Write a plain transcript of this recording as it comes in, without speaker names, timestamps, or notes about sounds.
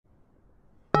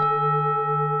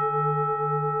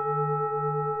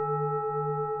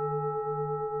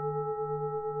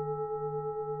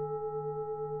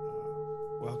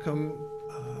welcome.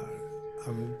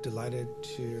 I'm delighted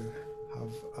to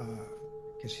have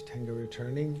Geshe Tengey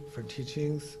returning for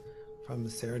teachings from the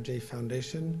Sera Jey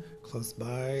Foundation, close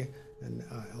by in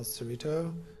El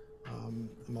Cerrito.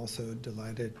 I'm also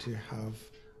delighted to have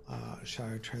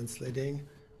Shire translating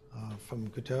from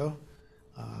Guto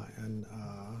and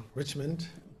Richmond.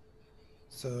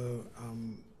 So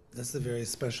this is a very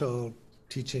special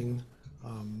teaching.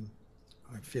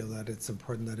 I feel that it's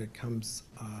important that it comes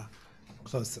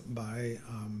close by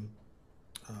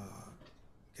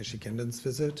Geshe Genden's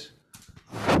visit,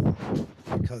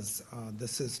 because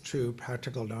this is true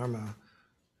practical Dharma.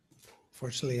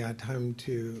 Fortunately, I had time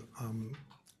to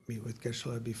meet with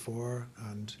Geshe before,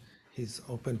 and he's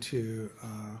open to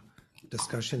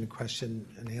discussion, question,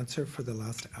 and answer for the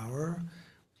last hour,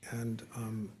 and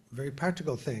very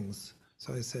practical things.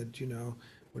 So I said, you know,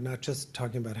 we're not just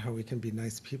talking about how we can be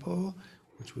nice people,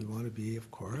 which we want to be, of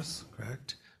course,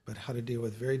 correct? But how to deal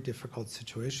with very difficult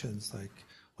situations like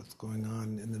what's going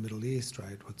on in the Middle East,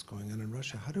 right? What's going on in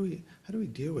Russia? How do we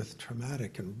deal with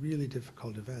traumatic and really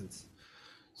difficult events?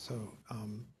 So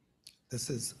this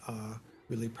is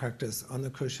really practice on the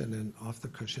cushion and off the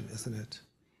cushion, isn't it?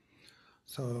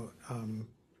 So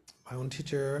my own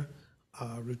teacher,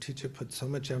 root teacher, put so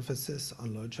much emphasis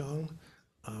on Lo-Jong.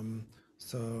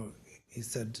 So he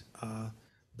said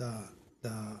the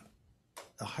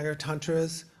higher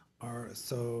tantras are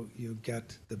so you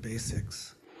get the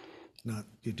basics, not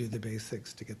you do the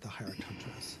basics to get the higher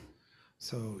tantras.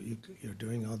 So you're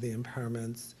doing all the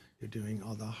impairments, you're doing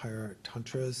all the higher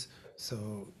tantras,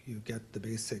 so you get the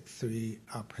basic three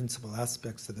principal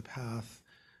aspects of the path.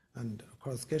 And of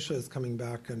course, Geshe is coming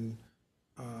back in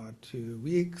 2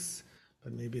 weeks,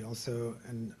 but maybe also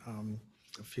in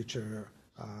a future,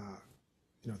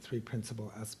 you know, three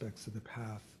principal aspects of the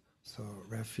path. So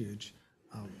refuge,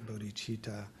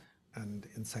 bodhicitta, and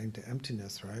insight into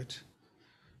emptiness, right?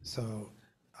 So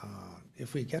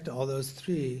if we get to all those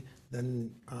three,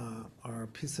 then our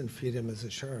peace and freedom is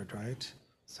assured, right?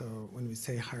 So when we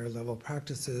say higher level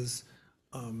practices,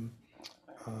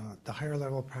 the higher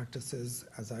level practices,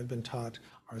 as I've been taught,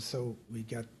 are so we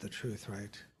get the truth,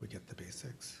 right? We get the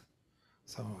basics.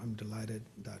 So I'm delighted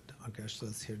that Geshe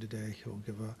is here today. He will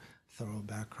give a thorough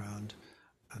background,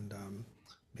 and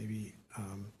maybe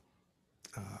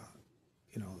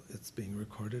you know, it's being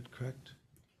recorded, correct?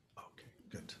 Okay,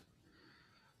 good.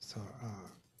 So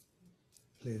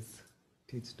please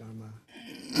teach Dharma.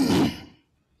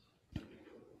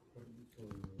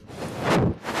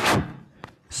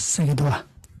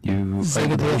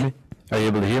 Are you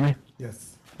able to hear me?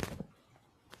 Yes.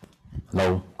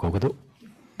 Hello, Kokodo.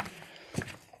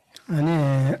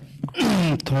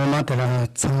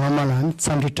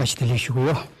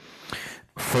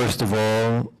 First of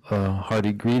all, a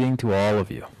hearty greeting to all of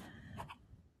you.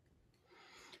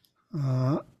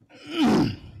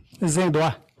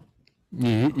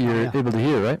 You're able to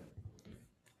hear, right?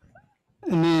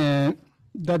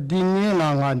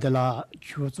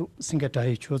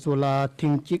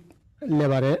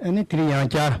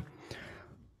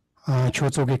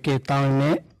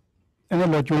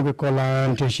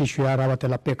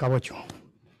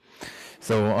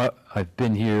 So I've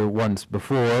been here once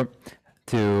before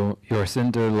to your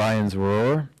center, Lion's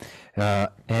Roar,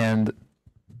 and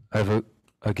I've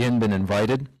again been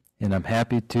invited, and I'm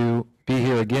happy to be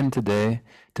here again today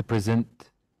to present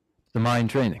the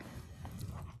mind training.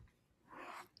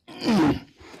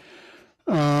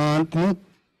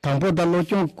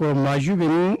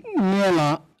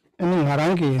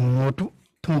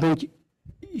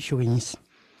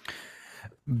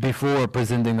 Before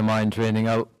presenting the mind training,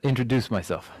 I'll introduce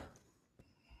myself.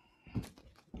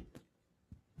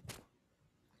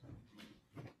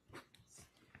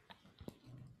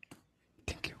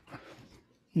 Thank you.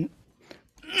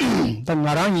 The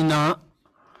Narangina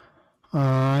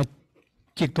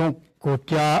Chikton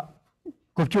Kopja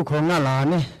Kopju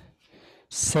Kongalani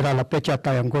Sera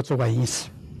Tayam.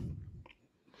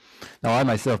 Now, I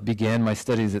myself began my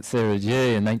studies at Sera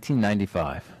Jey in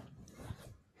 1995.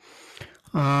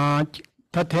 I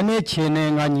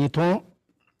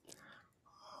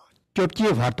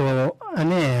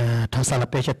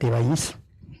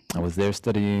was there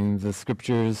studying the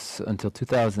scriptures until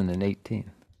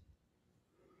 2018.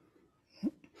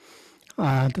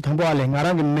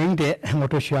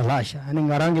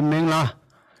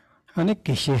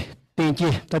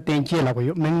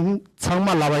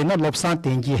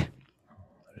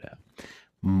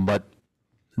 But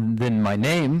then my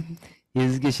name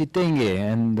is Geshe Tengey,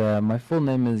 and my full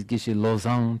name is Geshe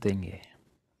Lo-Jong Tengey.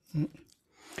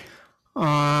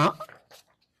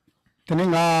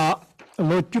 Tenenga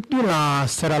lo chupti la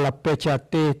sera la pecha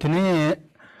te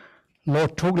tene lo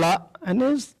thugla and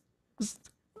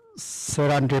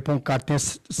Sera Jey Foundation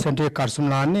Center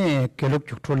Karsumla ne keluk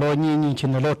chukto lo ni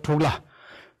chin lo thugla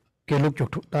keluk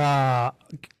chukto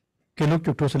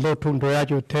se lo thung doya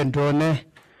ju ten do ne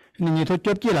ni to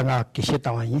chop ji la nga Geshe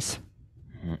tawais.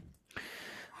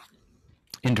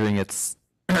 Entering its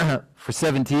for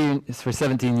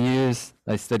 17 years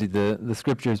I studied the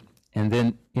scriptures, and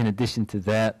then in addition to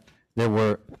that there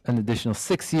were an additional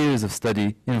 6 years of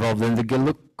study involved in the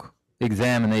Geluk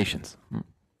examinations.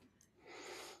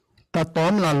 Ta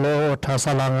tom la lo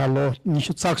thasala nga lo ni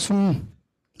shu tsaksum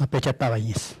na pecha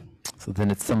tawais. So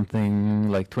then it's something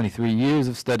like 23 years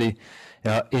of study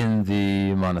in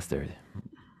the monastery.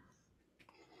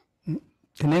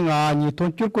 Tene nga ni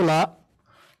to chukula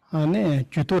ane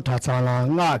chuto thasala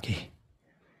nga ki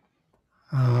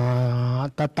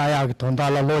ta taya ki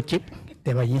tondala lo chip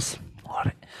tewais.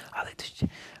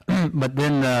 But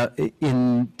then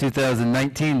in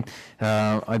 2019,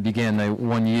 I began a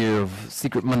 1 year of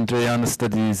secret mantrayana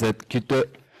studies at Kyoto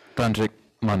Tantric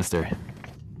Monastery.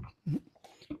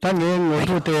 Thank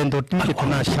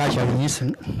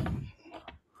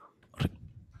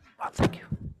you.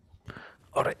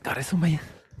 All right, that is my.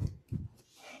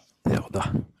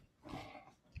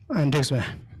 And this way.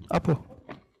 Apo.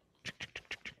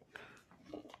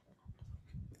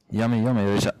 Yummy,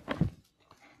 Risha.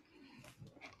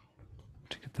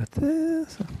 That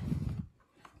is,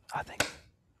 I think.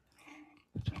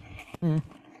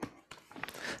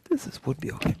 Would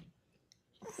be okay.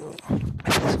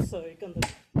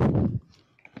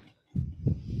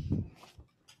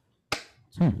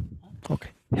 Okay.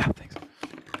 Yeah, thanks.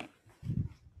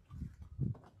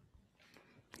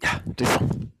 Yeah, this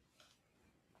one.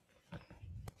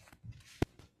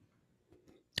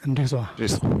 And this one.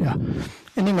 This one. Yeah.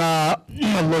 Anyway,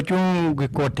 Lo-Jong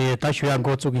kote ta shuyan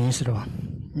go tsugi isro.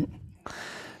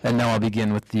 And now I'll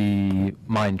begin with the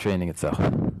mind training itself.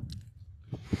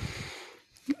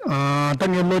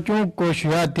 Tanyo Lo-Jong ko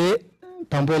shuyate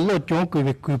tambo Lo-Jong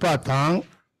ku pa tang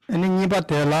ani ni ba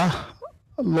te la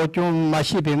Lo-Jong ma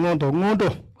shi be ngondo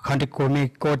khandi ko mi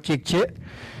ko chik che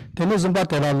tene zumba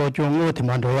te la Lo-Jong ngo ti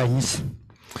mando ya is.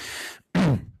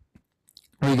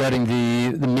 Regarding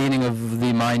the meaning of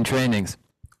the mind trainings,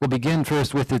 we'll begin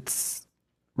first with its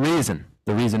reason,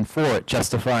 the reason for it,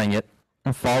 justifying it,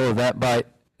 and follow that by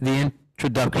the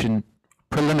introduction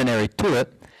preliminary to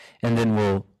it, and then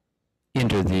we'll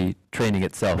enter the training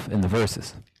itself in the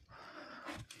verses.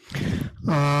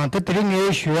 Now,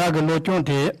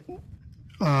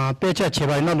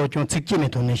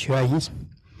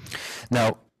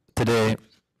 today,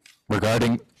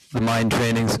 regarding the mind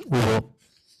trainings, we will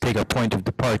take a point of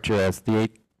departure as the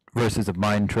 8 verses of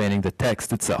mind training, the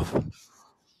text itself.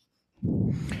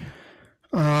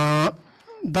 Da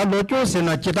Lo-Jong se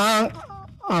na chita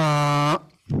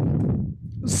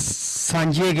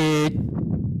sanje ge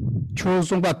chu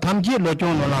sungpa tamji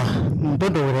Lo-Jong no la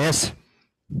do res.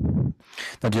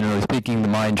 Now, generally speaking, the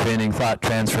mind training, thought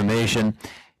transformation,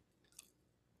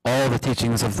 all the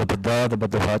teachings of the Buddha, the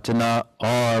Buddha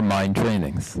are mind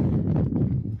trainings.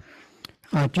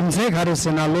 Jumse khare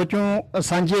se na Lo-Jong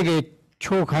sanje ge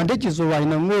chu khande chi zo wa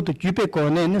ina ngo to jupe ko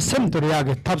ne sem to ya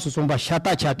ge thap su sungpa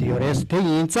shata chati yores te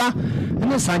yin cha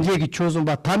ne sanje ge chu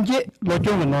sungpa tamji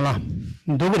Lo-Jong no la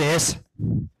do res.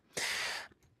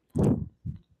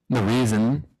 The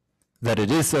reason that it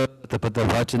is so that the Buddha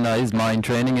Vajana is mind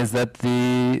training is that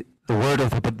the word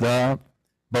of the Buddha,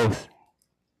 both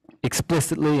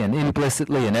explicitly and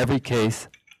implicitly in every case,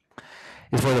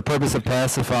 is for the purpose of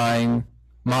pacifying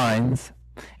minds,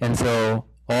 and so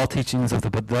all teachings of the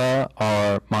Buddha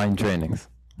are mind trainings.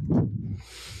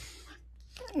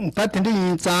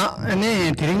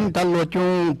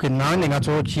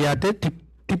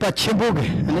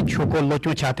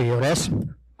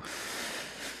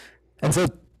 And so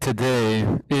today,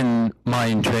 in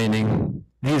mind training,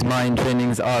 these mind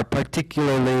trainings are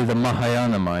particularly the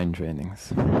Mahayana mind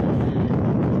trainings.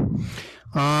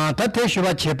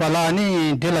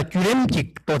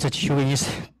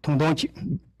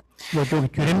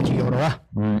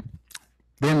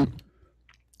 Then,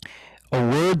 a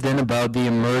word then about the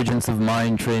emergence of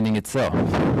mind training itself.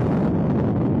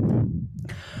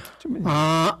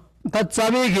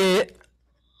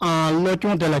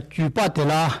 Lo-Jong de la Jupa de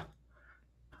la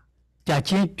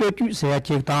Jachin Choju se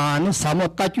Chitan,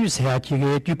 Samotaju se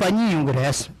Jupani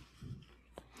Yungres.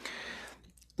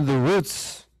 The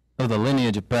roots of the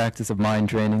lineage of practice of mind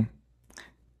training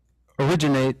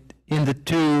originate in the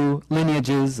 2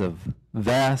 lineages of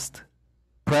vast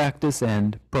practice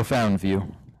and profound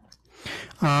view.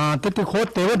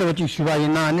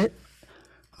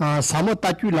 Samo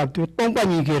Tatu Lab to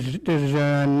Tompani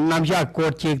Namja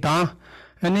Court Chekta,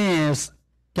 and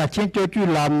Kachin Totu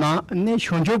Lamna,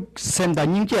 Nishonjuk Senda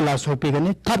Ninja so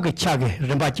Pigani, Tabka Chage,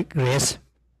 Rembachik race.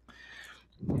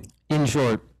 In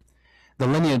short, the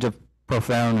lineage of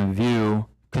profound view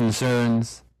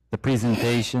concerns the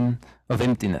presentation of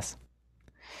emptiness,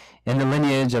 and the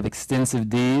lineage of extensive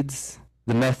deeds,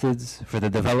 the methods for the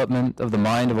development of the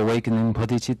mind of awakening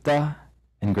bodhicitta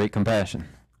and great compassion.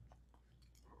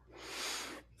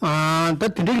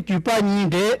 That Jupa Ni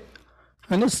de,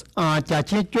 and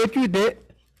Chachi Chotu de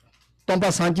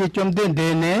Tomba Sanji Chom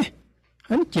de ne,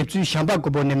 and Chipsu Shamba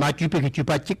Gobone Machupi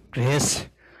Chupachik race.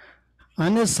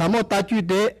 And Samo Tatu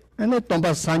de, and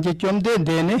Tomba Sanji Chom de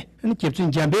ne, and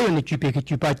Chipsun Jambe and Chupi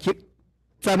Chupachik,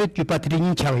 Sabi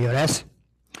Chupatrin Chavioras.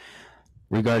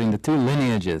 Regarding the two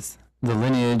lineages, the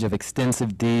lineage of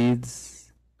extensive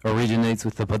deeds originates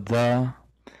with the Buddha,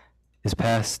 is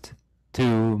passed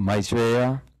to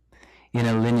Maitreya in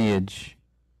a lineage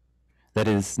that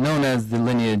is known as the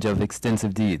lineage of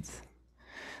extensive deeds.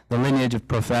 The lineage of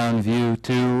profound view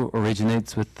too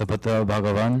originates with the Buddha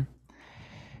Bhagavan,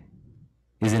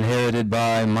 is inherited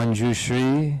by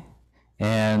Manjushri,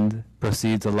 and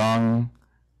proceeds along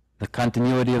the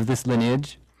continuity of this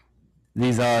lineage.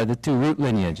 These are the two root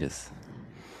lineages.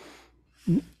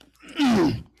 Then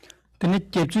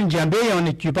Chipsun Jambe on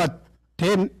the Chupa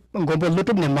Tem Gombo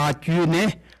Lutub Machu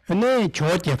ne, and a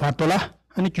Choche Fatola,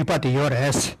 and a Chupa de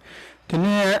Yores.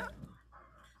 Then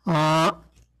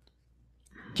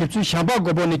Chipsun Shamba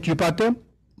Goboni Chupate,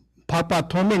 Papa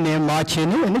Tommy ne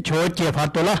Machine, and a Choche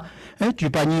Fatola, and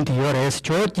Chupanin de Yores,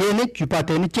 Choche,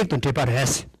 Chupate, and Chicken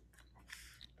Tipares.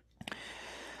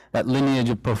 That lineage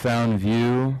of profound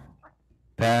view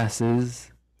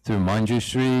passes through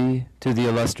Manjushri to the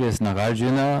illustrious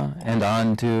Nagarjuna and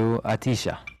on to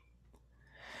Atisha.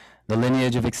 The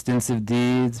lineage of extensive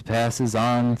deeds passes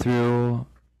on through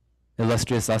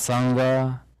illustrious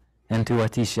Asanga and to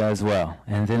Atisha as well.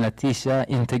 And then Atisha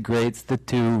integrates the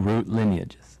two root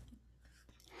lineages.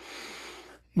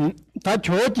 That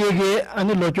Choche and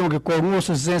the Lo-Jong Kormus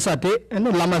Zensate and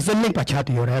the Lama Zelimpa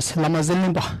Chatioras, Lama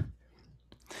Zelimpa.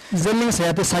 Zeling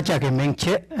said the Sajak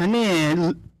Menche,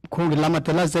 and Kung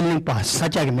Lamatela Zelimpa,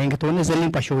 Sajak Mengatone,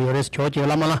 Zelimpa Shuyores, Choche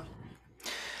Lamala,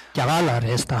 Jarala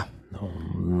Resta.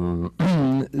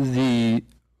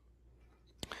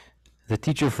 The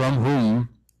teacher from whom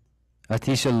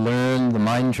Atisha learned the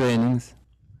mind trainings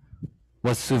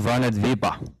was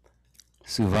Suvarnadvipa.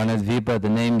 Suvarnadvipa, the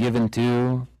name given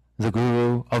to the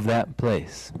guru of that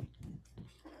place.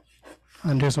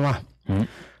 And this one. And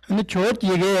the church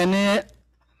again,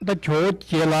 the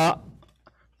church yella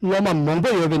Loma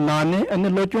Mombo Yovinani, and the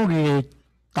Lo-Jong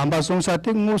Tamba Song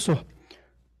Sating Muso.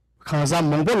 Kanza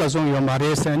Mombo la Song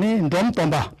Yomares, and Dom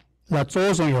Tomba, La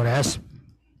Zo Song Yores.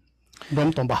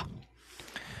 Dom Tomba.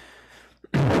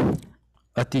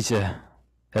 Atisha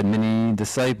had many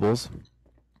disciples,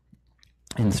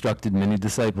 instructed many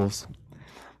disciples,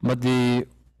 but the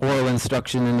oral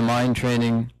instruction and the mind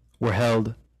training were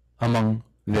held among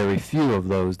very few of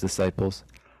those disciples,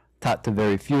 taught to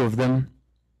very few of them,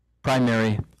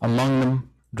 primary among them,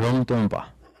 Drom Trungpa.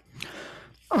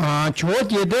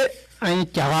 Chogyede and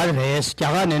Jagares,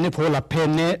 Jagan and Fola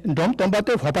Penne, Dom Tomba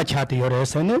to Hopa Chat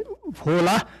Yores, and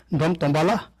Fola, Dom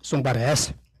Tombala,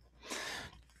 Sumbares.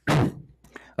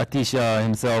 Atisha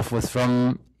himself was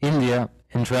from India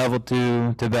and traveled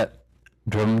to Tibet.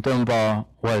 Drom Trungpa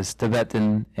was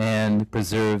Tibetan and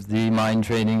preserved the mind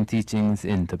training teachings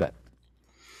in Tibet.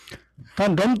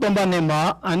 Dom Tomba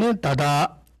Nema, and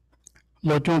Tada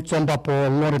Lo-Jong Tsomba Po,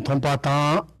 Lori Tomba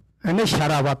Ta, and the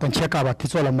Sharabat and Chekaba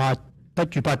Tisolama,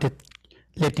 that you pat it,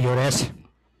 let Yores.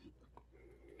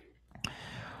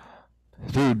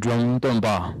 Through Drom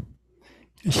Trungpa,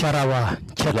 Sharawa,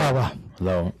 Chekawa.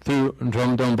 Through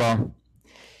Drom Trungpa,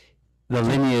 the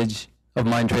lineage of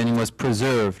mind training was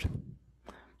preserved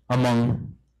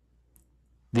among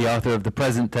the author of the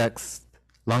present text,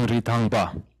 Langri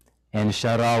Tangpa, and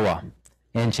Sharawa,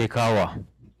 and Chekawa.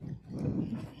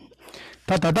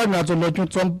 Tata Nazo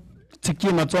Lo-Jong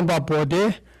Tsikima Tsomba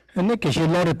Bode, and the Geshe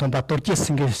Lharampa Tengey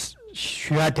Singis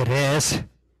Shuat Res.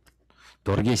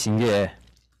 Dorje Singye,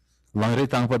 Langri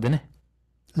Tangpa dene?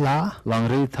 La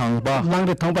Langri Tangpa.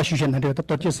 Langri Tangpa Shushan, and the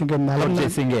Torche Singer Malam. Dorje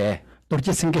Singye.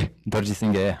 Torche Singer. Dorje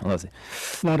Singye. Let's see.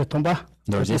 Langri Tomba.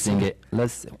 Dorje Singye.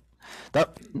 Let's see.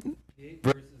 That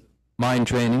mind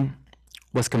training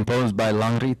was composed by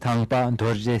Langri Tangpa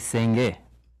Dorje Singye.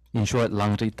 In short,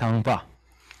 Langri Tangpa.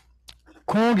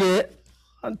 Konge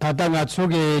Tata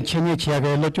Natsuge Chini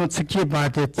Chiaga, Lo-Jong Tsiki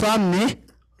Bate, Tsamni,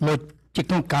 Lo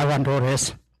Chikton Kavan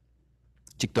Dores.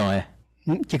 Chikton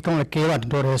Chikton Kavan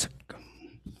Dores.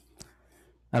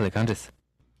 Ale Ganges.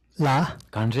 La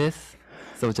Ganges.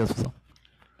 So just so.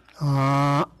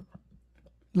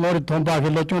 Lord Tomba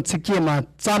Lo-Jong Tsikima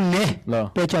Zamne,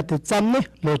 Lo. Pecha de Zamne,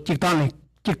 Lo Chitani,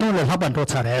 Chiton Le Haban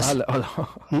Rotares.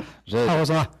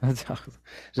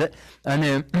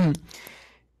 And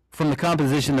from the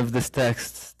composition of this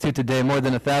text to today, more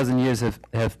than 1,000 years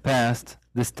have passed.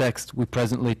 This text we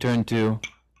presently turn to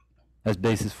as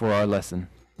basis for our lesson.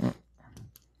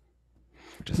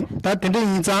 That in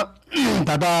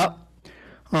Tada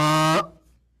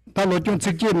Lo-Jong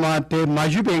Tsikima, the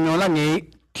Majubing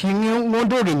Olangi, Tingu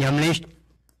Mondo in Yamlish,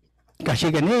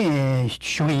 Kashigani,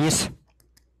 Shuis.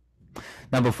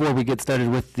 Now, before we get started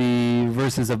with the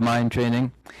verses of mind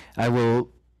training, I will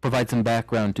provide some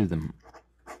background to them.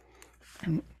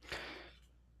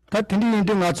 That in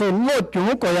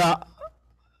Lo-Jong Koya,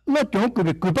 Lo-Jong could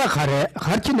be Kuba Hare,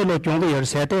 Harchin Lo-Jong, your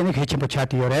set, and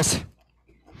Hitchipachati Yores.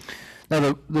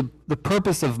 Now, the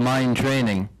purpose of mind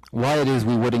training, why it is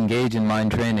we would engage in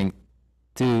mind training,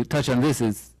 to touch on this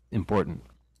is important.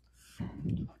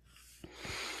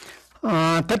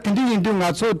 That in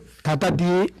Tata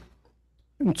di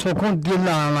Sokon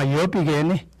Dilla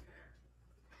Yopigeni.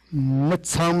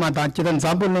 Mutsama Danchidan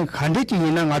Zambul Handiki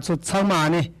in Atsu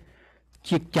Samani,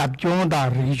 Chik Jabjon da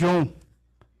region.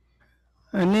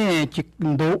 Any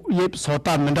Chikdo Yip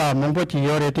Sota Menda Momboti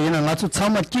Yoretin and Atsu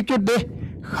Sama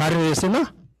Chikude,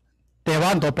 Harisina,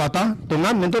 Devan Dopata,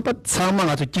 Dunga Mendopat Sama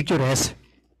at Chikures.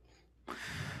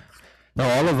 Now,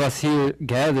 all of us here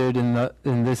gathered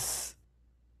in this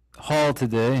hall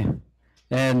today,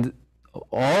 and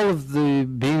all of the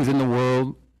beings in the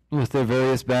world with their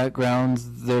various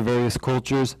backgrounds, their various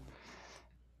cultures,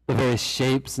 the various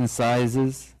shapes and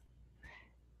sizes,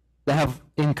 they have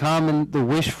in common the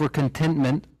wish for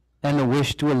contentment and the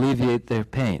wish to alleviate their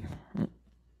pain.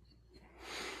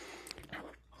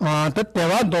 That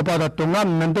Devan Dopata Dunga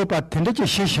Mendopat Tendichi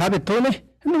Shabitone,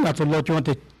 and that's a lot you want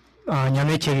to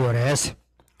Yamechi Yores.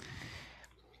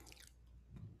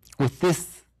 With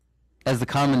this as the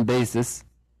common basis,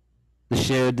 the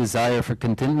shared desire for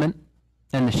contentment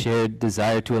and the shared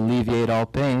desire to alleviate all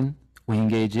pain, we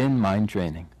engage in mind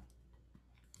training.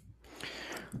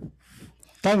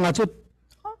 Tangatsu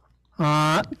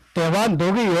Tevan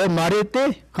Dogi Yo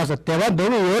Marite, has a Tevan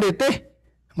Dogi Yorite,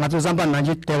 Matuzamba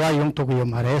Naji Teva Yung Tokyo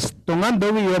Mares, Tongan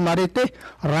Dogi Yo Marite,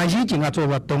 Raji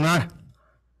Jingatsu Tonga,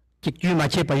 Kiku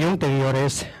Machipa Yung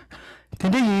Yores.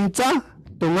 Tindi Yinza,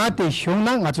 Tongate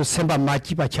Shona, Matsu Semba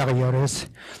Machipa Chagores.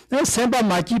 Then Semba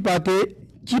Machipa de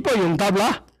Chipo Yung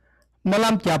Tabla,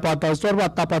 Malam Chiapata,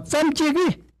 Sorba Tapa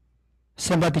Samchigi,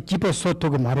 Semba de Chipo Soto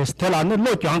Mares, Tela no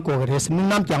Lo-Jong Kogres,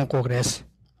 Minam Jang Kogres.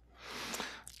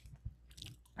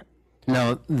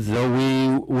 Now, though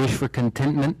we wish for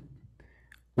contentment,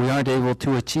 we aren't able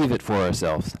to achieve it for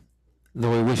ourselves.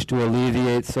 Though we wish to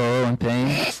alleviate sorrow and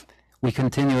pain, we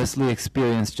continuously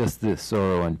experience just this,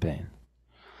 sorrow and pain.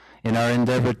 In our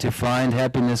endeavor to find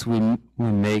happiness, we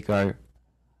make our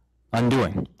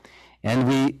undoing. And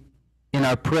we, in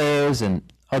our prayers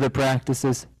and other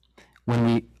practices, when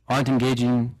we aren't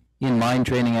engaging in mind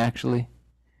training actually,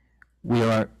 we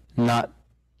are not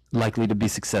likely to be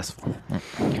successful.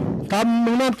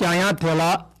 Tamuna Jaya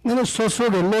Tela, no so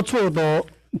the Locho do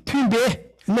Timbe,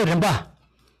 no Remba.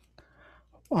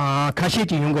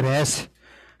 Kashiti Yungres,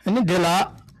 and de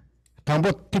la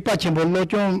Tambo Tipachimbo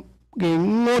Lo-Jong,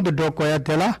 no the Dokoya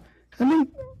Tela, and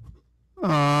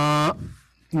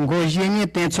Gojini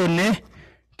Tensone,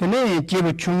 Tene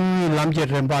Jibu Chung Lamje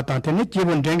Rembata, Tene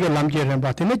Jibun Denge Lamje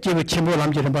Remba, Tene Jibu Chimbo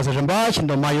Lamje Rembasa Remba, and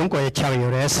the Mayunko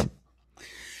Chavires.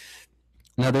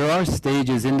 Now, there are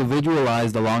stages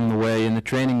individualized along the way in the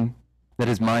training that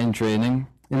is mind training.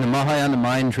 In the Mahayana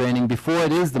mind training, before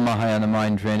it is the Mahayana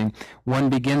mind training, one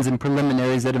begins in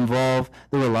preliminaries that involve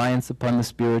the reliance upon the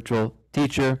spiritual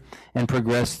teacher and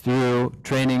progress through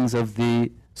trainings of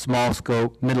the small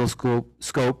scope, middle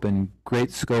scope, and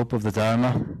great scope of the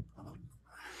Dharma.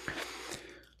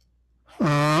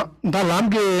 The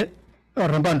Lamge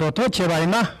Rambando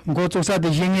Tochevaina, go to the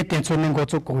Yingi Tensunin go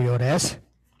to Kuyores.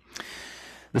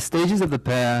 The stages of the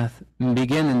path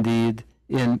begin indeed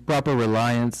in proper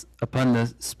reliance upon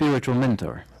the spiritual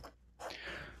mentor.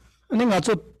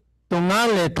 Ningatsu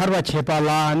Tungale Tarva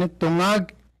Chepala, Tunga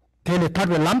Tele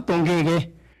Tarva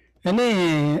Lamptonge,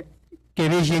 any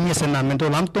Kevijini Senamento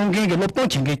Lamptonge,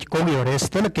 Lopochin, Koyores,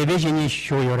 Telekevijini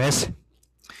Shoyores.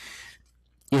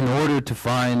 In order to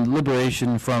find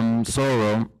liberation from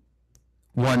sorrow,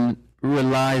 one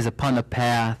relies upon a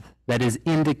path that is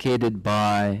indicated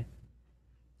by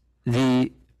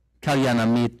the Kalyana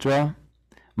Mitra,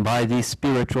 by the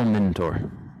spiritual mentor.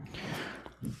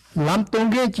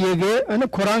 Lamtonge Jege and a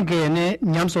Korange,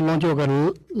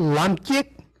 Nyamsolonjo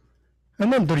Lamchik,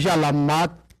 ane durja la ma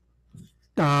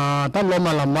ta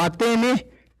loma la ma tene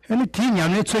ane ti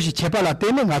nyamne choshi chepa la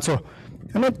tene ngacho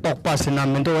ane tokpa sina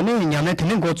mendo ane nyamne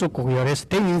tene gocho kogiyores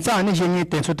te inza ane jenye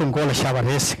tenso ten gola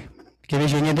shabares kebe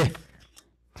jenye de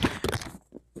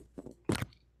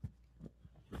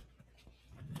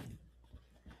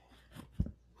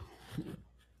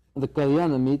The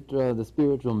Kalyana Mitra, the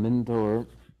spiritual mentor,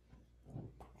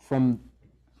 from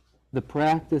the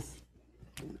practice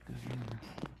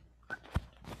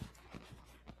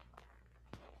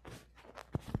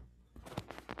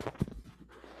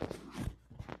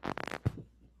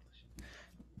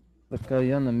the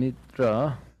Kalyana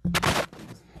Mitra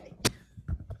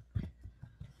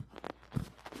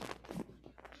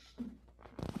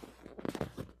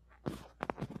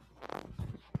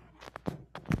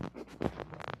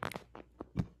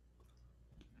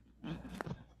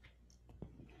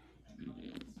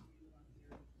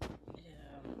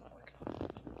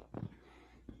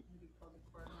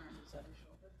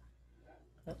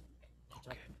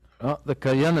the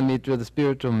Kalyana Mitra, the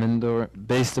spiritual mentor,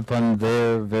 based upon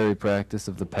their very practice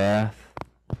of the path,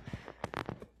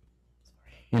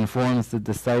 informs the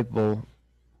disciple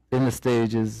in the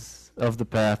stages of the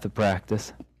path of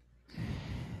practice.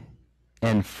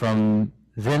 And from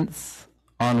thence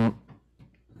on,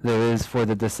 there is for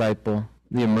the disciple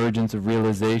the emergence of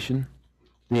realization,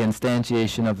 the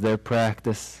instantiation of their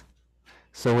practice.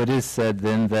 So it is said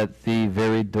then that the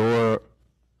very door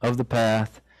of the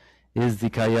path is the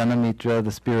Kalyana Mitra,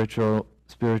 the spiritual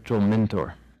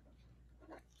mentor.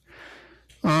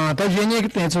 ta yenye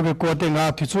tenso ke kote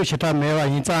nga tisu chita mewa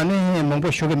inza ane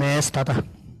mongpo shuge mes tata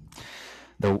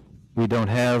Though we don't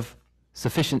have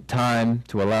sufficient time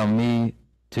to allow me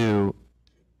to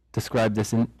describe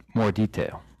this in more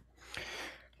detail.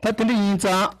 ta tindi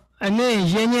inza ane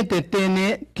yenye te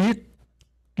tene ti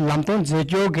lamton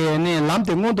zejo ge ane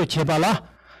lamte ngondo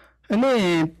chebala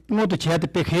ane ngondo chea te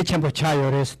pekhe chenpo cha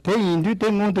yores te indu te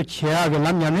ngondo chea ge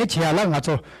lam nyamne chea la nga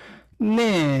cho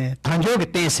ne tanjo ge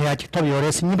ten se achi top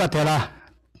yores nipa te la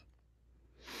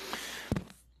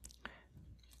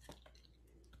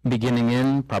Beginning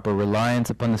in proper reliance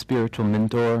upon the spiritual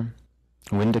mentor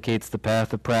who indicates the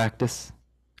path of practice.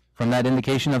 From that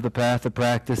indication of the path of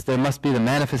practice, there must be the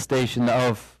manifestation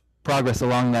of progress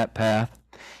along that path.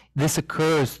 This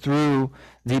occurs through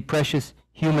the precious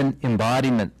human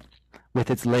embodiment with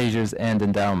its leisures and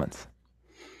endowments.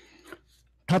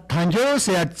 ta tanjo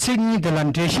se a tsini de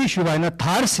lan deshi shuba na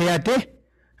thar se a te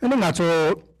ane nga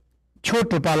cho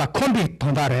chote pala kombi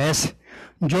thonda res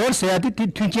jor se a te ti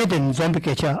thunche den zombi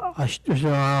ke cha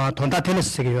thonda teles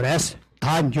se ge yores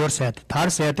ta jor se a te thar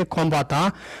se a te komba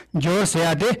ta jor se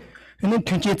a te ane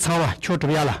thunche chawa chote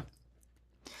yala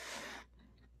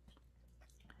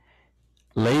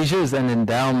Leisures and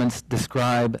endowments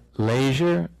describe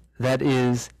leisure that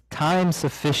is time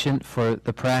sufficient for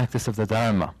the practice of the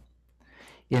Dharma.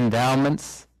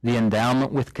 Endowments, the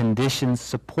endowment with conditions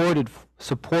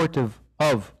supportive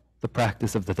of the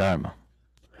practice of the Dharma.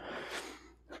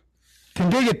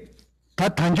 tinde ta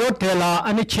tanjo te la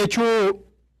ane chechu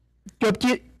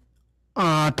kyopji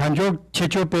tanjo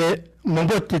chechu pe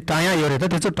mongbo ti tanya yore ta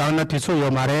techo tana tiso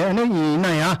yo mare ane ina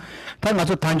ya ta nga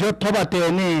cho tanjo toba te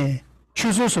ane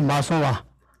chusu su maso wa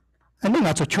ane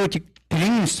nga cho chochi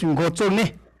tiling go cho ne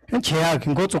chea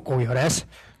go cho ko yores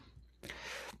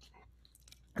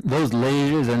Those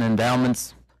leisures and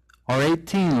endowments are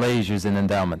 18 leisures and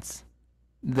endowments.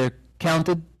 They're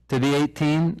counted to be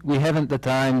 18. We haven't the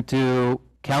time to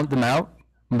count them out,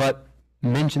 but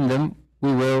mention them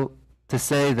we will to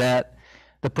say that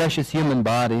the precious human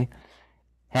body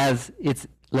has its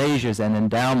leisures and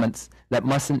endowments that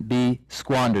mustn't be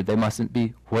squandered, they mustn't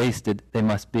be wasted, they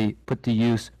must be put to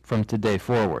use from today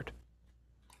forward.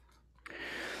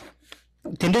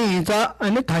 tinde inza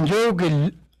ane tanjo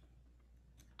ge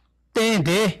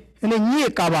tende ane nye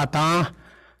kaba ta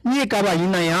nye kaba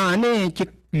ina ya ane chik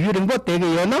yurimbo tege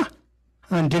yo na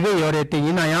dege yore te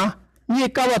ina ya nye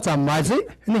kaba tsa mazi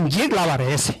ane njik lava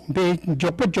res be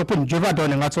jopo njuba do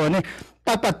ne nga tso ane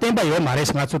takpa temba yo ma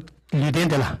res nga tso liden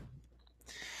de la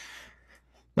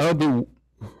That would be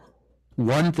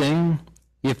one thing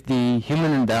if the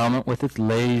human endowment with its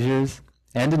leisures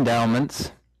and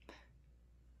endowments,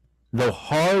 though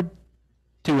hard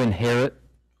to inherit,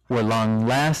 were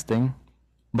long-lasting,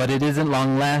 but it isn't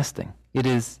long-lasting. It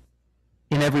is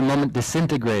in every moment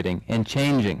disintegrating and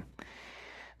changing.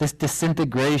 This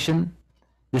disintegration,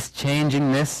 this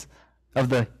changingness of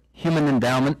the human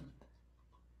endowment,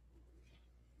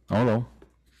 hello,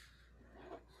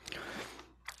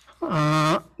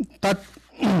 ta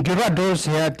njuba do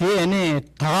se ya te ane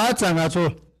ta tsa nga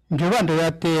tso njuba do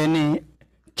ya te ane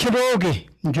chiroge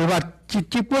njuba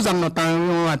직보장 너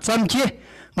땅 잠치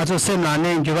맞아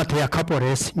세나네 저가 돼야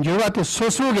카포레스 저가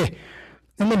소소게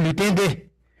근데 밑에데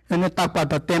근데 딱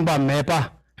봐도 땜바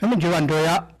매봐 근데 저가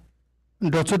너야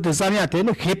너도 대상이야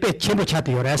되는 개pe 첨부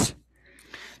차디요레스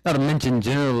Now to mention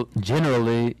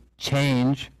generally,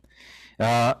 change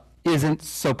isn't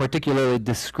so particularly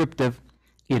descriptive.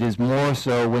 It is more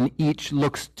so when each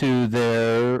looks to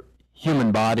their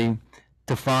human body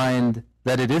to find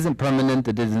that it isn't permanent,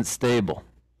 it isn't stable.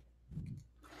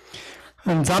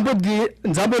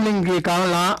 잡을링기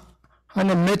가라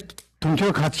하는 몇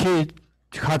동교 같이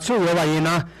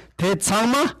와봐이나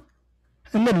대창마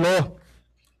근데 로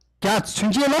자,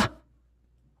 순지라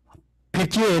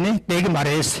백지에네 내게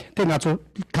말했어. 내가 저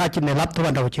같이 내 laptop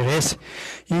한다고 그랬어.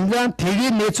 인간 되게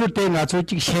내출 때 가서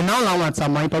지금 신나라만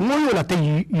잠만 봐. 뭐라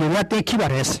때 용아 때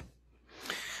기발했어.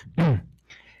 In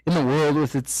the world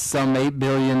with its some 8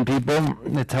 billion people,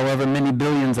 it's however many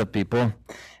billions of people,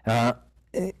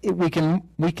 we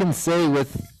can say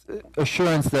with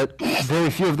assurance that very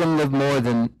few of them live more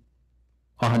than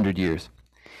 100 years.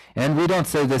 And we don't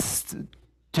say this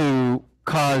to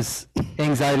cause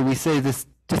anxiety, we say this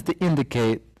just to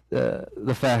indicate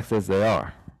the facts as they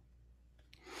are.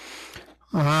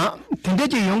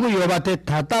 근데지 연구 요바테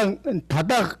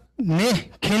다다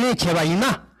네 걔네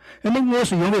제바이나 근데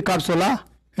무슨 연구 값을라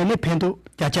근데 펜도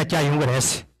자자자 연구를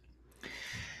했어.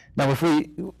 Now if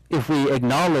we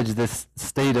acknowledge this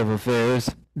state of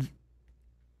affairs,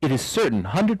 it is certain,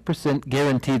 100%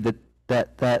 guaranteed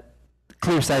that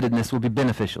clear-sightedness will be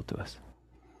beneficial to us.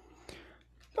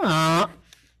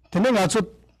 근데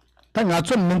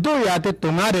나서 문도야 돼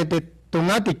동아래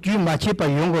주 마치 봐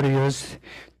연구를 요스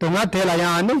동아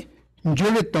대라야 아니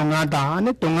줄이 동아다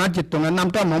아니 동아지 동아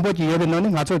남다 뭐지 여기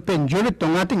너는 가서 뺀 줄이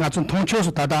동아한테 가서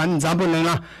통쳐서 다다 안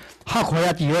잡을래나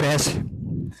하고야지 요레스.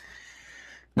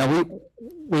 Now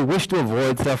we wish to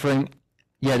avoid suffering,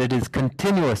 yet it is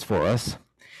continuous for us,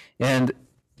 and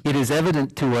it is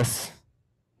evident to us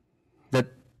that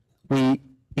we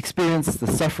experience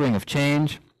the suffering of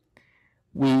change.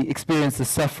 We experience the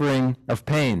suffering of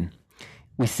pain.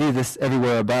 We see this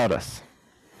everywhere about us.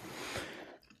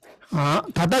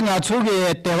 다다냐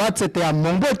속에 대화체 때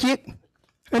몽보지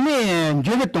아니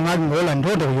줄이 동안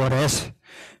몰란도도 요레스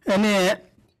아니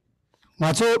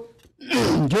맞아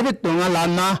줄이 동안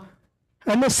라나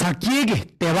아니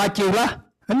사기게 대화체라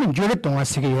아니 줄이 동안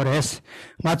쓰게 요레스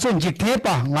맞아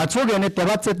직대파 맞아게 아니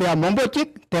대화체 때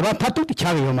몽보지 대화 파투티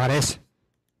차게 요 말레스.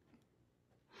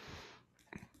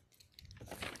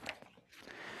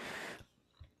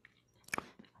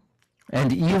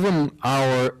 And even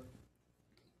our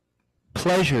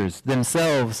pleasures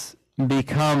themselves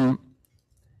become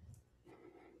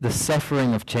the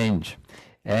suffering of change.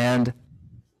 And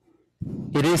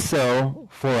it is so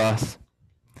for us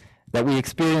that we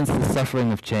experience the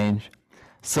suffering of change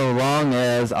so long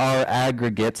as our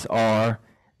aggregates are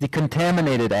the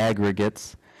contaminated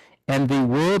aggregates, and the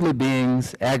worldly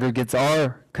beings' aggregates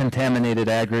are contaminated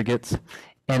aggregates,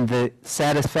 and the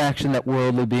satisfaction that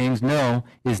worldly beings know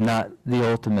is not the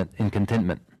ultimate in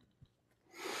contentment.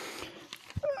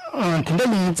 근데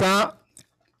진짜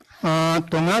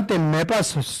동아때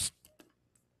매바스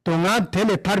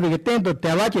동아텔에 탈비게 땡도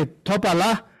대화지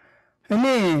토발라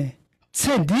아니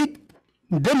세디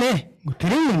데네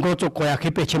드리는 거 좋고야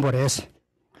개빼치 버렸어.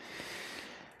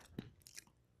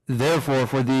 Therefore,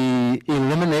 for the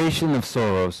elimination of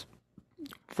sorrows,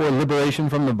 for liberation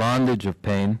from the bondage of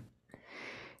pain,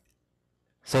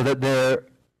 so that there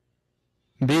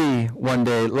be one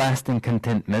day lasting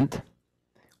contentment,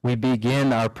 we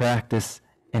begin our practice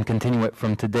and continue it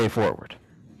from today forward.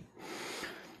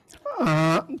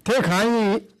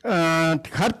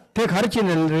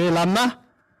 대가르치는 람나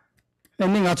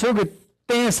내가 저기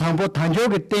때 상보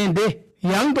단조기 때인데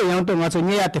양도 가서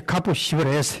니한테 갚고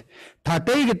싶어서 다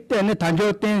때기 때문에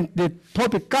단조 때인데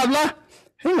토픽 값라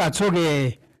내가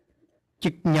저기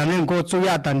직년은 고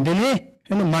줘야 단데네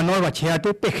만원과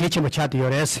제한테 빼개치 못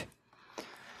차디요레스.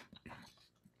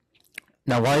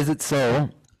 Now, why is it so?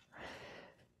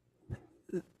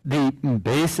 The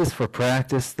basis for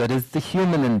practice, that is the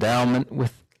human endowment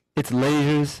with its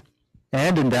leisures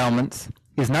and endowments,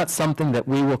 is not something that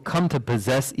we will come to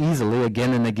possess easily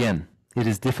again and again. It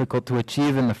is difficult to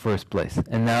achieve in the first place.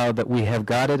 And now that we have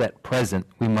got it at present,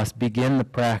 we must begin the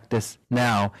practice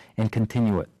now and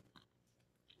continue it.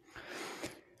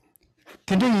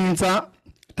 진짜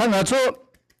당아서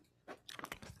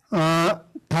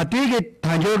다 되게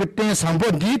단조기 때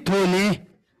상보 니토니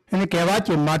아니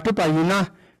개와지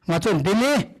마트바이나 맞은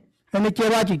데네 아니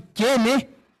개와지 제네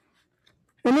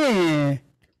아니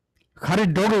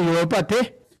가리 도게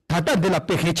요바테 Tata de la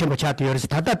Peche Chatiors,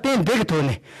 Tata ten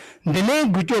Degtone, the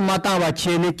name Gujo Matawa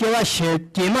Chene, Jeva She,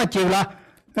 Jema Jela,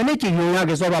 and it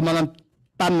is over Malam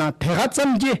Tana,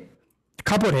 Teratsamji,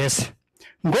 Capores.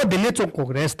 Go the Netso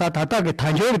Resta, Tata,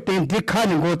 Tanjor, Ten,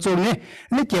 Dikan, go to me,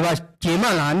 Nikeva,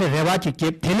 Jemala, and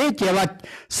Revachi, Tele, Jeva,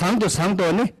 Santo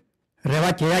Santone,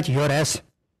 Revachi, Yores.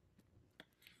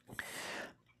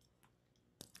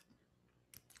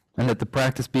 And that the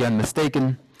practice be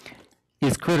unmistaken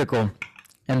is critical,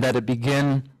 and that it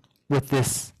begin with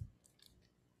this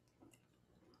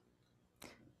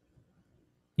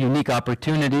unique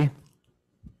opportunity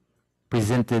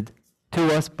presented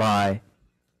to us by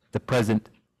the present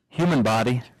human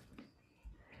body.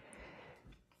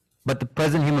 But the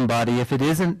present human body, if it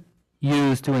isn't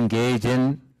used to engage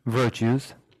in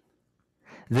virtues,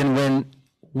 then when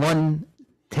one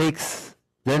takes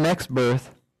their next birth,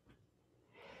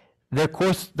 the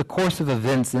course of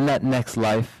events in that next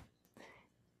life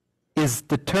is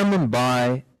determined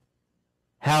by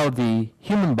how the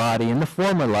human body in the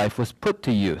former life was put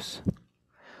to use.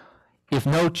 If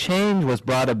no change was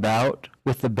brought about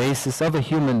with the basis of a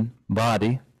human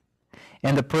body,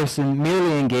 and the person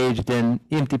merely engaged in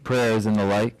empty prayers and the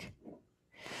like,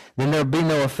 then there will be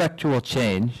no effectual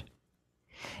change.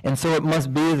 And so it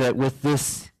must be that with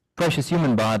this precious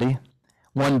human body,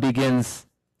 one begins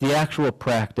the actual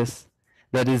practice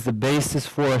that is the basis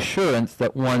for assurance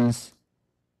that one's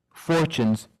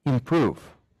fortunes improve.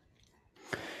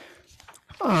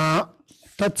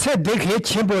 That's a decade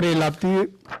chimbory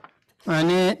lapti,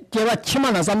 and Java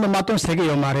Chimana Sama Maton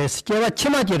Segio Mares, Java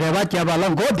Chimaji Reva Java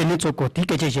go the Nitsoko,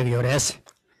 Tikachi Yores.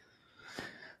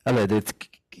 Allora,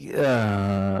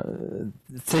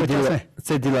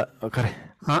 Sedila, okay.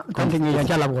 Continue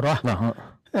Jalabura.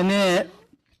 And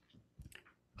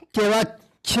Java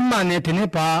Chimane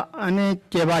Tenepa, and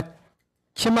Java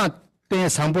Chima Ten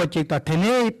Sambo Chita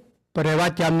Tene,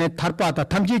 Perevatiamne Tarpa,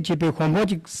 Tamji Chipi,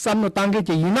 Homoji, Samo Tangi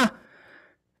Yina,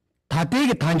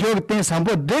 Tati Tanjo Ten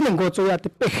Sambo, then go to at the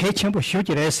Pechem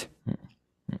Shutires.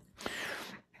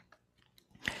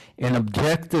 An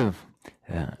objective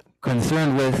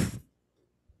concerned with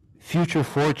future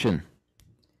fortune,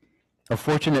 a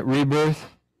fortunate rebirth,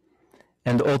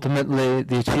 and ultimately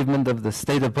the achievement of the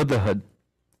state of Buddhahood.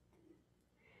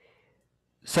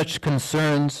 Such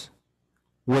concerns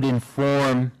would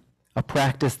inform a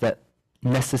practice that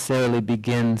necessarily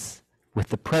begins with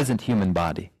the present human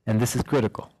body, and this is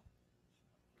critical.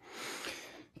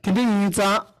 And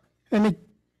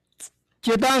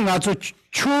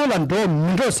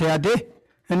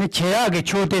Cheage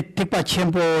Chote Tipa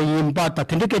Chempo in Bata,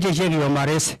 Tendicagio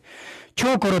Mares,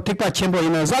 Chokoro Tipa Chempo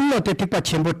in a Zamno Tipa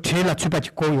Chempo Trela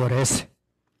Chupachico Yores.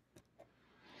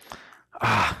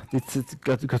 It's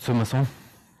got so much.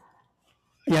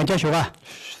 Yeah, Joshua.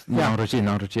 No,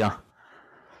 Rogia.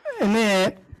 And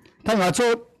then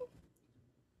Tangazo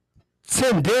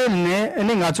same day, and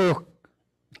then Gazo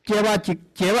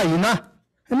Jeva Ina,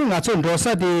 and then Gazo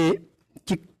Rosa de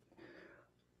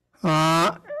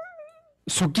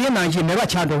Sukina never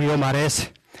chat of your mares.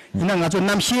 Nangazo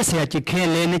Namshi Sachi can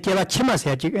lay Jeva Chima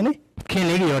Sachi, and can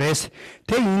lay yores.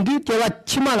 Take indeed Jeva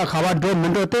Chimala Kava do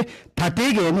Mendote,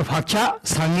 Tatege and Hacha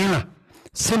Sangina,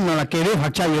 Simona Kere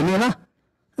Hacha Yonina,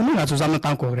 and Nangazo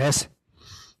Zamatanko res.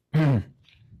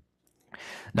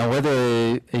 Now,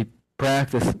 whether a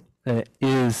practice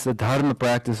is a Dharma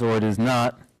practice or it is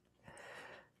not,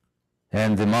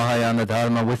 and the Mahayana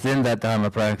Dharma within that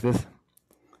Dharma practice,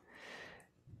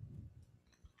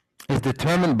 is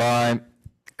determined by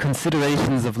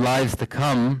considerations of lives to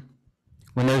come,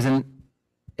 when there's an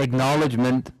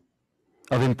acknowledgement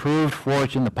of improved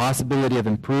fortune, the possibility of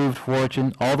improved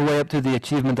fortune, all the way up to the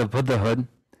achievement of Buddhahood,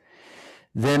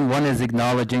 then one is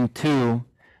acknowledging too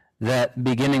that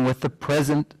beginning with the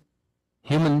present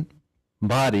human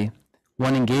body,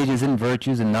 one engages in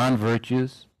virtues and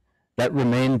non-virtues that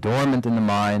remain dormant in the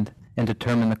mind and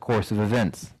determine the course of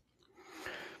events.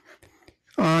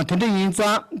 Today in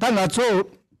Tangazo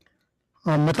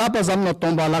Metapazam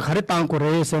Tomba La Haritanko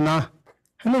Resena,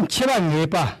 and then Chiba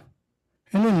Nepa,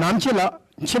 and then Namchila,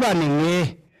 Chiba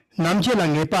Ninge, Namchila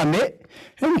Nepa me,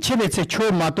 and Chibetse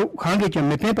Cho Matu, Hangik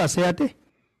and Mepepa Seate,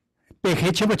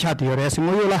 Peke Chiba Chati or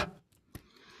Esmula.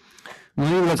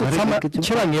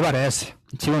 Chiba Neva Res.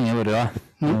 Chiba Neva,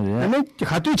 and then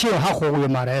Hatuchi Haho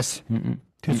Mares.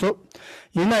 So,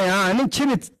 Inaya, and then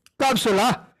Chibit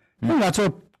Tapsula, and that's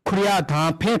all.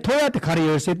 Kuriata, pay Toya the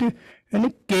carrier city,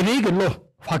 and Geriglo,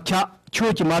 Facha,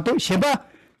 Chojimato, Sheba,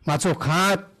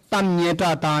 Matsuka,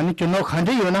 Tanyeta, Tani, you know,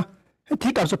 Handriona, and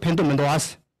take up the pendulum to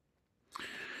us.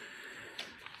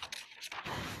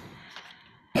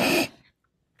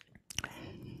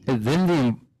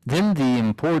 Then then the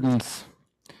importance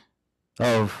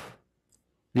of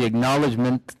the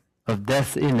acknowledgement of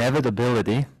death's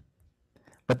inevitability,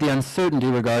 but the uncertainty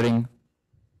regarding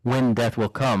when death will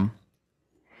come,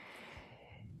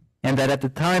 and that at the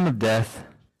time of death,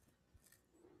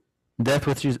 death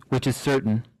which is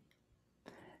certain,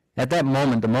 at that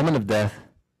moment, the moment of death,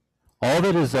 all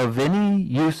that is of any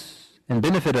use and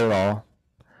benefit at all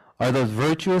are those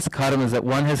virtuous karmas that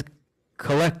one has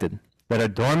collected, that are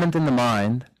dormant in the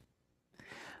mind,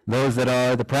 those that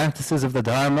are the practices of the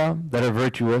Dharma that are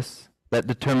virtuous, that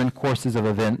determine courses of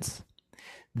events.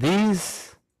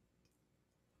 These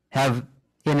have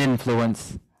an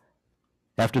influence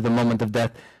after the moment of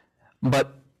death,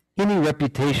 but any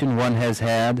reputation one has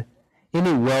had,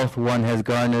 any wealth one has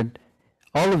garnered,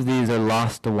 all of these are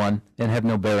lost to one and have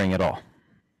no bearing at all.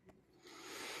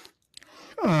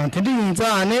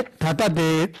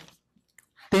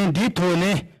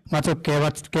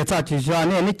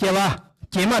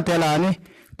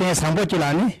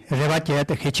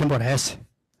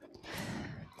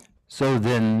 So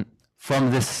then,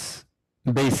 from this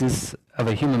basis of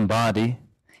a human body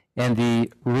and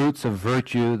the roots of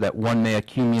virtue that one may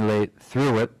accumulate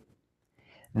through it,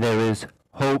 there is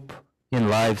hope in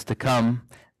lives to come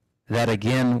that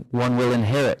again one will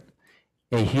inherit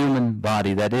a human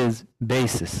body that is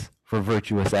basis for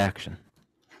virtuous action.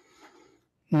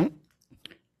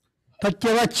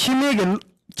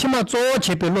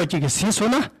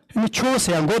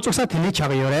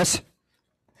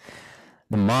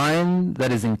 The mind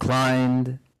that is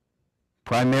inclined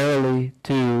primarily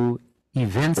to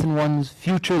events in one's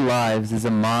future lives is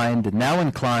a mind now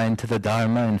inclined to the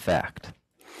Dharma in fact.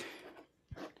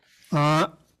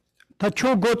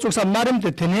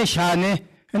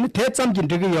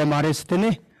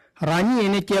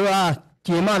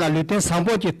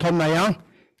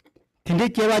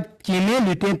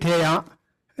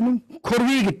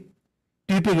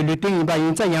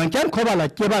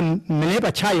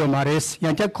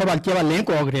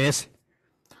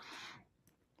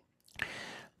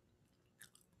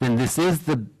 Then this is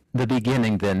the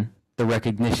beginning then, the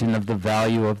recognition of the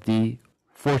value of the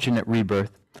fortunate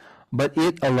rebirth. But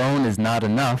it alone is not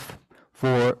enough,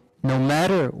 for no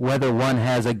matter whether one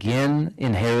has again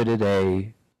inherited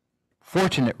a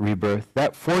fortunate rebirth,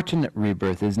 that fortunate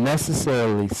rebirth is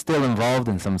necessarily still involved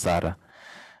in samsara.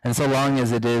 And so long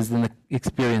as it is, then the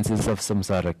experiences of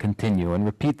samsara continue and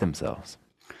repeat themselves.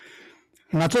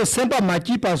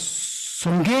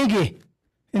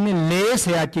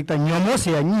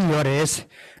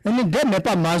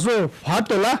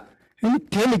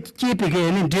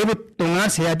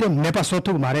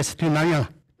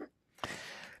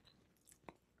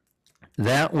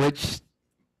 That which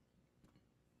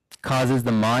causes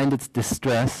the mind its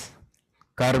distress,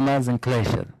 karmas and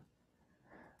klesha,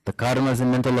 the karmas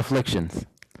and mental afflictions,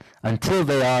 until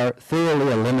they are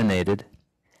thoroughly eliminated,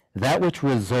 that which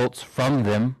results from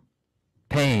them,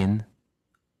 pain,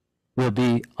 will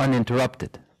be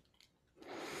uninterrupted.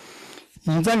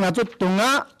 Now,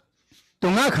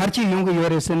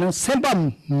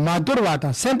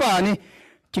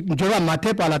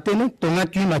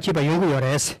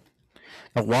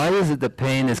 why is it that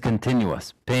pain is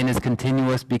continuous? Pain is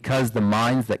continuous because the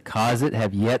minds that cause it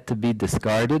have yet to be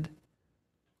discarded.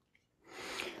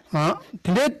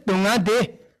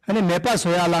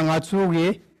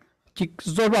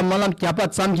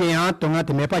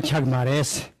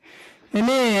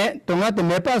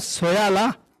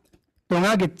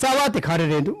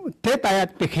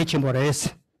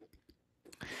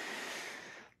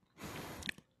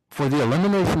 For the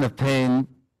elimination of pain,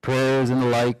 prayers and the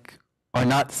like are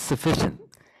not sufficient.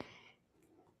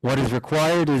 What is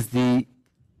required is the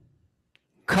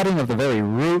cutting of the very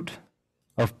root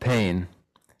of pain,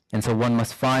 and so one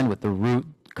must find what the root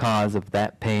cause of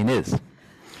that pain is.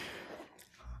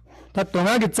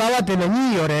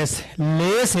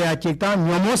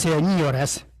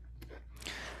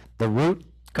 The root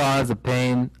cause of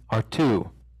pain are two: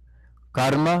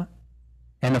 karma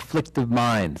and afflictive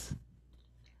minds.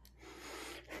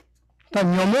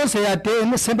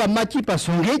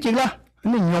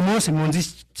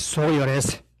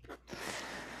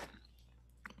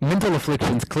 Mental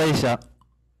afflictions, klesha,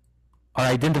 are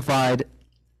identified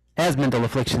as mental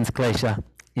afflictions, klesha,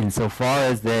 insofar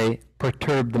as they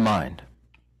perturb the mind.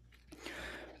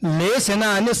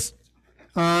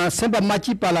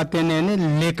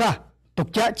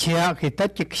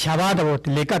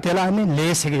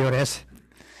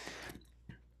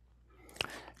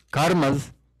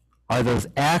 Karmas are those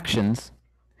actions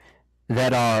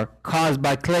that are caused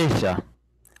by klesha,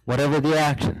 whatever the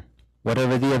action,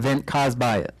 whatever the event caused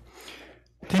by it.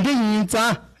 Tengyey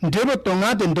inza ndebo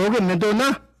tonga den doge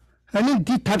medona ani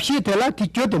di tapshi tela di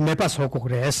jode mepa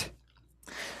sokogres.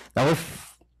 Now,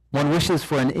 if one wishes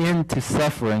for an end to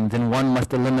suffering, then one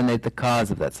must eliminate the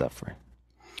cause of that suffering.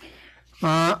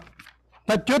 Ta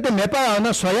jode mepa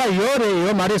ana soya yore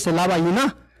yo mare se lava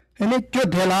ina ani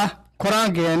jodela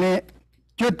korange ani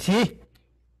joti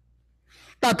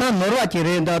tata norwa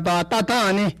chire da tata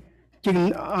ani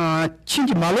지금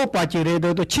친지 말로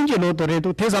빠지래도 친지로도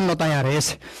래도 대삼로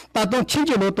따야래스 따도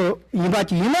친지로도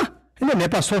이바지이나 근데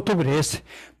내가 소토 그래스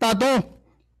따도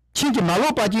친지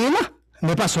말로 빠지이나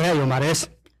내가 소야요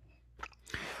말레스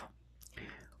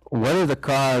Whether the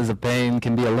cause of pain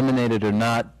can be eliminated or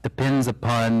not depends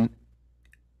upon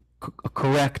a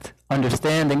correct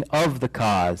understanding of the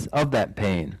cause of that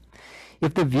pain.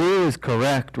 If the view is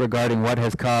correct regarding what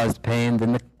has caused pain,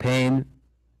 then the pain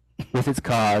with its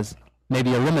cause may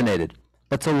be eliminated.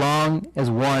 But so long as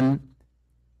one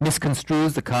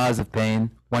misconstrues the cause of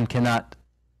pain, one cannot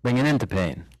bring an end to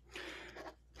pain.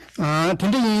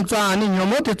 근데 이자 아니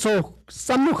녀모테서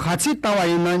삼루 같이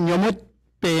따와이나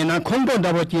녀모테나 공도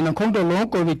잡았지나 공도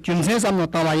놓고 준세 삼루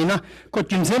따와이나 그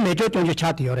준세 매조 정도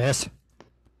차티요레스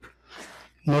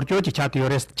노르조지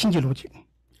차티요레스 친지로지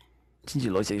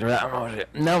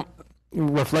Now,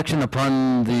 reflection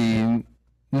upon the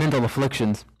mental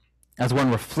afflictions, as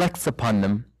one reflects upon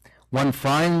them, one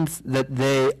finds that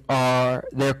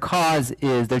their cause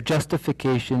is, their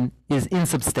justification is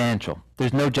insubstantial.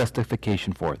 There's no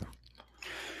justification for them.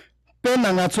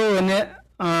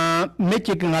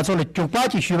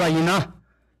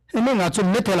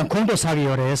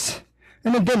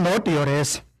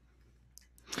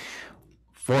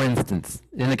 For instance,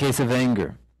 in the case of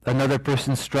anger, another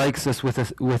person strikes us with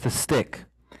a stick.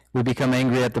 We become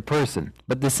angry at the person,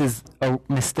 but this is a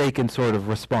mistaken sort of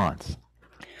response.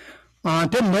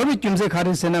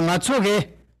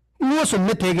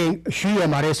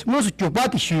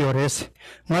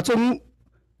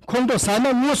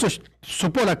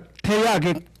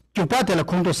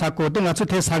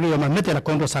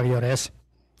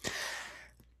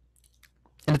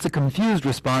 And it's a confused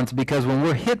response because when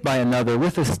we're hit by another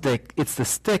with a stick, it's the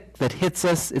stick that hits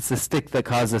us, it's the stick that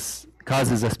causes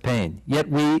us pain. Yet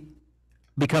we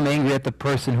become angry at the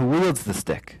person who wields the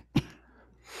stick.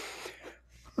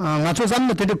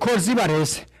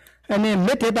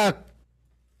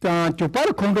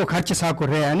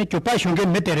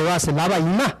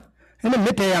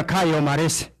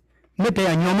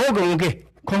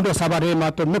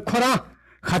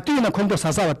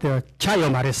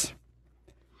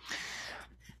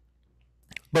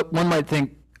 But one might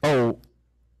think, oh,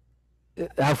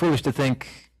 how foolish to think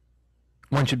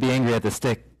one should be angry at the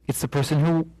stick. It's the person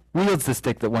who wields the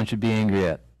stick that one should be angry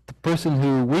at. The person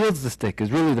who wields the stick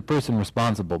is really the person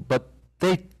responsible, but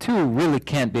they too really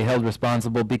can't be held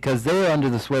responsible because they are under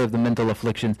the sway of the mental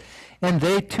afflictions, and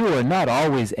they too are not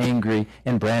always angry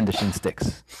and brandishing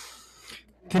sticks.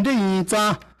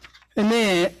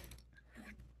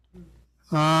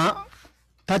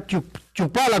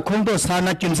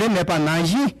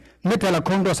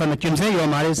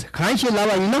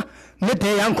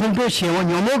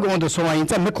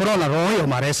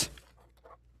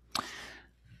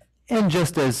 And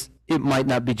just as it might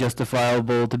not be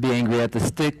justifiable to be angry at the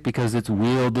stick because it's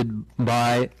wielded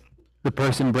by the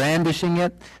person brandishing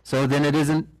it, so then it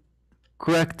isn't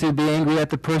correct to be angry at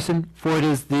the person, for it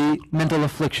is the mental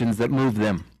afflictions that move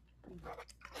them.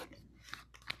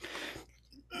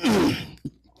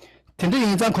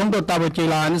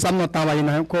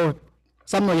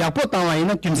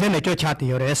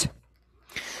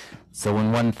 So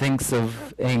when one thinks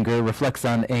of anger, reflects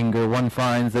on anger, one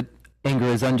finds that anger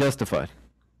is unjustified.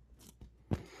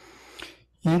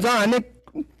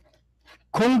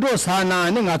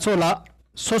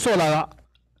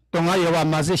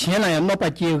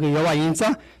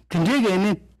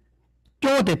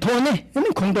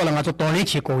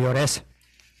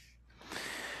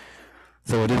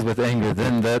 So it is with anger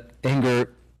then that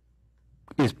anger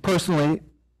is personally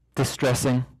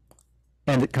distressing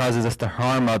and it causes us to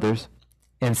harm others,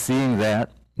 and seeing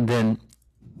that, then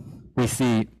we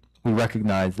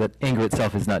recognize that anger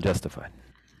itself is not justified.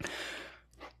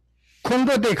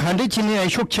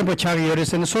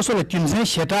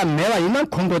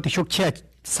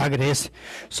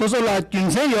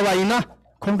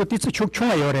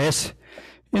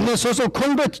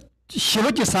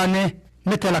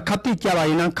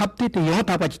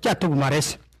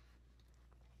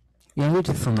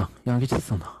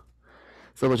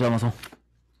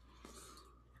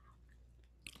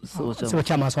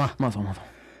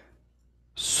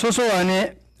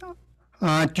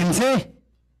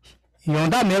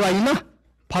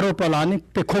 파로팔라니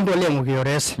때 공도 랭고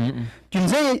요레스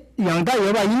김세 양다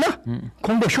여바 있나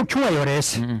공도 슉충아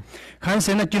요레스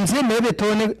간세나 김세 메베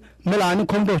토네 멜라니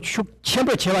공도 슉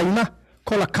쳔버 제바 있나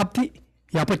콜라 갑티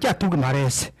야버짜 두고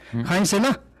말레스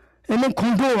간세나 에는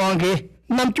공도 왕게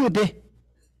남주데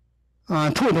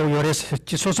투도 요레스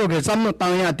지소소게 잠노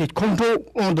땅야데 공도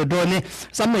온도 도네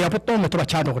잠노 야버 또메 토바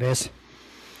차도 그레스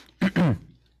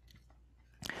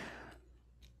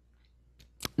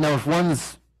Now, if one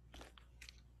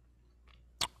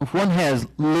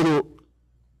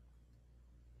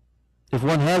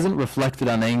hasn't reflected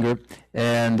on anger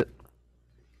and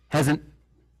hasn't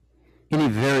any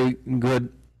very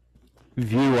good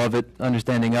view of it,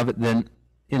 understanding of it, then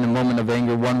in a moment of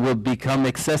anger, one will become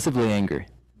excessively angry.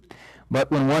 But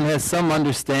when one has some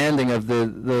understanding of the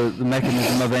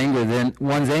mechanism of anger, then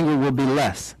one's anger will be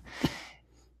less.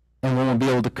 And one will be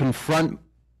able to confront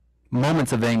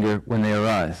moments of anger when they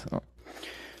arise.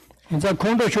 인자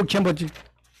공도 슉쳔버지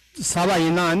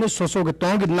사바이나는 소소게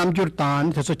동기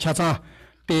남주르단 그래서 차차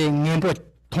배 년보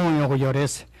통용하고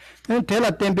요레스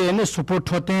텔라 템베는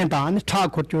수포토텐다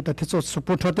차코르조다 그래서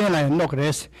수포토텐라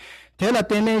노그레스 텔라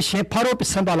때문에 셰파로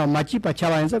비선발라 마치바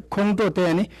차바인서 공도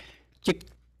때니 직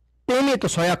때문에 또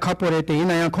소야 카포레 때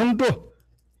이나야 공도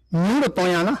누로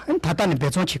동야나 다다니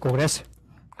배송 치고 그랬어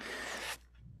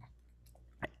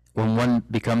When one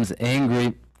becomes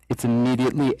angry, it's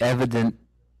immediately evident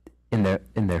in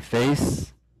their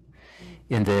face,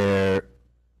 in their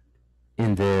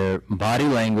body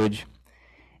language,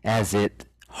 as it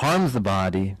harms the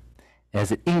body,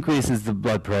 as it increases the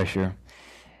blood pressure,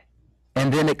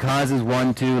 and then it causes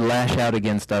one to lash out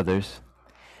against others.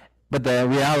 But the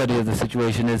reality of the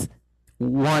situation is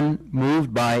one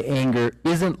moved by anger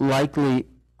isn't likely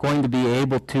going to be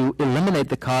able to eliminate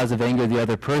the cause of anger of the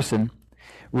other person.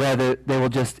 Rather, they will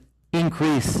just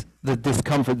increase the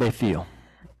discomfort they feel.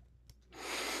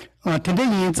 근데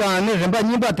인자는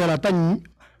렘바님바 되라다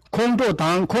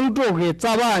공도당 공도게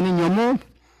자바니 녀모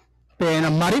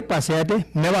배나 마리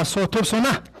빠세야데 메와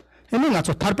소톱소나 에는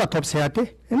아주 탈바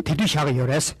톱세야데 엔 디디샤가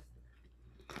요레스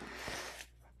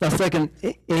The second,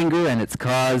 anger and its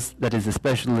cause, that is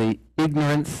especially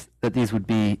ignorance, that these would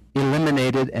be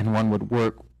eliminated and one would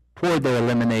work toward their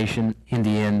elimination in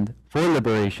the end for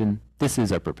liberation. This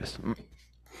is our purpose.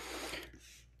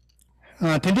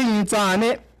 근데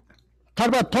인자네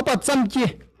탈바 톱바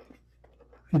짬지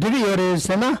드리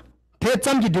요레스나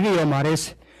대짬지 드리 요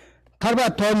말레스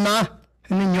탈바 톱나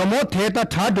녀모 대다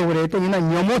타도 그래 또 이나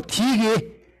녀모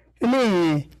티게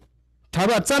이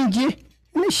탈바 짬지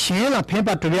이 셴라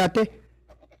페바 드리아테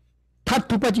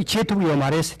타투바지 제투요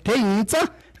말레스 대 인자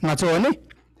나조네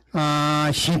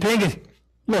신페게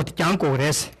로트 장고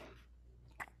그레스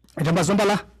잠바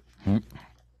좀발라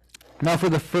Now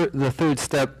for the third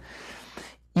step,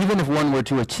 even if one were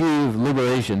to achieve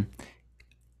liberation,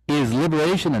 is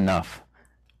liberation enough?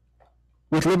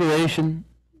 With liberation,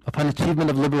 upon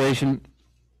achievement of liberation,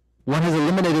 one has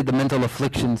eliminated the mental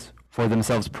afflictions for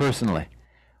themselves personally.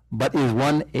 But is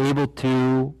one able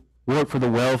to work for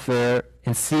the welfare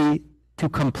and see to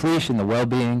completion the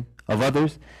well-being of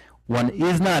others? One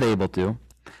is not able to,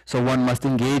 so one must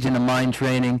engage in a mind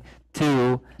training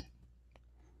to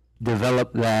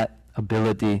develop that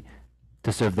ability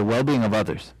to serve the well-being of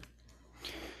others.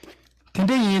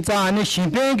 근데 이자네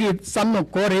신병기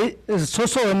삼노 고리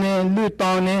소소네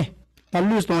루타네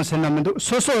발루스톤세나면도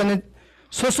소소네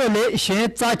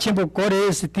셰 짜침보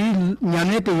고리 스티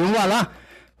냐네도 용와라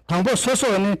당보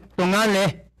소소네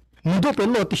동안에 무도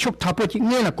별로 슉 타포지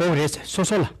내나 고레스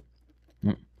소소라.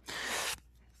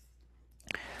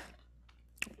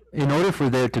 In order for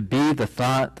there to be the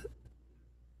thought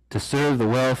to serve the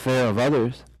welfare of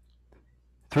others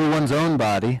through one's own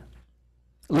body,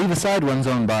 leave aside one's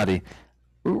own body,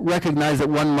 recognize that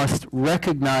one must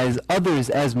recognize others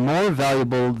as more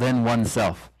valuable than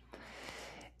oneself.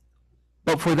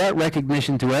 But for that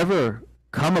recognition to ever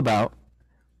come about,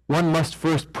 one must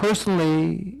first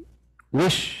personally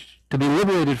wish to be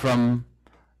liberated from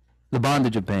the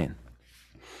bondage of pain.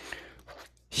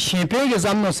 신병기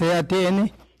삼노세야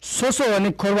되니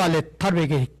소소네 코발레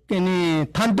타르게 니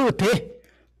탄두테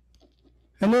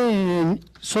아니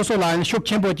소소라니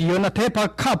쇼쳔보지 요나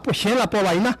대파 카포 셴라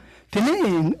뽑아이나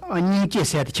되니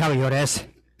안닝께서 차가 요레스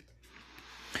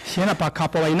셴라 파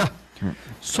카포아이나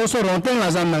소소론땡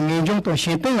라잠나 닌종도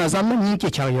셴땡 라잠나 닝께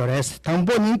차가 요레스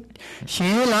당보니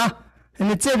셴라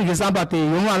아니 제비게 잠바테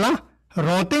용와라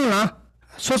론땡라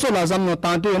소소라잠노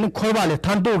탄두에는 코발레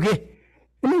탄두게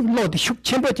아니 로디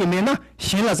쇼쳔보지 메나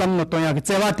셴라 잠노 또야게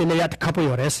제와텔레야 카포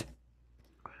요레스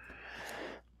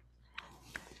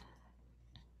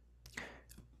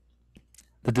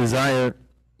The desire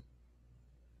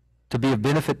to be of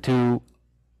benefit to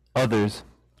others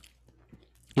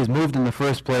is moved in the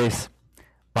first place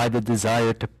by the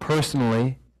desire to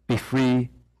personally be free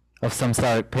of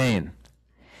samsaric pain.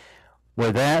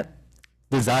 Where that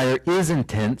desire is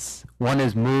intense, one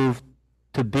is moved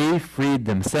to be freed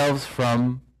themselves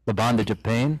from the bondage of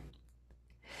pain.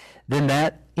 Then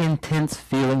that intense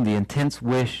feeling, the intense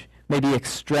wish, may be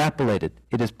extrapolated.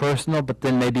 It is personal, but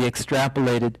then may be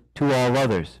extrapolated to all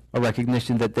others, a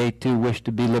recognition that they too wish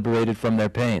to be liberated from their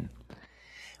pain.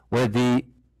 Where the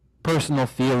personal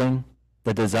feeling,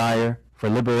 the desire for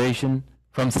liberation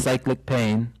from cyclic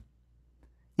pain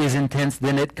is intense,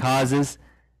 then it causes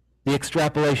the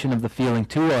extrapolation of the feeling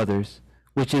to others,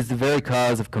 which is the very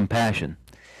cause of compassion.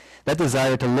 That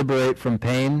desire to liberate from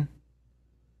pain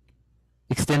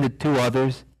extended to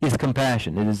others is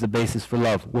compassion. It is the basis for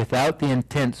love. Without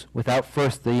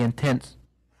first the intense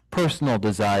personal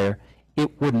desire,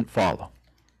 it wouldn't follow.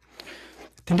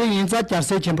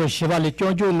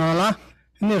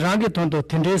 Ni rangi tondo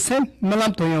tende sen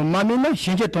malam toyo mami na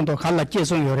shinje tondo khala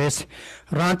jesong yores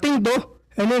ranting do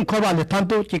enen koba le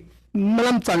tanto ki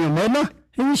malam tsanyo mena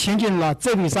ni shinje la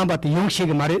tsebi samba ti yongshi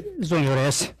ge mari zong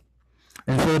yores.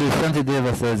 And so the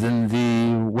Shantideva says, in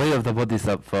the way of the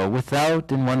Bodhisattva,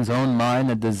 without in one's own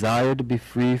mind a desire to be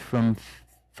free from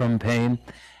pain,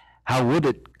 how would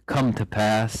it come to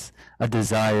pass a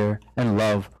desire and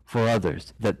love for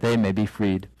others, that they may be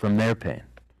freed from their pain?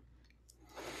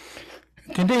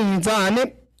 Tende inza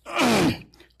ane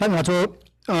ta ngacho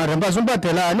ramba sumba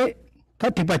tela ane ta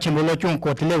tipa chimbolo chung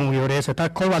ko tele un yore sa ta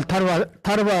khowal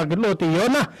tharwa glo te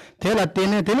yona tela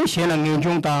tene shena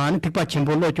nginjung ta ane tipa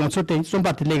chimbolo chung so te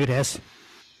sumba tele gres.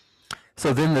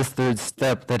 So then this third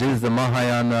step, that is the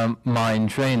Mahayana mind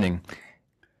training,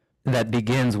 that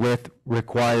begins with,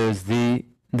 requires the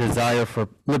desire for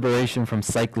liberation from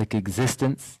cyclic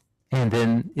existence, and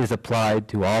then is applied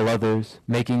to all others,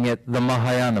 making it the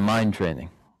Mahayana mind training.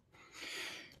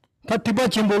 Tatipa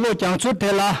chimbolo changsu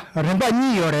tela remba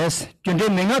ni yores, junde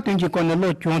menga tunji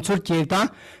konelo chonsur cheta,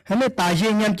 hane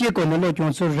taje nyamche konelo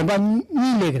chonsur remba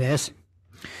ni legres.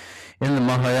 In the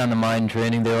Mahayana mind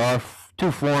training, there are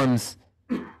two forms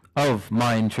of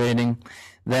mind training.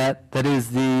 That is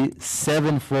the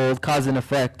sevenfold cause and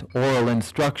effect oral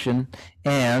instruction,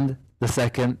 and the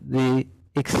second, the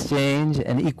exchange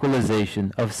and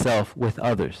equalization of self with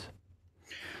others.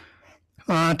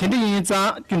 Tendi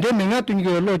yinza junde menga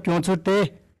tungi lo chonsur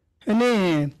te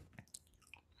hane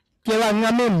keba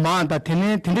ngame ma da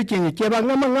tendi chingi keba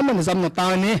ngama ni samno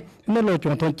ta ne lo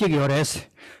chonton chig yores.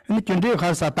 Hane junde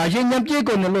kharsa taje nyamche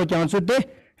konelo chonsur te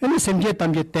hane semje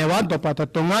tamje tewa do pa to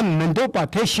tongan mendo pa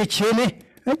the shiche ne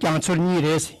chonsur ni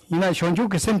res ina shonju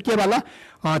ke sem keba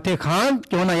la te khan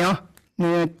jona ya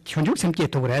ne shonju sem ke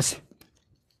to res.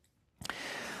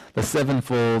 The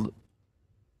sevenfold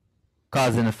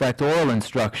cause and effect oral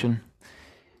instruction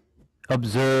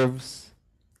observes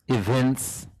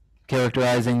events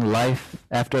characterizing life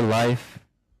after life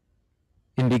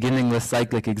in beginningless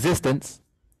cyclic existence,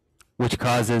 which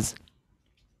causes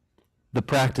the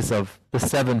practice of the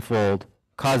sevenfold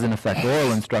cause and effect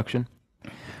oral instruction,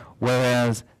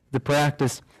 whereas the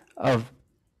practice of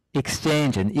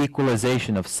exchange and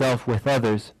equalization of self with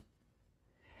others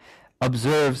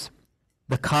observes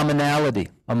the commonality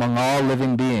among all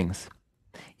living beings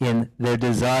in their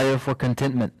desire for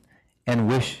contentment and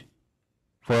wish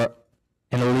for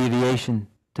an alleviation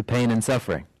to pain and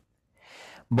suffering.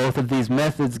 Both of these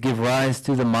methods give rise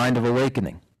to the mind of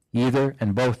awakening. Either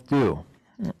and both do.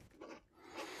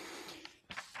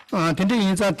 Tende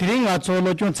yinza tiringa cho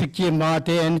lo chon sikye ma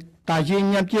te en taje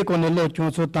nyamche ko ne lo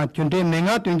chon so ta chunde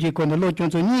menga tunji ko ne lo chon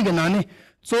so ni ga na ne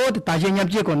so taje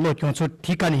nyamche ko lo chon so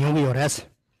thika ni yong yores.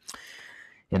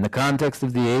 In the context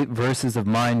of the 8 verses of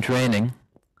mind training,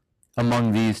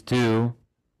 among these two,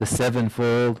 the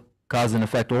sevenfold cause and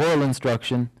effect oral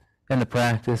instruction and the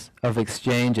practice of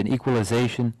exchange and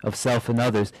equalization of self and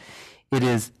others, it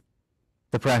is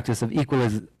the practice of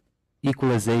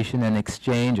equalization and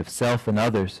exchange of self and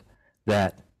others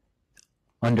that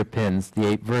underpins the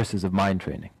 8 verses of mind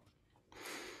training.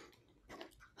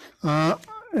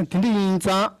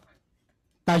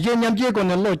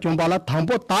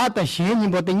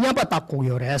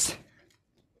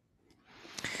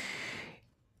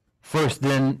 First,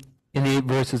 then, in the 8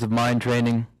 verses of mind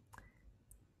training,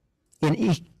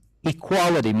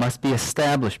 equality must be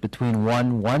established between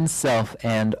oneself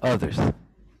and others.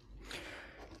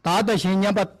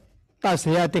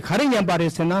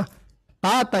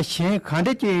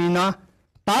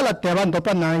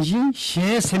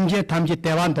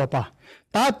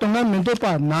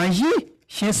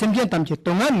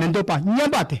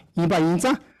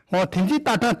 템지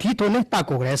따타 티토네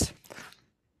따고 그랬어.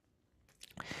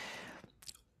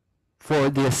 For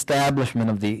the establishment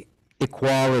of the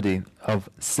equality of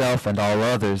self and all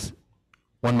others,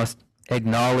 one must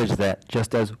acknowledge that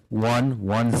just as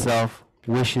oneself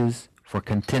wishes for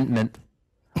contentment,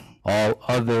 all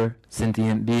other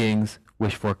sentient beings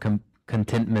wish for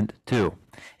contentment too.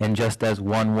 And just as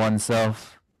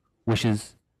oneself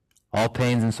wishes all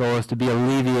pains and sorrows to be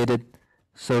alleviated,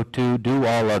 so too do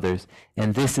all others.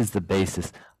 And this is the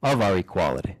basis of our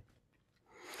equality.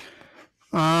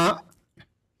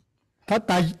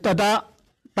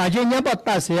 다제냐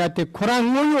봤다세야테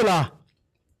코랑무요라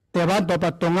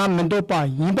대바도바 동안 면도바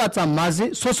이바자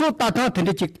마지 소소 따타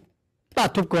텐데지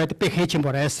따투고야테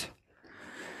백해침보레스.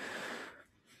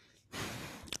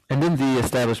 And in the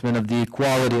establishment of the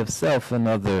equality of self and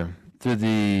other, through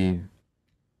the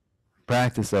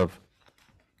practice of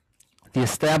the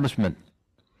establishment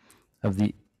of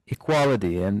the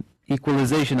equality and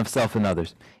equalization of self and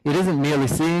others, it isn't merely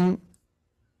seeing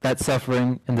that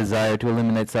suffering and desire to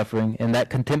eliminate suffering and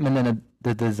that contentment and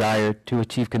the desire to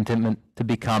achieve contentment to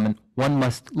be common. One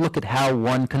must look at how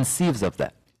one conceives of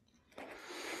that.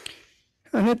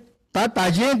 And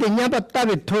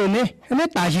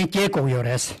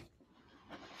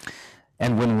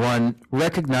when one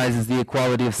recognizes the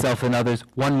equality of self and others,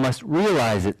 one must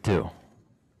realize it too.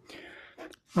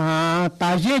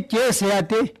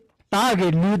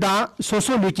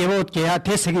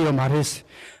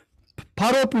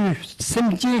 바로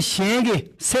semji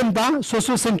shenge semba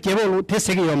soso sem kebolo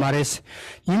tesege yo mares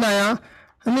이나야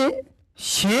아니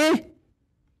시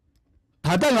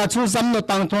다다 가추 잠노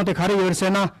땅통데 가려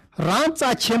요르세나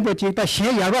란자 쳔보 지다 시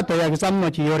야가 도야 잠노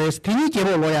지 요레스 티니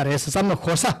kebolo 야레스 잠노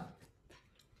코사.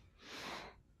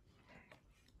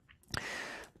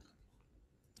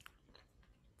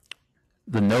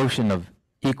 The notion of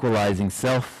equalizing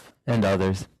self and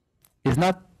others is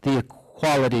not the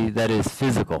equality that is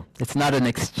physical. It's not an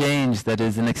exchange that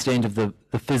is an exchange of the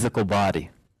physical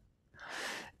body.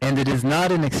 And it is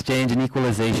not an exchange and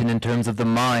equalization in terms of the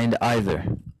mind either.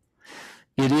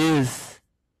 It is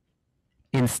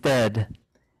instead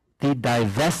the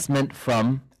divestment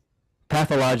from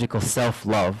pathological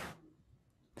self-love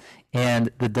and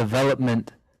the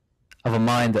development of a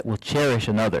mind that will cherish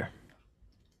another.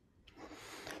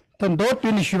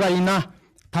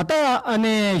 다다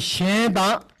안에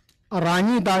셴다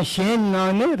라니다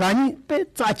셴나네 라니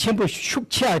빼자 쳔보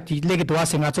슉치아디 레게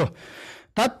도와생아죠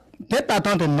다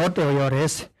됐다던데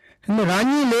노도요레스 근데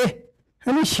라니레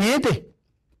아니 셴데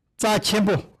자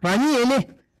쳔보 라니에네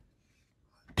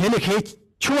텔레케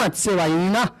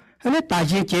추와세와이나 아니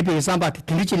다지 제베 삼바티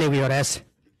들리지레요레스.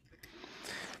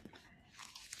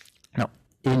 Now,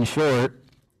 in short,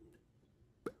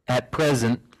 at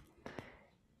present,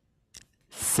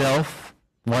 self,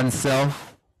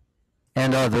 oneself,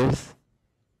 and others,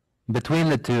 between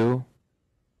the two,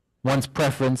 one's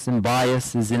preference and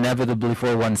bias is inevitably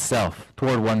for oneself,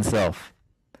 toward oneself.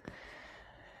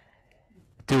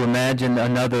 To imagine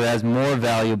another as more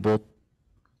valuable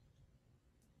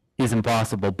is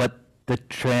impossible, but the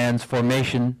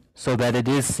transformation so that it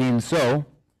is seen so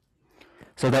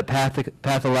that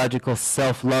pathological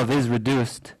self-love is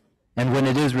reduced, and when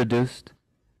it is reduced,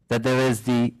 that there is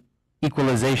the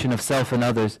equalization of self and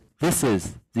others. This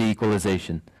is the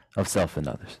equalization of self and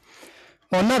others.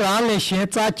 오늘 안에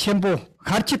셴자 쳔보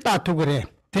같이 따투 그래.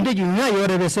 근데 유냐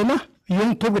요레베세나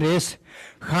용투 그래스.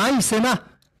 하이세나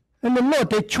근데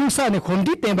뭐대 추사네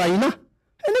곤디 땜바이나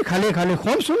근데 갈래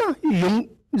홈수나 용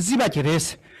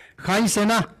지바지레스.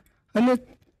 하이세나 근데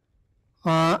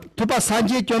투바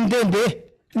산지 좀 된데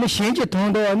근데 셴지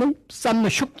돈도 아니 쌈노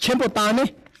슉 쳔보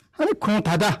따네 아니 콩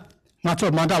닫아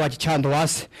맞춰 만다와지 찬도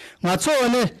왔어. 맞춰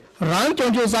오늘 랑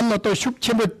정조 쌈노 또 슉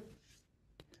쳔보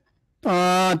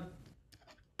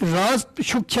라스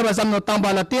슉체바 잠노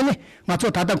땅발라 때네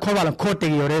맞춰 다다 코발라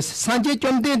코테기 요레스 산제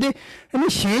좀 되데 아니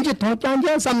셴제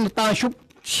동장자 잠노 땅슉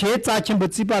셰자침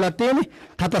버지발라 때네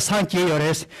다다 산제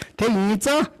요레스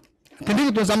대이자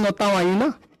근데도 잠노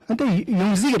땅와이나 근데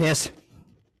용지게레스.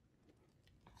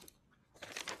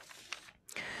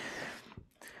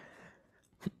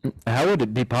 How would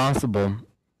it be possible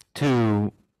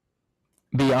to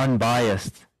be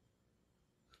unbiased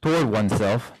toward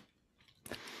oneself?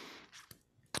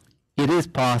 It is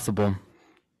possible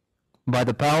by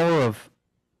the power of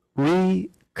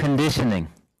reconditioning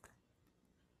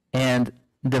and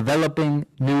developing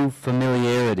new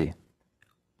familiarity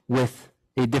with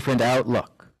a different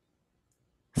outlook,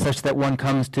 such that one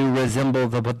comes to resemble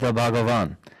the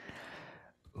Bhagavan,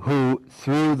 who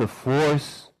through the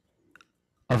force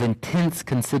of intense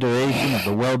consideration of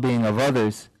the well-being of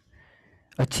others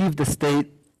achieved a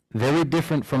state very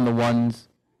different from the ones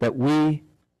that we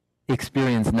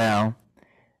experience now.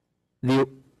 The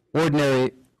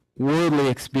ordinary worldly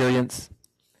experience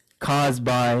caused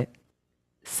by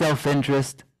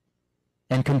self-interest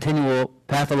and continual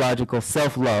pathological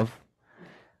self-love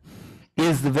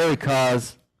is the very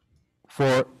cause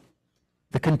for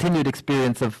the continued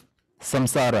experience of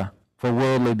samsara for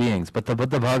worldly beings. But the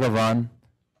Buddha Bhagavan,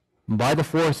 by the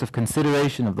force of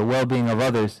consideration of the well-being of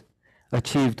others,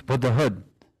 achieved Buddhahood,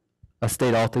 a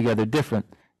state altogether different,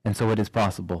 and so it is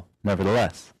possible,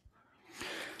 nevertheless.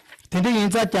 Tengyey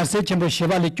inza Geshe Jinpa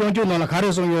shiba li Chogyam nona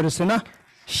kharesong yoresena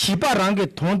shiba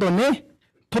rangi tondo ne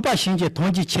topa shinje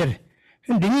tongji cher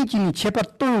ringi jini chepa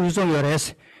to yuzong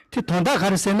yores ti tonda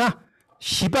kharesena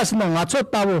shiba sena ngacho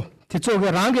tawo ti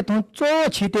zoge rangi tong zo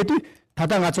chi tedu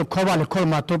tata ngacho koba li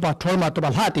kolma topa tolma topa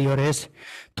lhati yores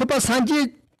topa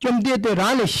sanji jomde de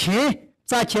rani shen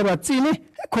za cheba zini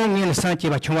kongi li sanji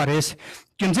ba chungwa res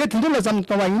jumze tindula zam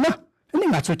toba ina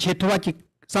ngacho che toba ki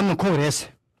zam ko res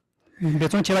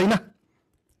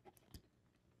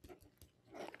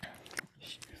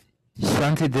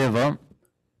Shantideva,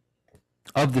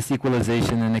 of this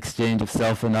equalization and exchange of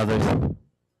self and others,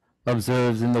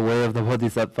 observes in the way of the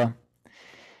Bodhisattva.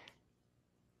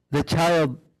 The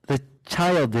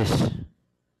childish,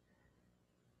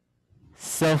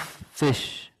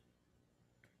 selfish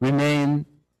remain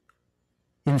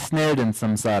ensnared in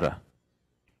samsara.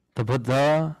 The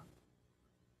Buddha,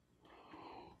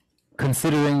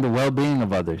 considering the well-being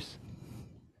of others,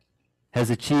 has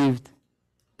achieved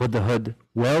Buddhahood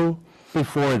well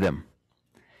before them.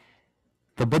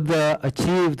 The Buddha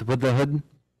achieved Buddhahood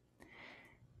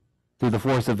through the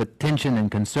force of attention and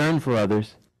concern for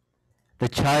others. The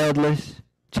childish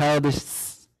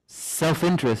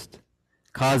self-interest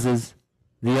causes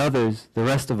the others, the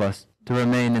rest of us, to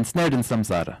remain ensnared in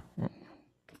samsara.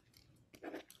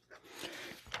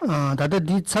 다들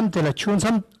네 참들라 추운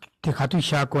참 대가도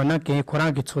시작거나 게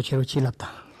고랑기 초치로 지났다.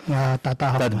 야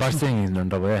따다 That barsing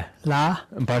있는다고 해. 라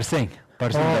Barsing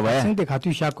다고 해. 생대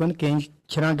가도 시작거나 게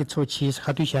지랑기 초치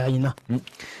가도 시작이나.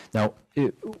 Now,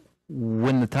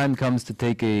 when the time comes to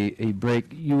take a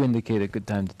break, you indicate a good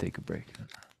time to take a break.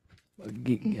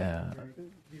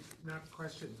 Not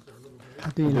questions, but a little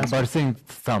bit. Barsing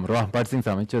삼으로 barsing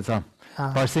삼 이쪽 삼.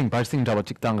 Barsing 잡아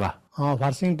찍단가.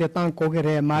 발생 대단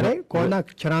고개래 말에 고나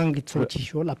지랑기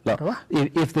초치쇼 랍다와.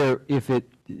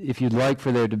 If you'd like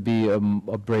for there to be a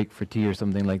break for tea or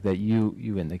something like that, you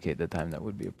indicate the time that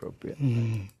would be appropriate.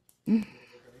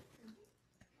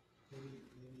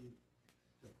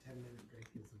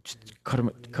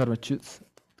 Karma chut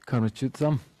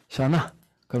sam shana.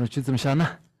 Karma chut sam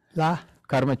shana. 라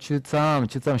Karma chut sam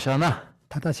shana.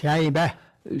 다다 시야이베.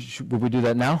 Would we do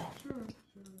that now?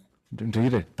 Do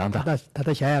it. Danda.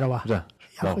 다다 시야라 와. 자.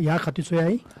 야 가도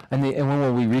소야이. And when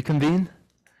will we reconvene?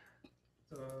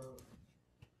 So,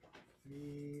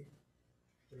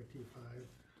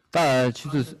 3:35.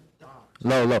 추즈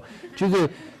로 추즈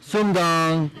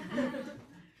순당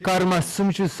카르마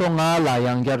숨쉬 송아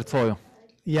라양결 소요.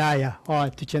 야야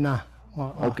듣잖아.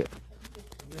 Okay.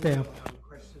 네.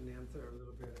 Question and answer a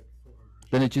little bit for.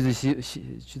 then 추즈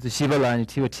시발라니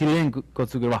티와 틸린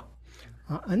것을 와.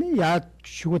 아니 야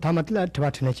쉬고 담았라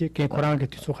드바트네지 게 고랑게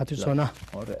뒤소 같이 소나.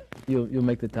 Alright. You'll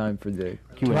make the time for the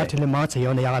Q&A. 드바트네 마체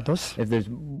요네 야가도스. If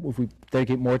we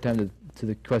dedicate more time to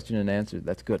the question and answer,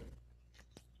 that's good.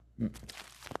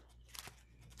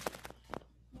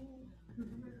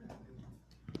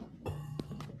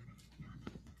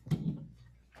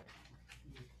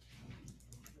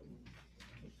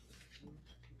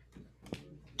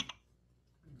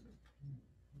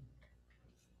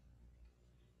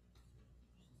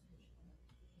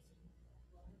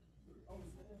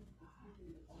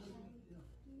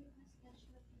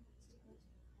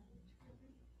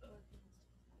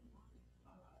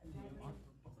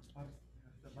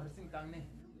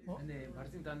 근데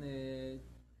발생단에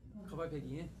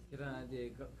커버백이 그러나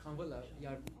이제 강벌라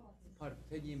야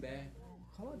백인배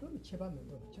가와도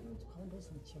제발면도 저는 가와도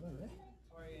선 제발래.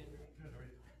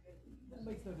 That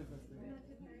makes no difference to me.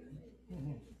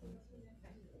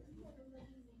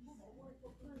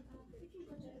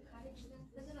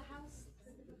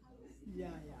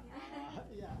 Yeah.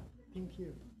 Thank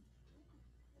you.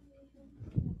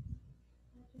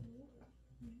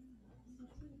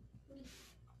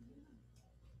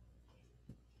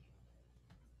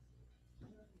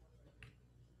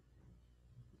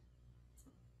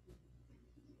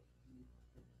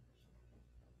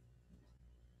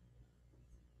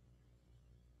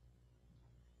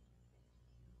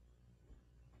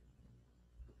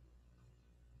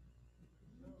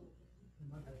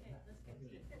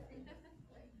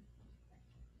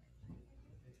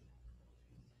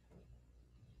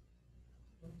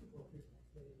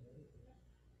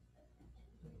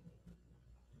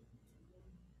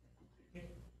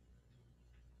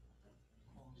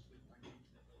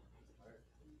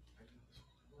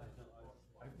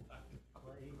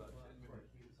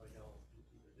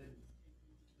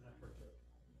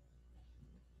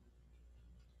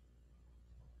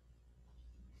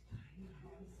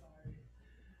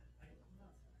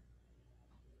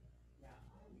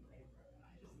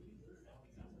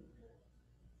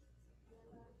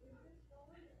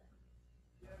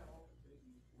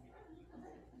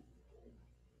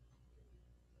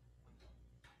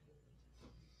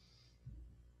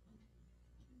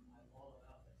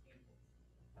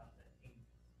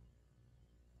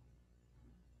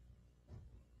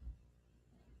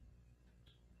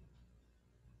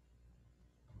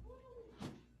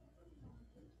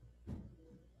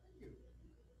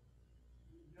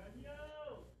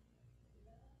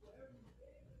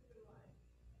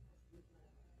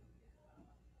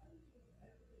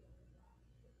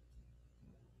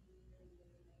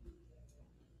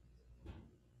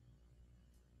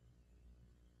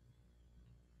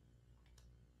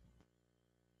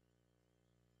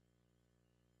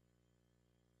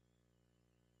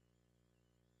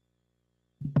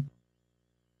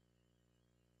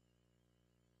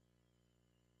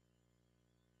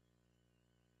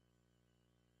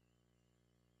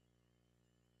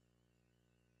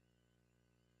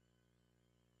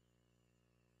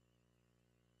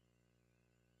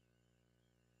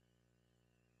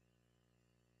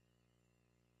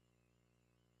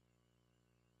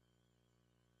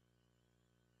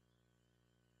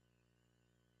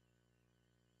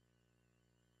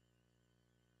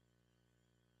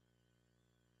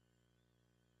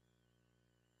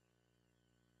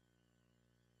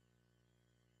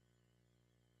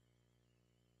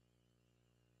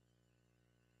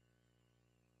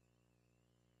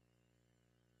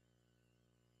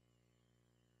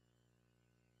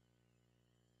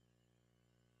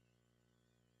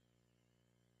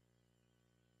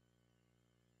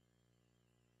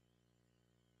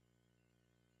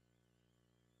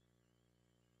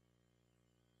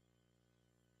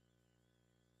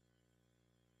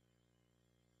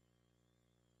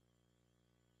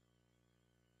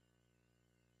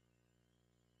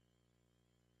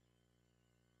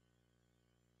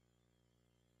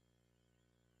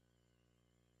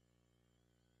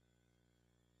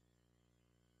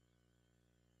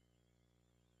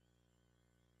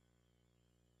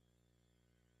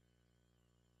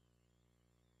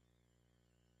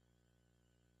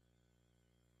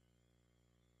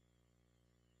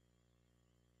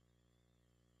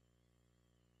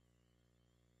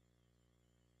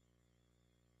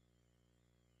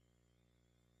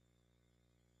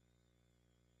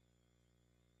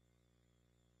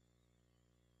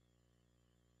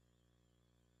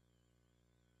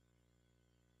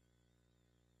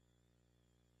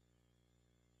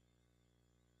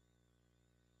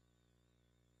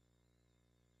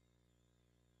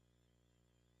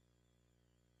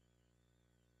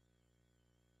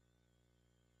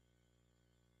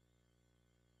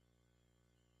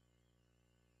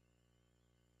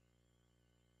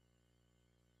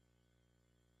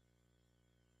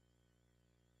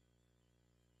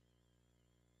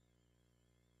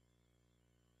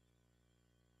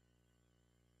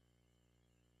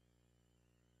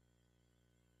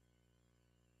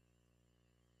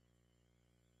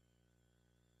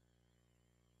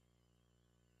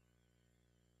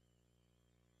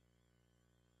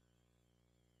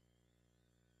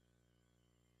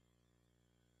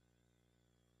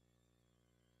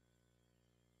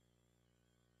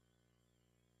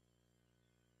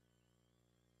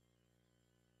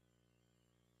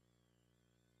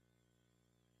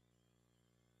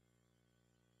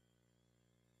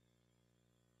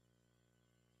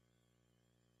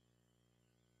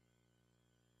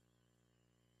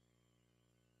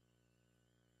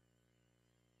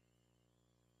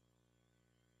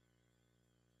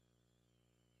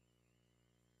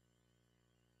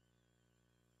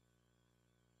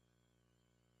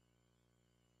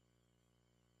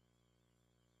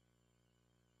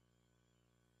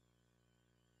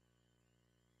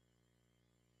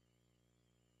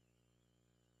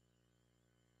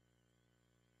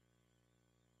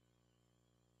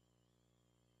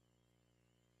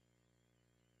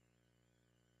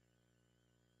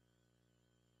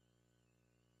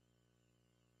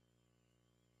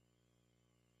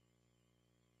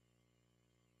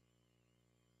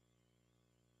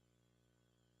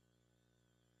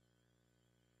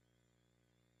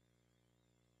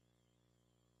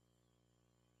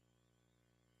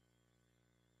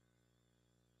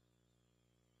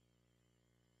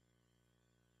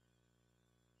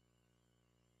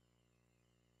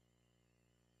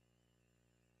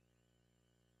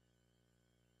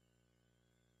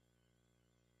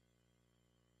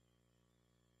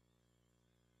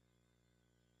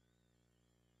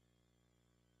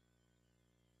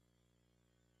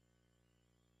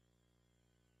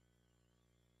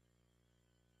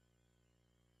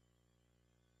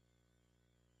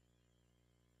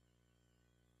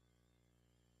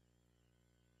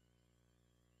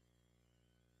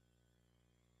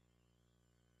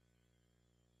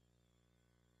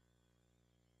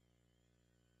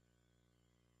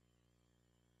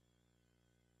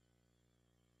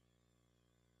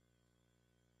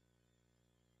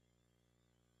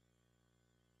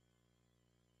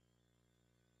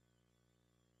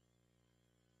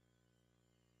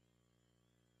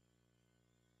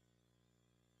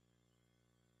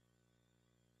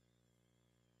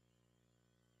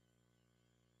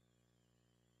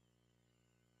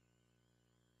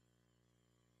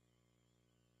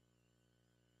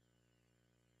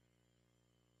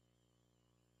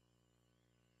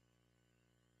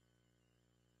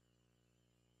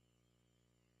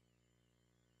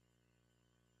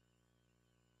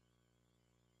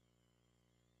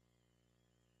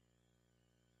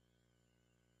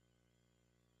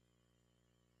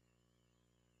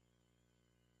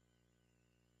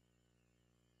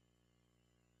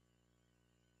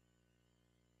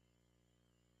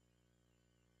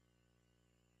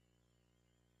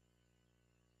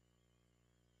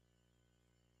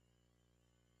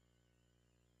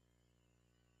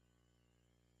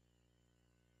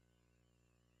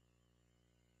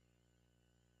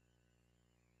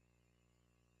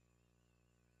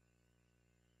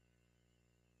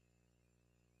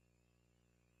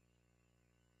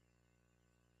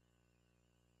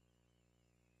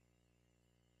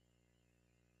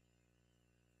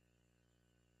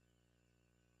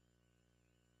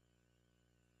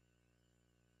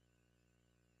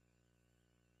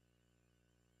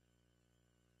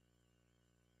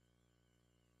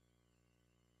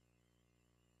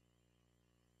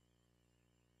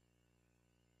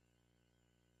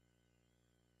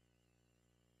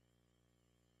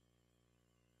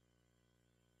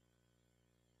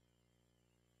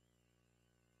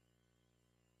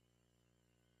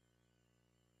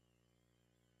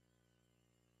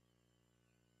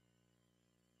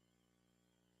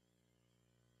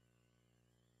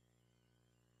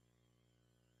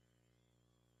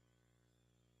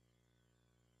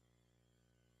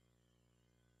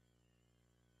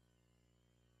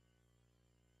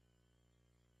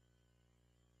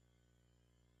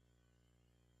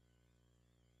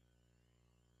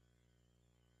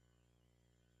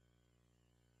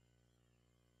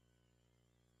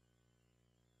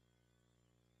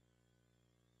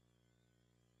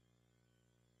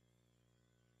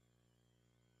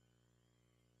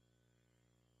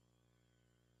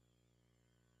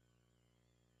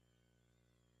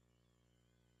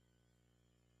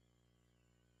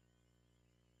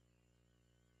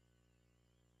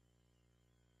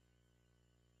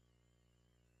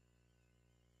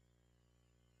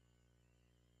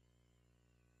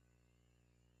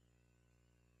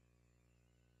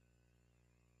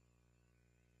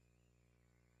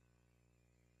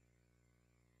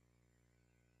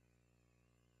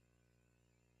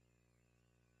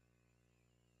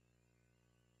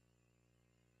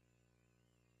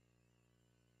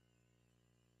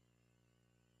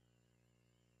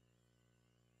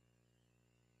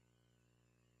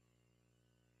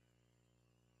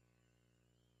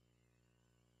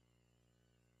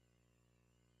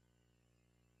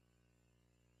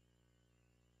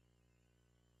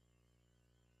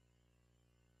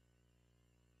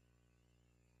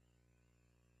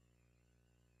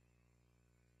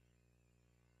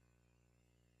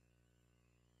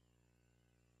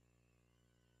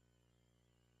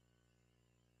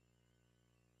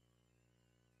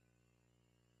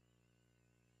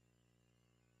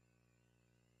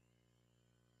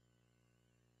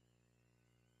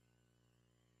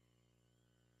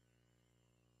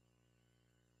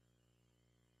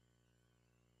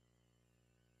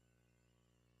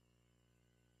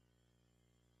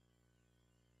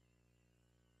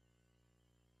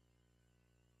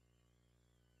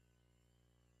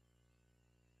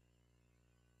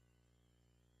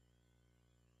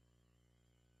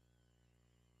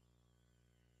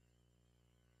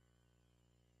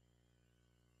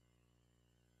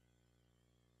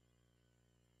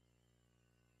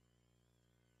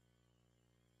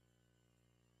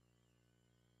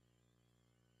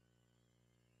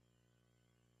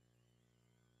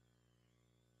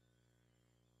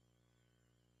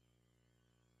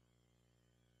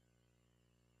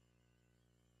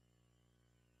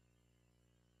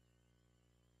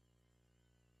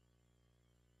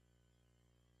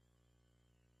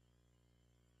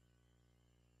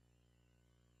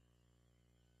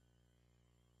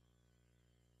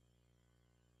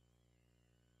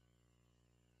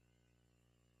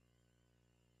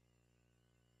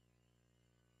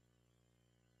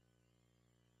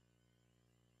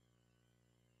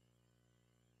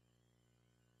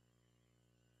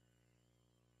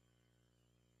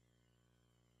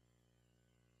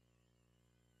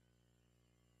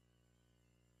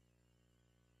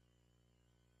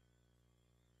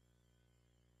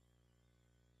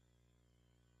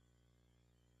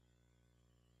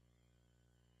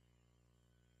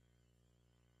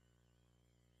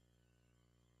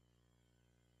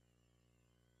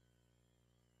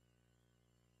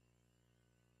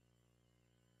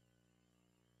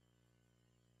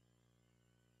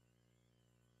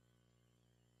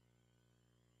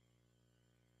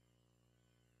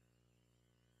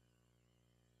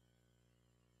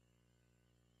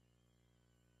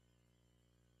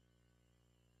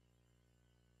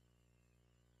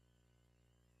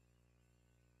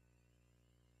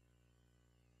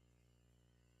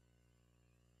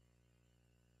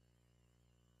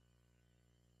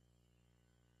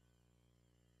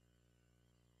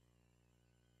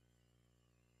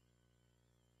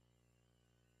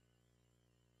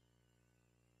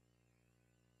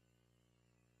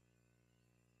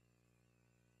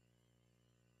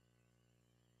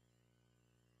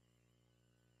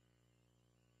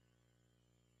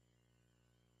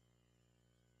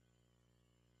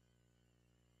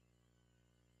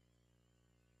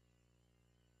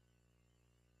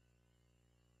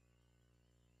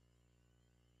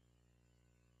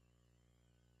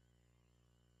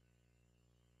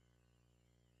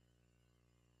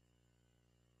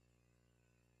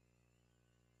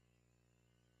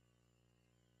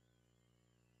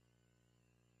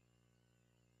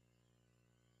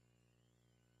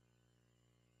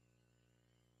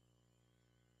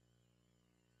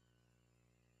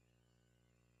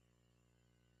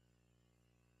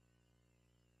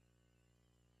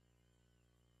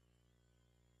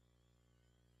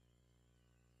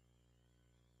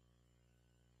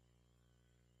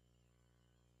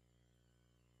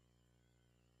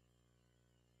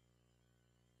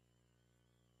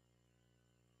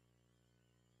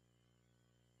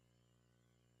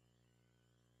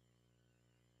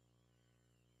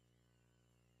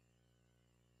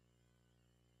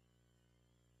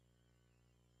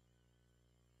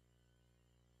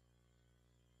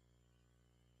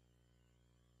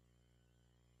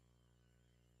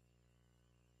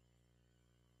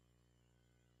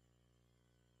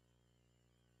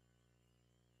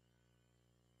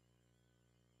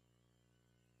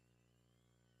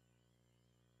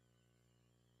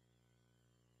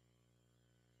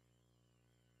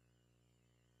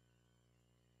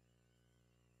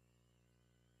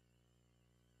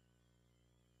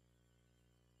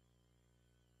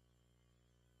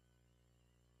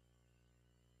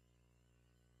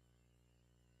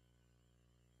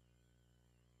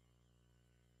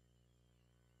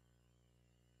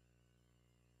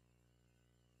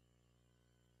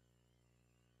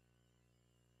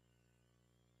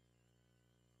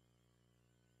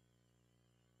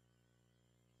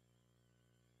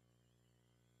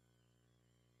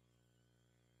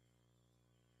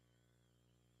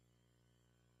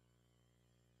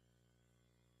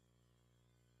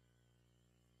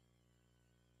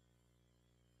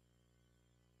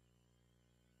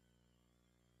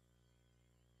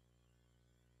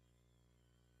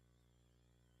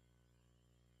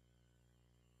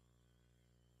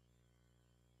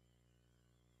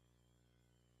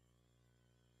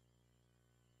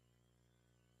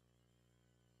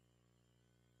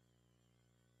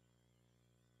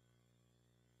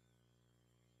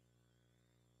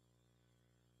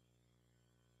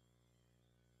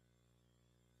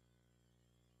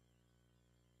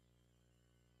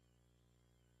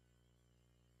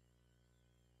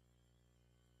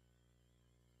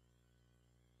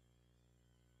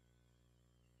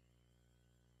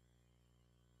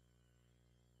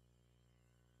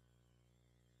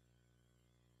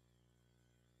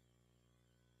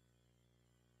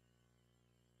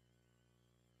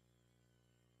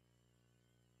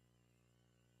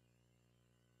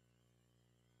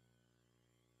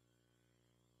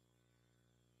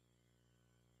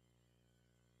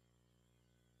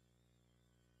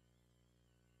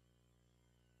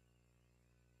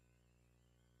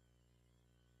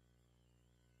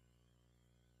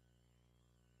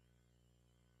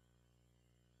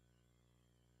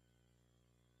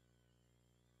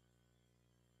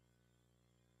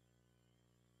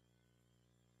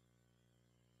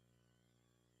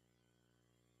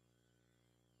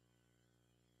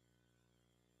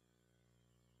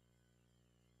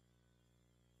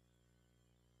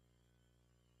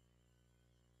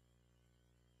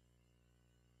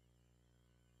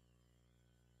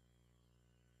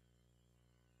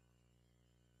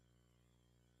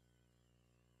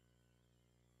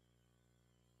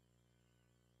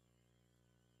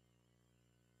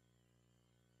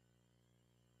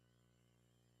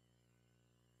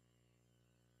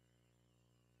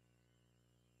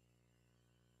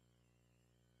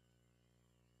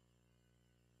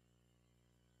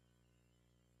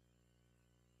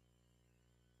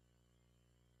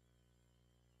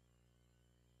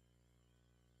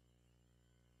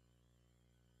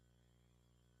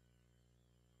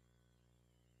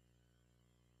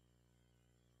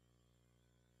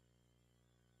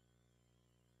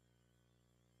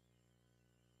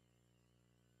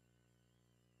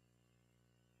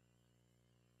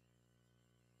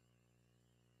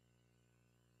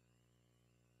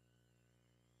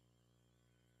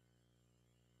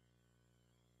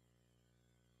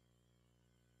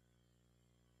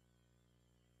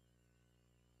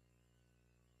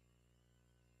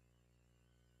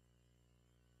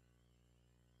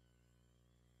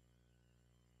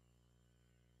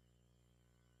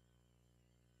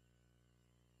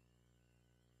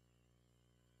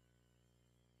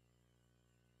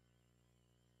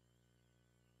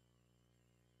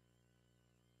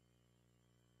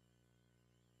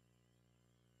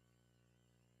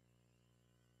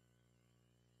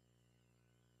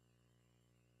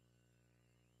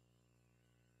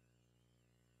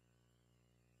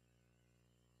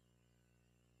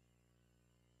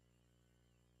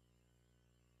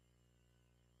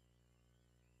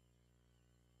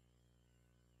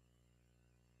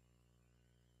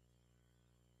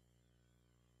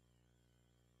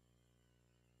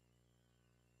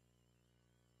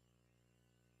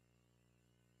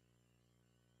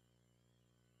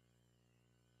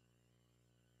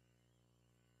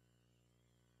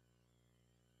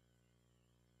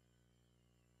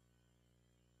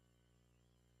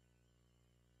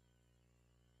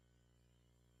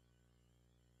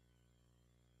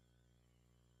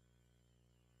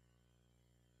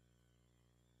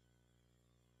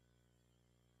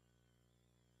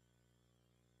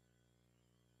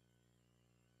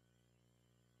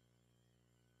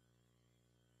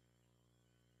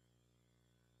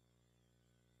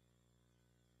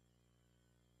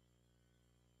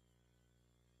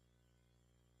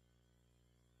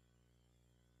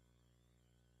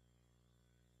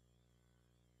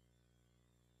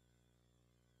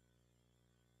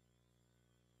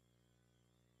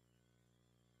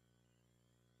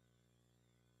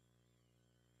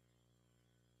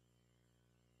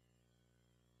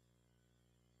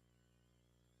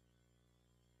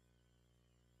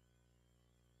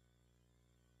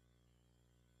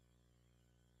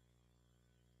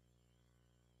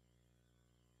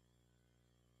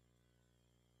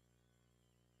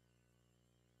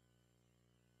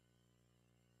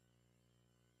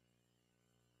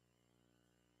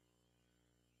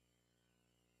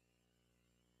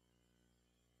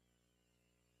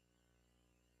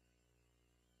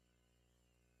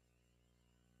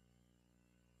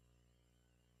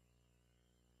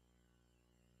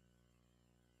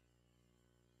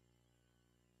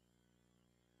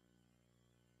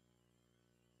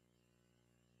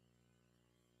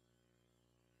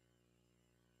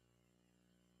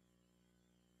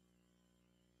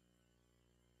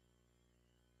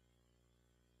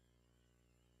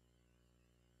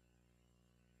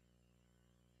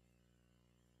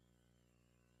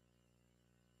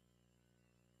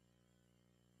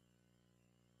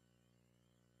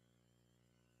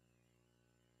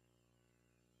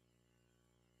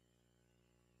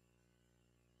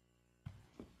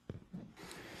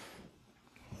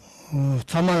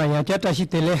 참아라 야자다시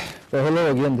때래. So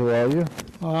hello again to all of you.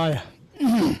 아야.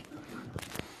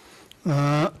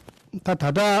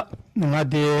 다다다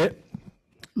나데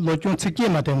로종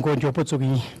측기에 된 고조포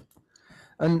쪽이.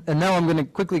 And now I'm going to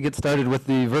quickly get started with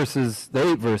the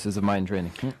 8 verses of mind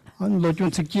training. 로종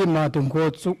측기에 된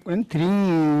고쪽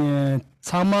드링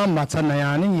참아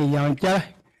맞잖아야는 양자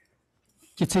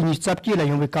기체니 잡기라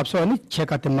용비 값소니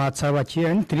체크한테 맞아와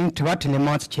지엔 드링 트와트네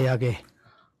맞 제하게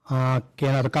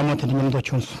걔나도 까먹는 님도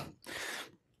춘수.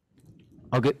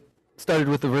 I'll get started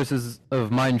with the verses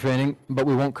of mind training, but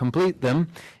we won't complete them,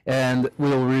 and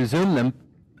we'll resume them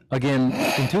again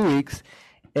in 2 weeks.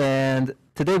 And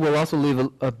today we'll also leave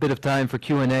a bit of time for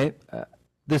Q&A.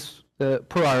 This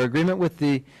per our agreement with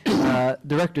the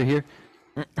director here.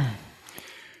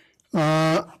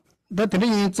 다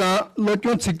드링자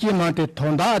로종 측기만테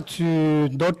돈다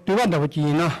주도 되반다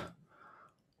보지나.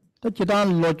 다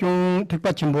기단 로종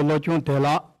특파 진보 로종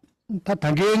되라. 다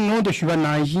단계 노도 쉬반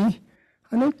나이지.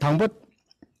 아니 당보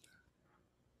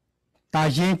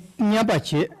다진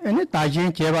냐바치 아니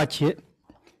다진 제바치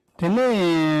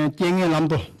되네 쟁이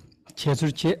남도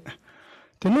제술치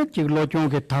되네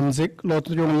지로종게 탐색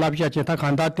로종 랍샤치 다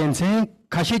간다 댄생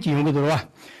가시지 용거 들어와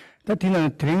다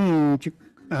뒤는 드링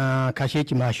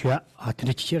가시지 마셔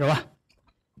드리치러와.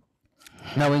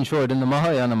 Now, in short, in the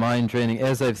Mahayana mind training,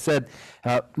 as I've said,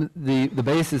 the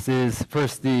basis is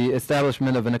first the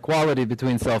establishment of an equality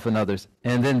between self and others,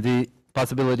 and then the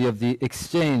possibility of the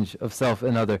exchange of self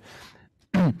and other.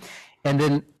 And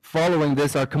then following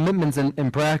this, our commitments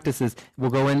and practices will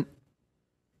go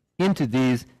into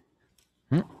these.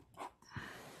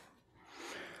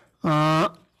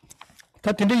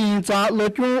 다든지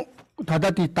로종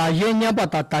다다디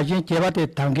다예냐바다 다예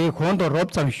제바데 단계 혼도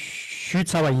롭장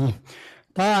쉬차와이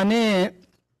다 안에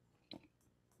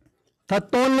다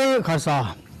돈을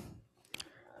가서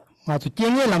아주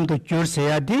쟁이 남도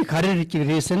줄세야디 가르를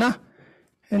끼리스나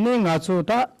에네 가서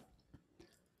다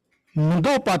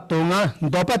문도파 동아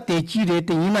도파 대지레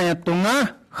이나야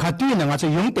동아 하티나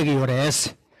가서 용되게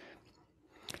요레스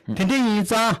근데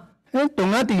이자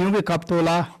동아디 용게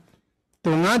갑돌라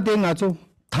동아데 가서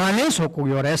थाने सो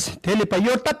को योरेस तेले पर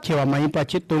यो तक केवा माई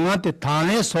पाचे तोंगा ते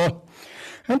थाने सो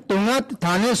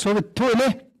थोले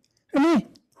अनि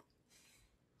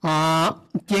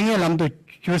केंगे लमदो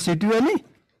जोसे दुएनी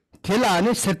तेला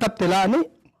अनि सेटअप तेला अनि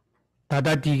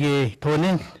दादा दिगे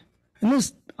थोने अनि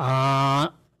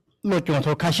लोचों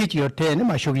तो काशी जियोते अनि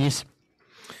माशुगिस.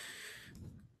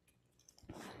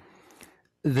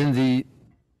 Then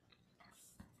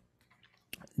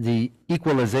the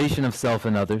equalization of self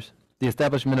and others, the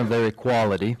establishment of their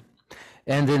equality,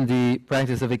 and then the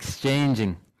practice of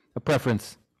exchanging a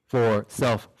preference for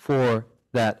self for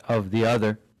that of the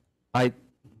other. I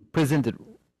presented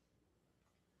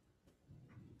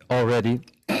already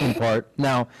in part.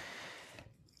 Now,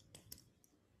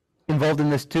 involved in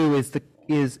this too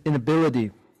is an ability,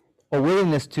 a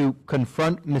willingness to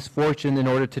confront misfortune in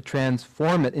order to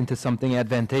transform it into something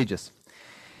advantageous.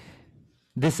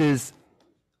 This is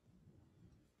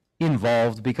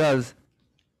involved because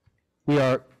we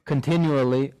are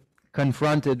continually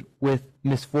confronted with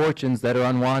misfortunes that are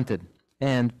unwanted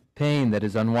and pain that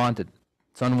is unwanted.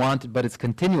 It's unwanted, but it's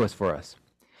continuous for us.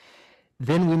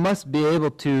 Then we must be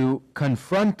able to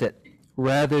confront it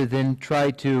rather than try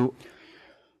to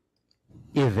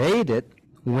evade it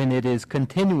when it is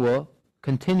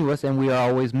continuous and we are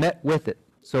always met with it.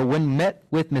 So when met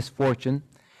with misfortune,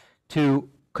 to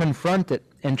confront it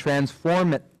and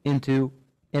transform it into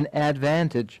an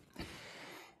advantage.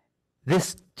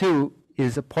 This too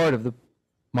is a part of the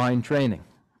mind training.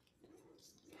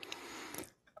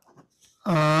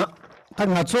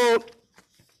 당가서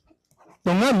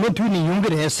동아 모두니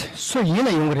용그레스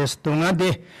소이나 용그레스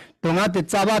동아데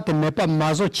잡아데 메빠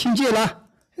마소 친제라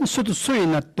수도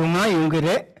소이나 동아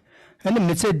용그레 아니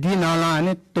메세 디나라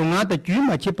아니 동아데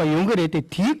주마치 파 용그레데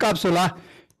디 값솔라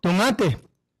동아데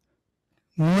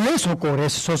물레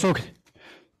소코레스 소소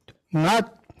나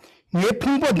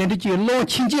예풍보 내리지 로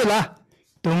친제라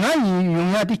동아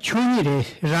용야디 추니레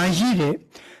라지레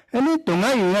아니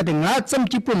동아 용야데 나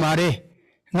점집부 말에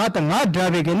나도 나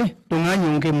드라베게네 동아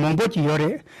용게 몽보지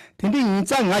요레 근데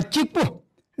인자 나 찍부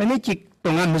아니 찍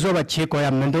동아 무서워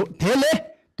제거야 면도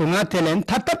텔레 동아 텔렌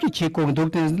탑탑지 제거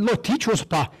독된 로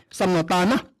티초스파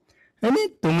삼노타나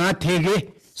아니 동아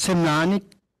되게 semnani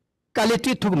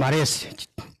quality tuk mares.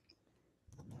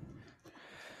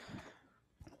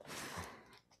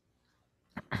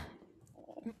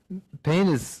 Pain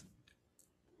is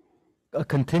a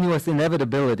continuous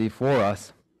inevitability for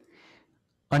us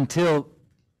until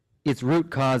its root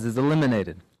cause is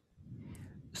eliminated.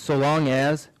 So long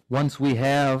as, once we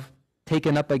have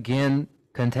taken up again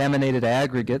contaminated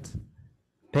aggregates,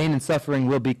 pain and suffering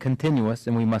will be continuous,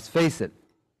 and we must face it.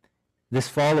 This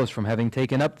follows from having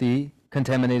taken up the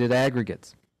contaminated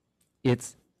aggregates.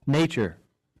 It's nature,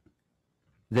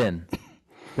 then,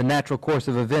 the natural course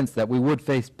of events that we would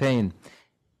face pain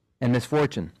and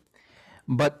misfortune.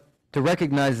 But to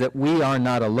recognize that we are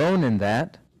not alone in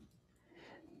that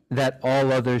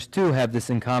all others too have this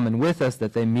in common with us,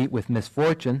 that they meet with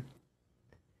misfortune,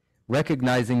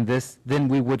 recognizing this, then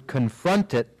we would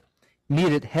confront it,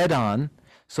 meet it head on,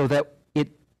 so that it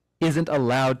isn't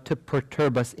allowed to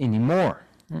perturb us anymore.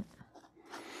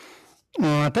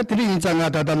 Tatri inzanga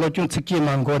tata Lo-Jong tsiki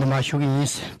mango de ma shugi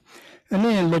is.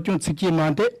 Ane Lo-Jong tsiki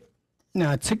mande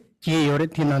na tsiki yore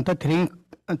tinan tatri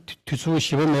tusu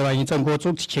shiva mewa inzanga go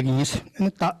tsiki is.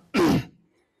 Ane ta.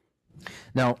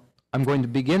 Now, I'm going to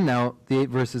begin now the 8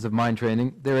 verses of mind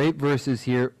training. There are 8 verses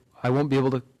here. I won't be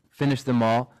able to finish them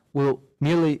all. We'll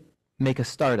merely make a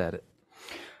start at it.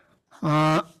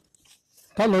 Ta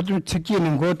Lo-Jong tsiki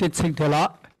mango de tsik de la.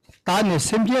 Ta ne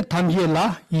semje tamje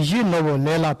la yiji novo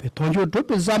lela pe tonjo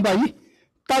dupe zamba yi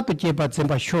ta to jeba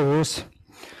zemba shows.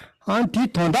 Anti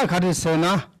tonda khare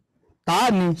sena ta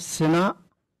ni sena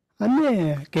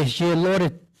ane Geshe Lore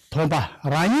Tangpa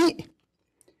rani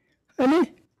ane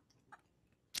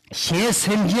she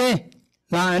semje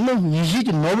la ane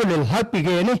yiji novo lela happy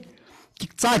ge ane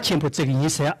za chenpo tsegi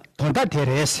yisa tonda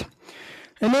teres.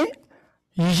 Ane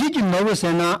yiji novo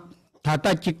sena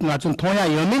tata jik nga chun toya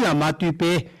yomi la matu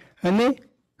pe ane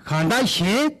khanda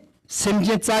she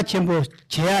semje za chenpo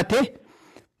chea te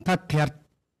ta ter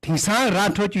tingsan ra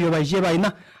thochi yoba jeba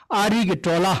ina ari ge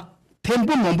tola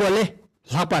tempo mombole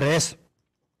lapares.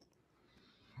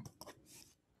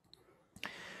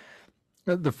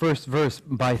 The first verse,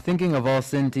 by thinking of all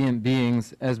sentient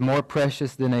beings as more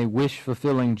precious than a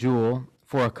wish-fulfilling jewel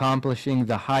for accomplishing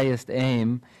the highest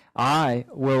aim, I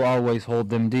will always hold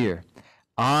them dear.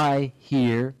 I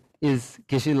here is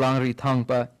Geshe Langri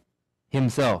Tangpa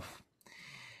himself.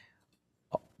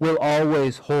 Will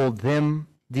always hold them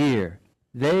dear.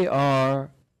 They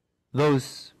are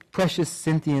those precious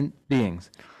sentient beings.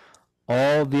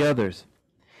 All the others.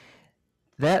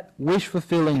 That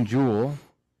wish-fulfilling jewel,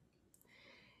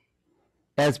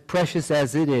 as precious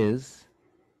as it is,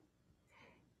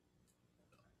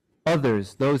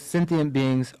 others, those sentient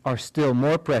beings, are still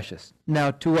more precious.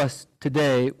 Now, to us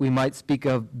today, we might speak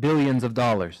of billions of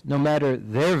dollars. No matter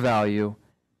their value,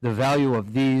 the value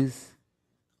of these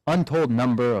untold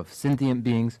number of sentient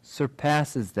beings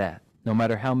surpasses that, no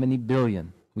matter how many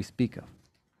billion we speak of.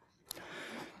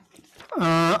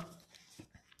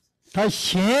 Ta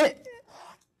she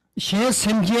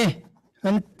semje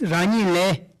rani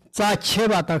le za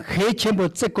cheba ta khe chebo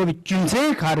tseko bi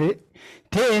junse khare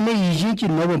te ene yiji ki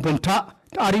nobo bunta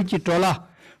ari ki tola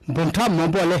bunta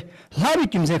mombole labi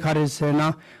junse khare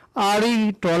sena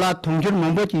ari tola thongjur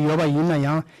mombo ki yoba yina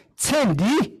ya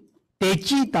tsendi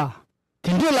techi ta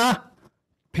tindela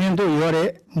pendo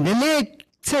yore nele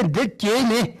tsende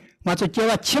kene macho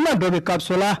kewa chima dobe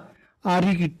kapsula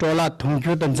ari ki tola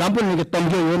thongjur dan jambul ne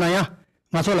tomjo yona ya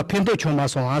macho la pendo choma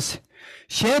so as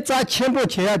she za chembo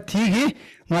cheya tigi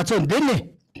macho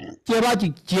dene kewa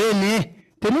ji kene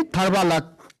teni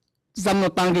tharbala zamno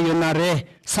tang yona re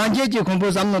sanje ji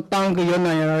khombo zamno tang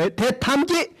yona ya te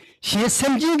thamji she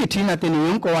semji ki thina teni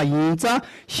yong ko wa yinza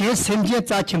she semji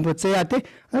za chembo cheya te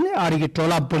ane ari ki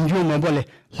tola bonju mombole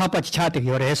lapa cha te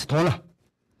yore es thola.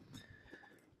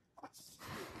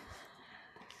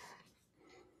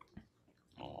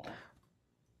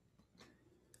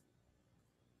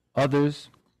 Others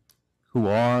who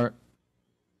are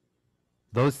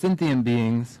those sentient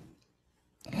beings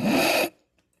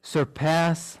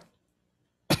surpass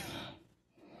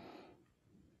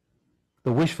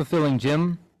the wish-fulfilling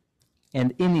gem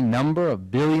and any number of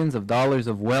billions of dollars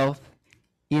of wealth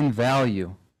in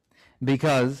value,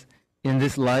 because in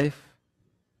this life,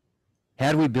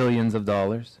 had we billions of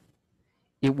dollars,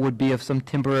 it would be of some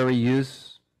temporary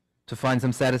use to find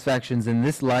some satisfactions in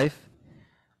this life,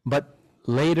 but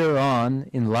later on,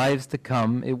 in lives to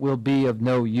come, it will be of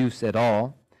no use at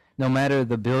all. No matter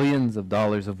the billions of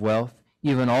dollars of wealth,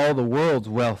 even all the world's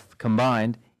wealth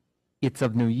combined, it's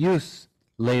of no use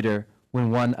later when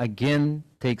one again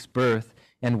takes birth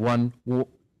and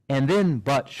then,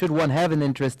 but should one have an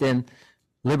interest in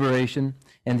liberation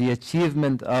and the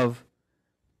achievement of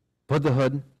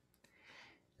Buddhahood,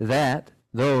 that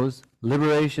those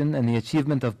liberation and the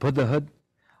achievement of Buddhahood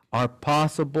are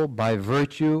possible by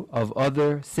virtue of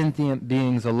other sentient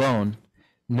beings alone.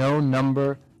 No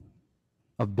number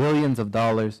of billions of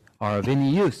dollars are of any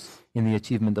use in the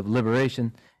achievement of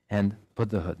liberation and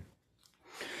Buddhahood.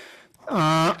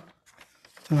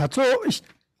 ngazo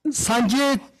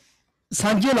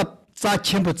sanje la za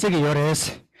chimbo zige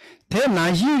yores te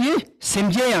naji yi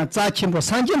semje ya za chimbo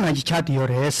sanje naji chati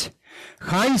yores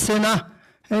khai sena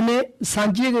ene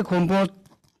sanje ge kombo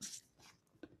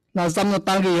na zamno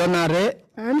tange yonare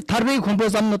tarbe kombo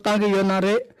zamno tange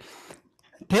yonare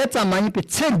te za mani pe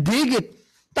chen dige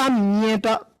tam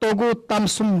nyeta togo tam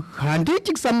sum khandi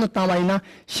chik zamno tawaina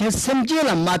she semje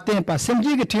la maten pa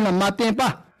semje ge thina maten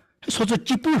pa sozo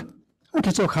chipu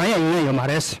teso khaya yo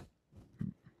mares.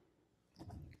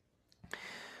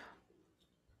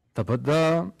 The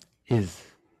Buddha is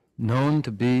known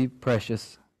to be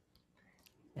precious,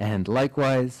 and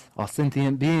likewise all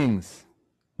sentient beings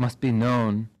must be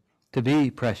known to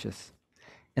be precious.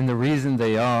 And the reason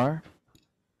they are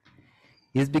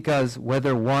is because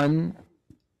whether one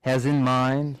has in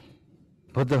mind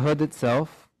Buddhahood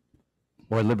itself,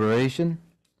 or liberation,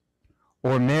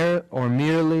 or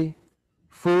merely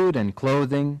food and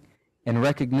clothing and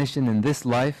recognition in this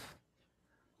life,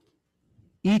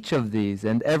 each of these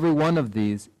and every one of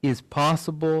these is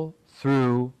possible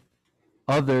through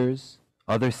others,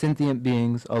 other sentient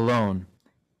beings alone.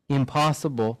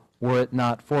 Impossible were it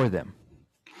not for them.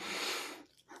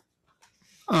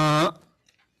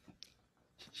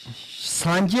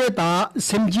 Sanje da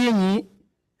semje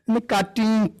ni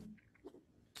katin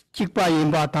chikpa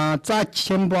yimba ta za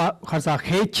chemba khasa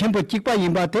he chemba chikpa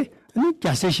yimba te ni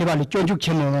kyase shiba li chonjuk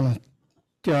chemo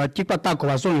chikpa ta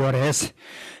ko so yores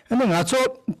ane ngacho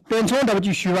penchon da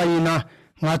ji shiba yina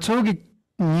ngacho gi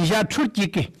nisha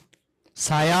churjike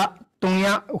saya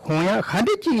tongya hoya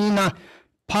khande ji yina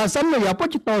phasam no yapo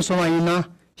chi to so yina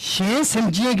shen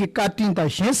semje gi katin da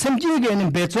shen semje gi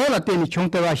ne becho la te ni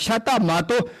chongte wa shata ma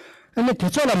to ane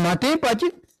techo la mate pa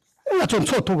ji ngacho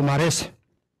so to mares.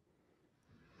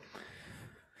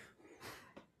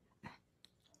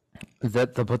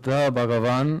 That the Buddha,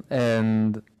 Bhagavan,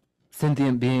 and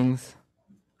sentient beings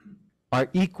are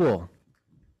equal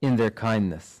in their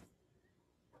kindness,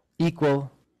 equal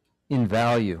in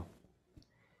value.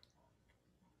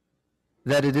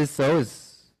 That it is so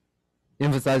is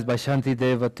emphasized by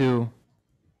Shantideva too.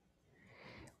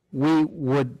 We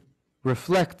would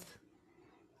reflect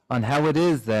on how it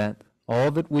is that all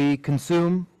that we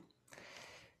consume,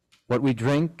 what we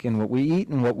drink and what we eat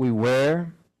and what we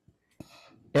wear,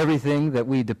 everything that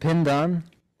we depend on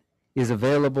is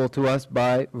available to us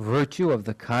by virtue of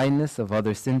the kindness of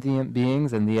other sentient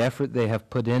beings and the effort they have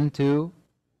put into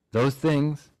those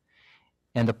things,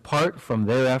 and apart from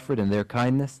their effort and their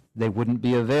kindness, they wouldn't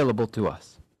be available to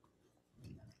us.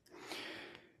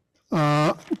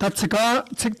 Tatsika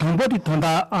tsik thangbo di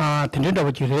thonda tindinda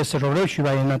wachi res roro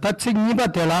shibayina tatsik nipa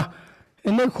tela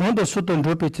ene khondo sutun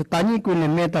rupi tsi tani kune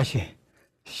meta shi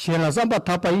shela zamba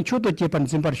tapa yi chuto jepan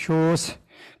zimbar shos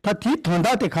ta ti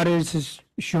thonda te khare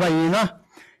shibayina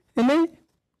ene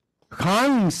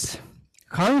khangs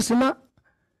na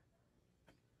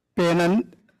penan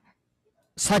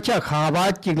sacha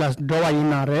khaba chigla dowa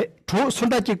ina re thu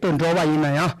sunda chikton dowa ina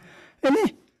ya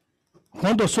ene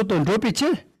khondo sutun rupi tsi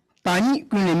tani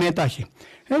kune meta shi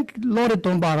lore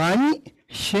tomba rani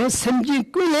she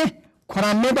semji kune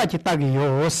khora meba chi tagi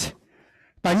yos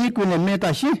tani kune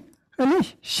meta shi ani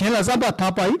shela zaba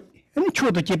tapai ani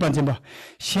chodo jepan jimba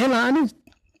shela ani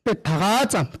pe thaga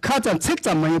cham kha cham chek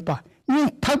cham mai pa ni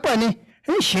thakpa ni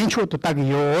ani shen chodo tagi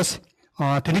yos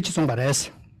tani chi song bares.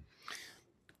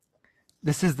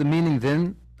 This is the meaning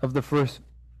then of the first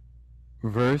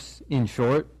verse in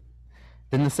short.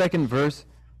 Then the second verse,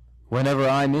 whenever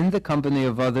I'm in the company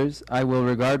of others, I will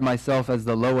regard myself as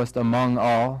the lowest among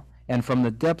all, and from the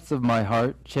depths of my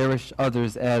heart cherish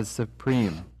others as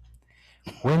supreme.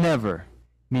 Whenever,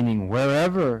 meaning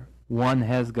wherever one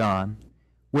has gone,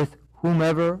 with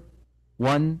whomever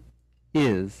one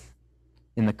is,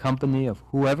 in the company of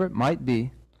whoever it might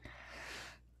be,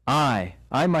 I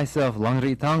myself,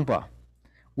 Langri Tangpa,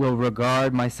 will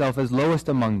regard myself as lowest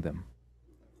among them,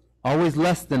 always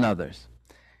less than others,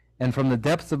 and from the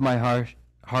depths of my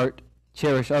heart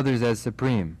cherish others as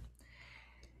supreme.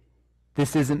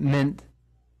 This isn't meant,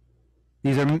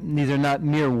 these are not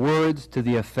mere words to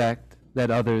the effect that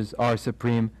others are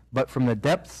supreme, but from the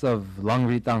depths of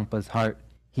Langri Tangpa's heart,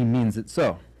 he means it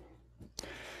so.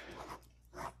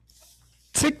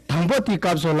 Tsik thangpo ti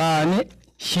kapsola ani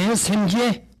shen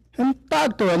semje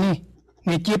tak to ani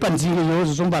ni jepan zingi yo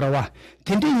zumbarawa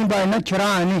tindi nimba na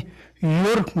chira ani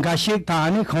yor gashik ta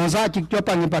ani khonsa chik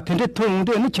chopa ni pa tindi thung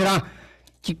de ni chira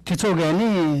chik tichoge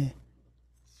ani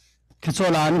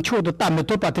tichola ani chodo ta me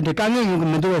to pa tindi ka ngi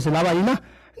yung me do se la ba ina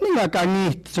ni ga ka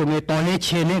ni so me to ne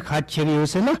che ne kha che yo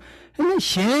se na ni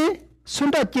she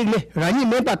sunda chik le rani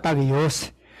me pa ta ge yo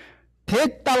se te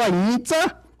ta wa ni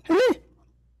cha ni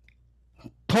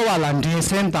토와란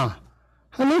데센다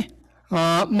아니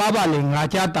마발레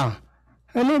나자다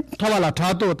아니 토와라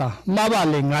타도다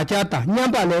마발레 나자다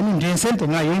냠발레는 데센데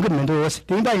나 용금도 오스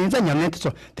딩바 인자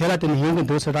냠네도 대라더니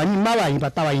용금도 오스 아니 마바 이바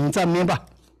따와 인자 멤바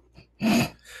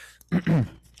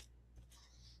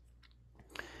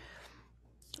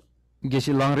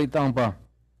Geshe Langri Tangpa,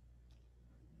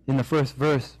 in the first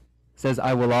verse, says,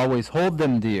 I will always hold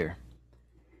them dear.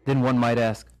 Then one might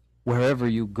ask, wherever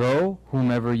you go,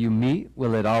 whomever you meet,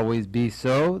 will it always be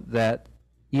so that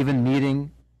even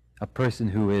meeting a person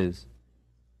who is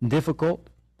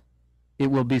difficult, it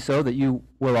will be so that you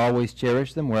will always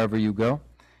cherish them wherever you go?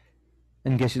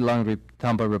 And Geshe Langri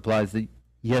Tangpa replies that,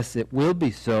 yes, it will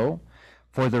be so,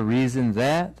 for the reason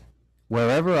that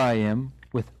wherever I am,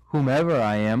 with whomever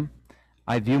I am,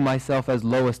 I view myself as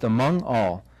lowest among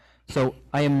all. So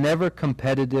I am never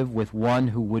competitive with one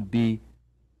who would be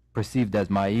perceived as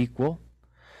my equal,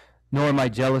 nor am I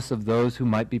jealous of those who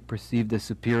might be perceived as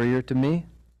superior to me,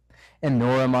 and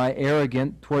nor am I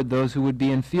arrogant toward those who would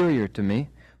be inferior to me,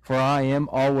 for I am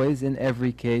always in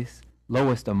every case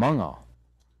lowest among all.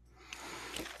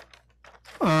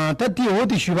 Tati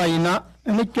odi shubaina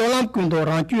ani cholam kundo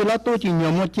ranchu la to chi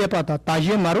nyomo chepata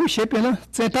taje maru shepena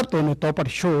setap to ne topar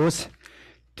shows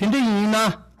tinde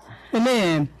ina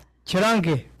ene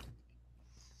chirange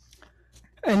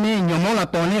ene nyomo la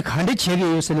to ne khandi chege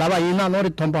yus laba ina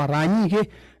lori tomba rani ke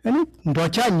ani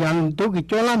docha nyang to ki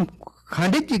cholam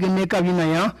khandi chi ne ka bina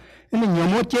ya ene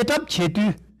nyomo chetap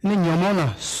chetu ene nyomo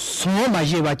na so ma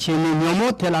je ba che ne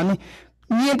nyomo telani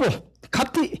nyebo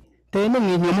kapti te는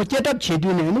이 너무 제답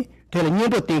제도는 될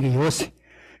년도 되게 요새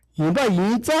이봐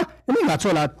인자 아니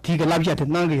맞춰라 디가 랍자한테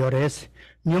난게 요래스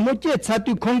너무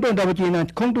제차도 공동다고 지는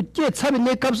공도 제차비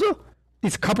내 값어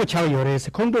디스 카포 차가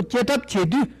요래스 공도 제답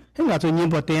제도 해가 저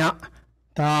년도 때야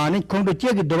다니 공도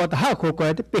제기 도바다 하고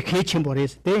거야 때 백해친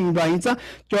버리스 대 이봐 인자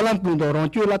졸람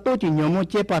공도로 줄라 또지 너무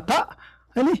제파타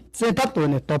아니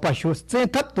제답도네 도파쇼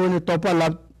제답도네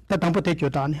도파랍 당포테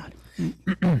줘다네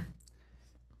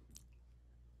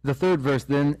The third verse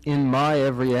then, in my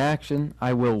every action,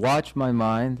 I will watch my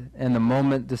mind, and the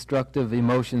moment destructive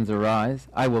emotions arise,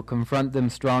 I will confront them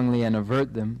strongly and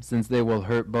avert them, since they will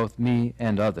hurt both me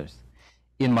and others.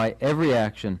 In my every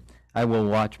action, I will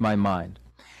watch my mind.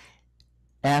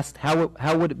 Asked, how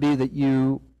would it be that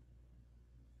you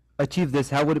achieve this?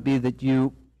 How would it be that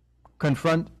you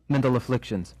confront mental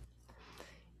afflictions?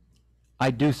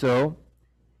 I do so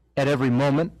at every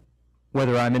moment,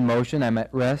 whether I'm in motion, I'm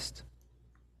at rest,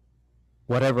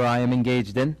 whatever I am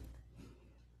engaged in,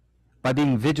 by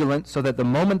being vigilant so that the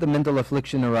moment the mental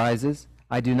affliction arises,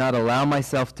 I do not allow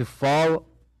myself to fall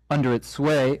under its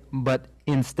sway, but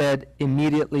instead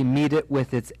immediately meet it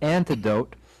with its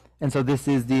antidote. And so this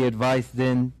is the advice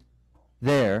then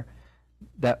there,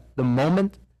 that the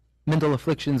moment mental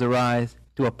afflictions arise,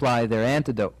 to apply their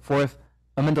antidote. For if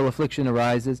a mental affliction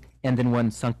arises and then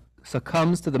one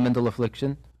succumbs to the mental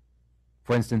affliction,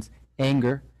 for instance,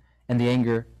 anger, and the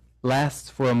anger lasts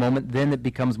for a moment, then it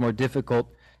becomes more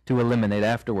difficult to eliminate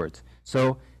afterwards.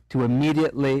 So to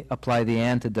immediately apply the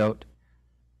antidote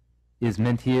is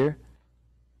meant here.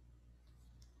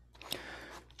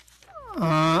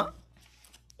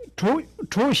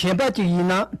 To shebaji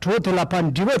ina to tela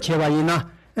pan divo cheva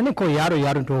ina ani ko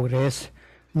yaro to res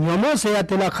nyomo se ya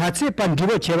tela khatsi pan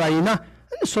divo cheva ina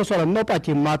so so la no pa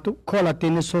chi matu kola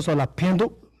tin so so la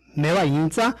pendu mewa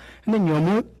inza ani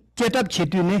nyomo jetap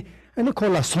chetu ne ani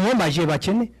kola so ma je ba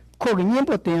chen ko gi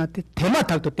nyempo ten ate tema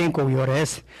tak to ten ko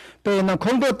yores pe na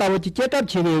khongdo ta wo chi jetap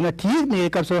cheve na thi ne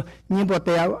ka so nyempo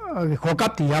te ya ko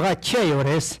kap ti ya ga che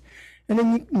yores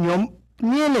ani nyom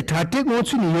niele tate go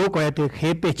chu ni yo ko ya te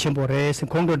khe pe chen bo res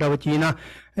khongdo da wo chi na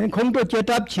khongdo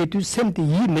jetap chetu sem ti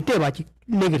yi mete ba chi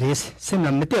le gres sem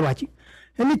na mete ba chi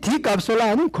ani thi kap so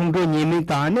la ani khongdo nyemi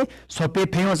ta ne so pe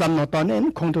phe sam no ta ne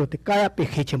khongdo te ka ya pe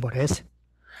khe chen bo res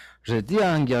Je dis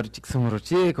à un gars qui se mourut,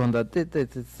 quand a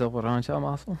été souverain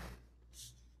chamaso.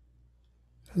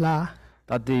 la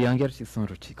T'as dit un gars qui se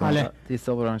mourut, quand a été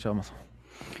souverain chamaso.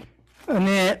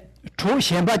 ne to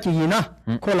shenba chi ina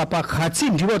ko la pa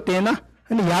khatsi ndibo te na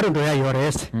ani yaro do ya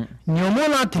yores nyomo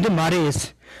la tinde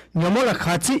mares nyomo la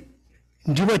khatsi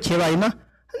ndibo cheba ina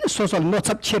ani so so no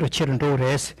chap chero do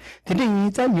res tinde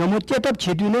ni cha nyomo chetap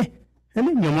chedu ne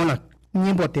ani nyomo la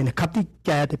nimbo te ne khapti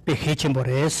kya te pe hechen bo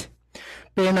res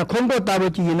pe na khongdo ta bo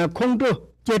chi ina khongdo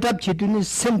chetap chedu ni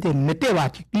semte mete wa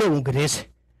chi le ung res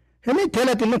ani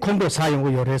tela tin khongdo sa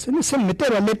yong yo res ani sem mete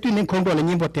ra le tu ni khongdo le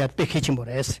nimbo te pe hechen bo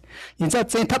res inza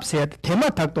chen tap se tema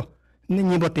tak to ni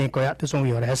nimbo te ko ya te song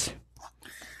yo res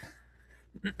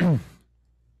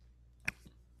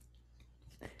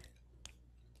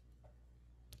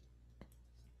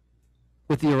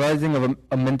with the arising of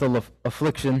a mental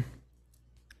affliction,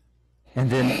 and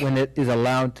then when it is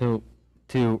allowed to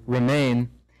remain,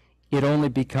 it only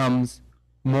becomes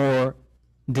more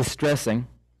distressing,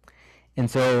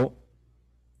 and so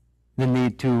the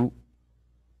need to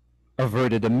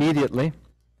avert it immediately.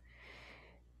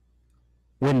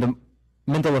 When the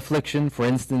mental affliction, for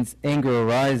instance, anger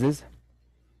arises,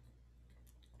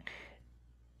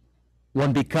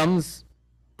 one becomes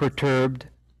perturbed,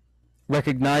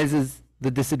 recognizes the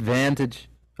disadvantage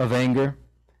of anger,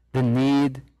 the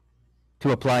need to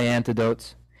apply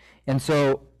antidotes, and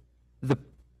so the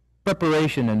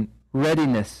preparation and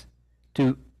readiness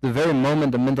to the very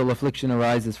moment a mental affliction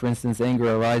arises, for instance,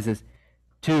 anger arises,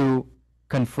 to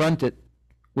confront it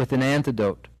with an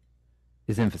antidote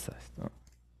is emphasized.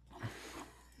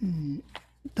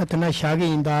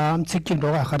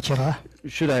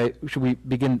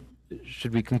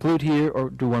 Should we conclude here or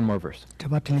do one more verse?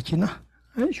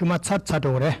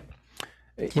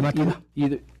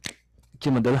 Either,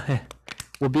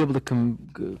 we'll be able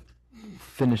to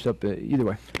finish up either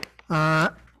way.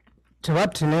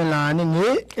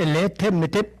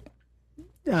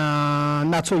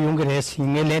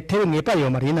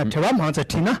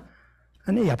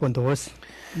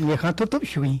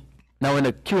 Now in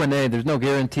a Q&A, there's no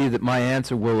guarantee that my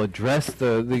answer will address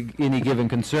any given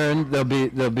concern. There'll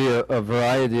be a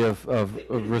variety of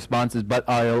responses, but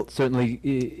I'll certainly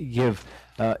give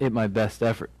it my best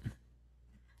effort. We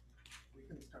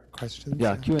can start questions.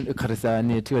 Yeah, Q&A.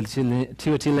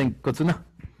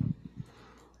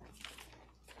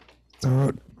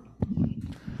 So,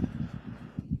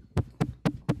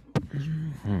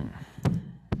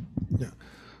 yeah.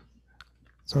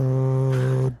 So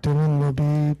Dylan will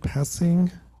be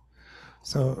passing.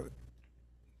 So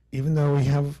even though we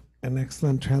have an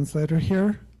excellent translator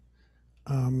here,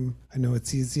 I know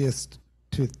it's easiest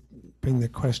to bring the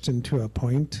question to a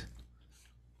point.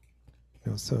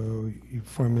 So you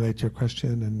formulate your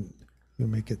question and you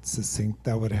make it succinct.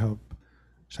 That would help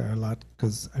share a lot,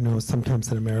 because I know sometimes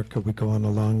in America we go on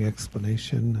a long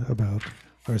explanation about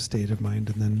our state of mind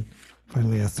and then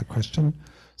finally ask the question.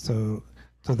 So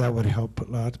that would help a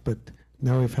lot, but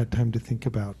now we've had time to think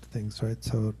about things, right?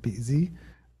 So it'd be easy.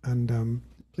 And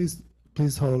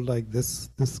please hold like this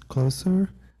closer,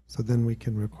 so then we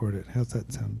can record it. How's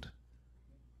that sound?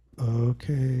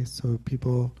 Okay, so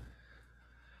people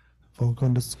have all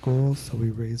gone to school, so we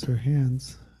raise our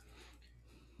hands.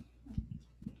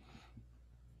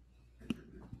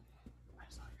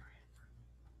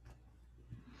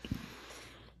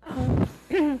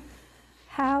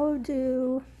 How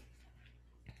do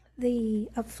the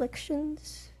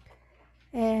afflictions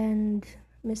and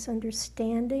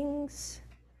misunderstandings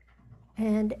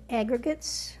and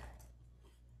aggregates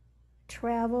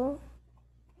travel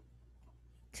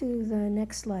to the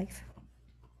next life?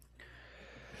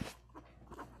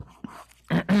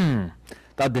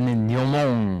 Tadini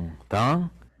nyomong tang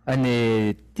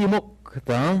ane timok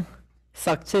tang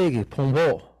sakchegi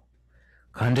pongbo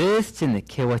kandes chine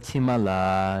kewa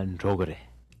chimala ndrogre.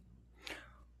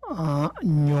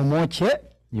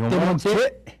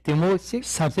 Timoche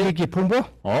sakchegi pongbo.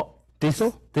 Oh,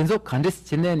 tenso kandes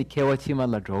chine ni kewa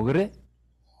chimala ndrogre.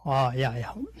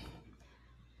 Yeah.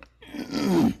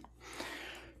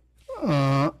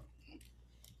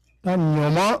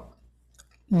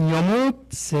 Nyomu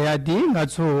seadi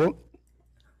ngazu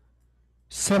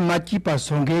semachi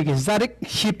pasonge ge zarik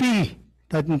hipi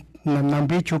that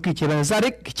nambi chuki cheba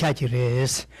zarik chachi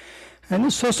res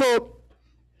and so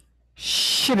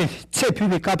shibe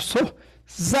tsepi kapso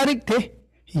zarik te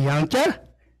yangcha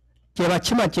cheba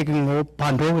chima chekino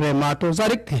pandogre mato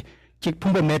zarik te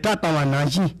chikpumbo meta tawa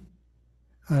naji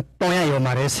toya yo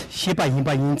mares shiba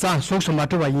yimba yinza sokso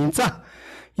matuba yinza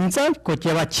ko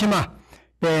cheba chima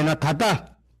pena tata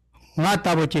nga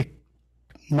tabochi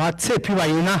ma tsepi wa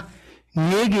ina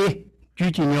nyege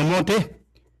juji nyomote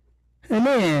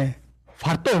ene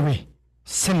fartowe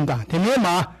simda tene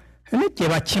ma ene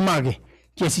jeba chimage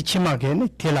jesi chimage ne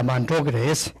tela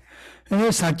mandogres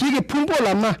ene sakji phumbo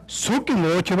lama suki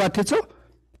no cheba techo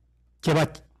jeba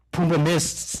phumbo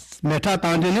meta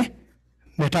tandene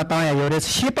meta tanya yores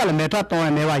shipal meta tanya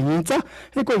newa yinza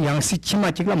eko yangsi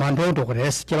chima chigla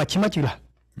mandogres jeba chima chigla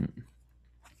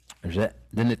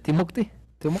Then Timokti?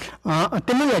 Temu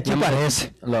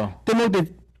chipares. Lo. Temu de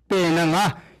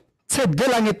penanga. Set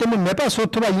delange temu mepa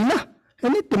sotuba ina.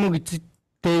 Eni temu te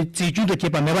ziju de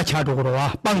chipa meba chado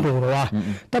goroa, pangdo goroa.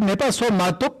 Ta mepa so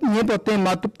matup nyebo te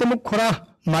matup temu kora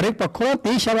marek pa kora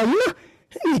te shaba ina.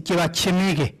 Eni chiba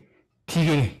chimige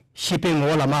tige shipping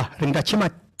ola ma ringa chima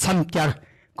samkyar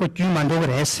ko jumando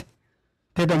gres.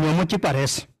 Te da nyomo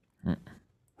chipares.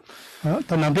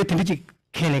 Ta nambe tindi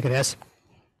Kenegres.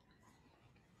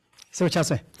 So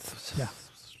chase. Yeah.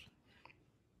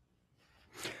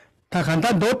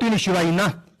 Takanda do tuni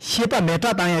shivaina, Shepa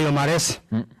meta tanya yomares.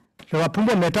 Yowa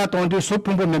pumbo meta tondi, so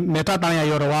pumbo meta tanya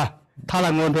yorowa,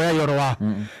 Talangondoya yorowa.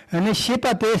 And then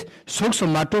Shepa te sokso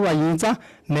matowa yinza,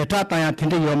 meta tanya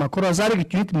tinde yoma, Korozari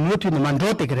juit mutu in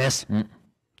mandote gres.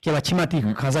 Kiwa chimati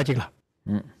kazajigla.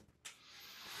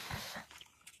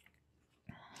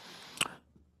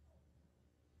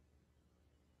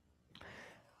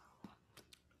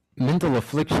 Mental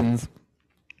afflictions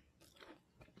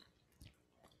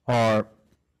are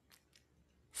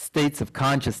states of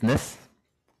consciousness,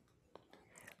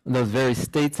 those very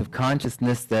states of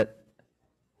consciousness that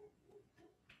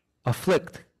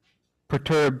afflict,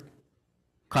 perturb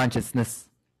consciousness,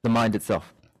 the mind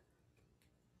itself.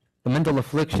 The mental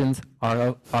afflictions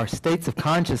are states of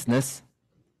consciousness.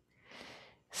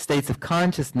 States of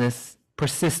consciousness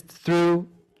persist through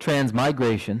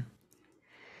transmigration.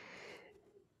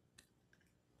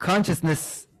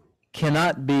 Consciousness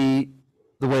cannot be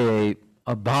the way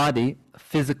a body, a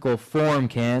physical form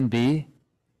can be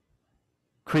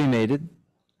cremated.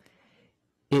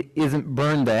 It isn't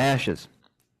burned to ashes.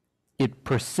 It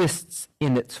persists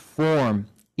in its form.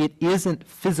 It isn't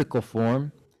physical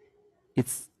form. It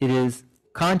is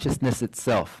consciousness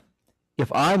itself.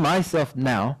 If I myself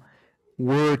now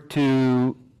were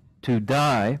to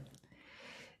die,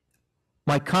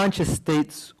 my conscious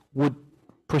states would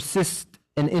persist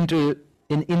and enter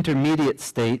an intermediate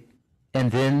state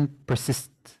and then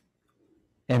persist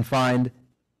and find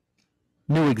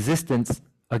new existence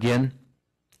again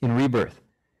in rebirth.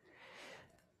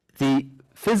 The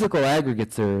physical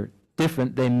aggregates are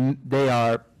different. They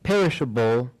are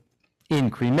perishable in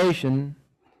cremation.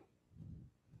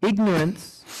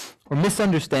 Ignorance or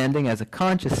misunderstanding as a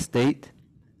conscious state,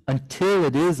 until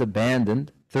it is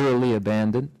abandoned, thoroughly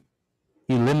abandoned,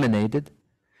 eliminated,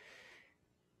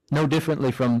 no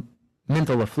differently from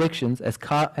mental afflictions as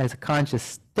a conscious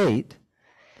state,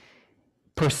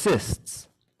 persists.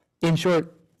 In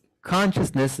short,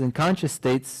 consciousness and conscious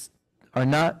states are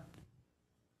not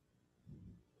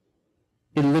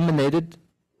eliminated,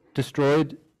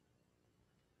 destroyed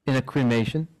in a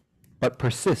cremation, but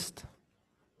persist.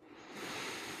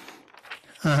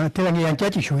 Terangi yang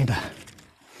jaji shuida.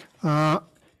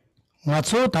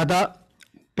 Ngatso tada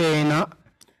pena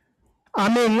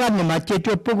ame ngani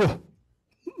machecho pugu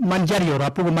manjar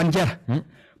yora pugu manjar.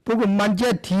 Pugu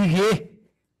manjar tige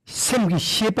semgi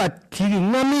shepa tige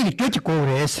ngami ki jochi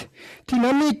kores. Ti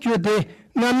ngami jode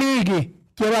ngami ki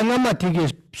jewa ngama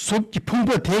tige sokji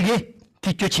pumbo tege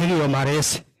ti jochi yo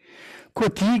mares. Ko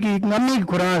tige ngami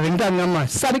kurang renda ngama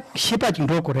sarik shepa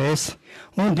jingro kores.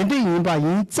 Dinde yinba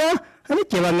yinza 아니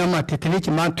제가 남아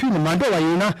테텔리지 만투는 만도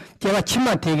와이나 제가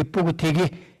치마 되게 보고 되게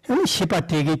아니 시바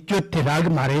되게 쫓대라고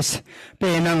말했어.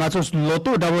 배나 가서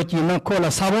로또 다보지나 콜라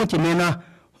사보지면나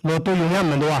로또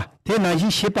용하면 와. 대나지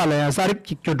시바라야 사립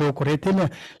직교도 그래 되면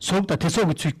속다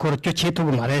대속이 주고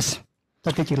쫓치도록 말했어.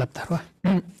 어떻게 lap다로.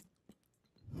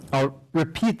 I'll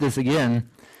repeat this again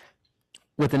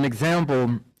with an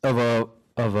example of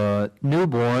a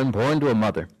newborn born to a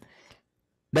mother.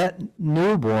 That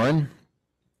newborn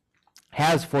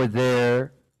has for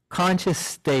their conscious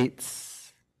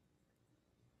states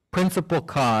principal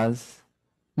cause,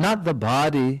 not the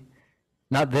body,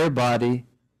 not their body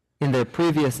in their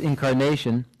previous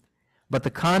incarnation, but the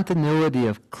continuity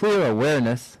of clear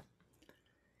awareness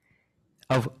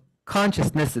of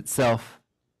consciousness itself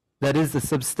that is the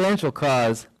substantial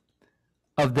cause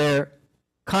of their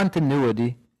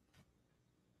continuity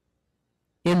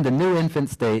in the new infant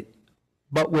state,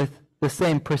 but with the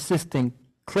same persisting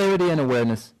clarity and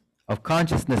awareness of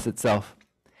consciousness itself.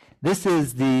 This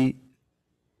is the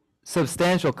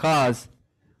substantial cause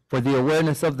for the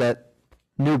awareness of that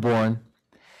newborn,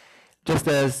 just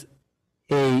as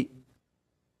a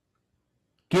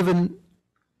given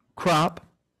crop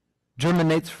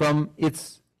germinates from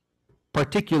its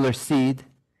particular seed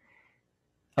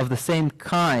of the same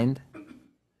kind,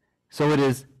 so it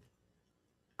is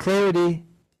clarity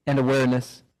and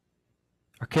awareness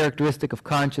are characteristic of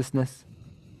consciousness,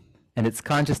 and it's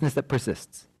consciousness that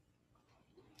persists.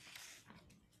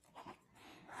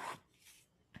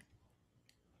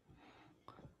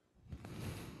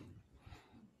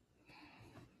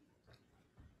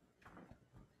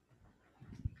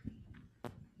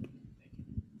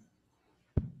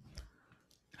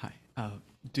 Hi.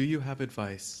 Do you have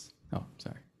advice? Oh,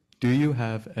 sorry. Do you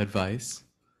have advice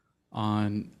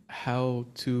on how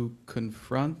to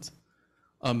confront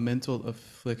a mental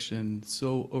affliction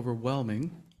so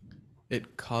overwhelming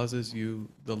it causes you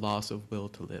the loss of will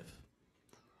to live?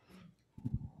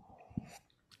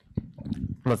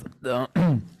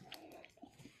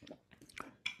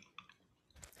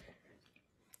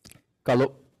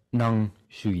 Kalau nang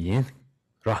shuyin,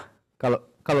 ra. Kalau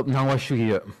nang wa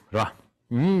shuyi, ra.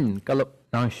 Kalau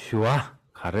nang shua,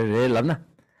 karere lamna.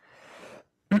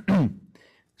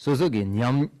 소속이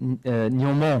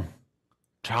냠모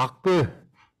작부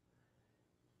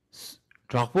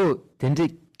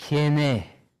된지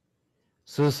케네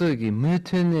소속이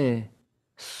무트네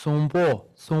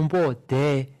송보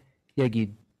대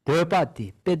여기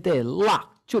더바티 빼대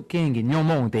락 쭉갱기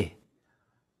냠모데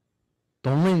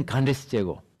동문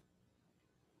간데스제고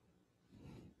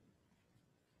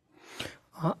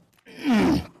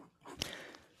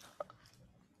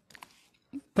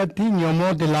tati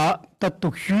nyomo de la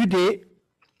tatuk shu de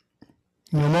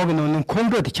nyomo ge no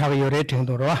kongdo de chaga yore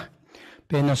tengdo ro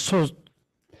pe na so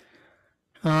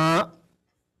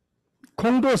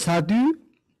kongdo sadu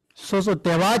so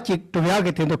dewa chik to ya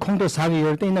ge tengdo kongdo sagi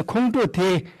yore de na kongdo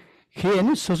de he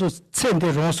ni so chen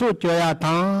de ro so jo ya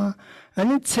ta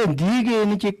ani chen di ge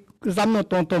ni chik zamno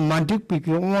ton to mandik pi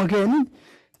ge wa ge ni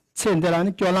chen de la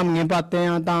ni cholam nge ba te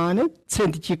ya ta ni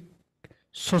chen di chik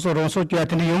소소로서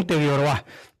줘야되는 용대요와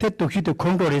대독시도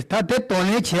공도를 다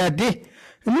대돈에 쳐야돼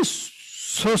이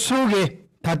소소게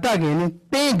다다게는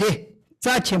땡데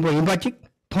자체뭐 임바직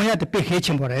통야도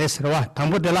빼해침보라 해서와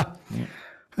담보들라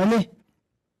아니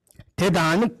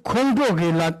대단한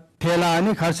공도게라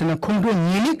대라니 가서는 공도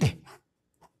니믹다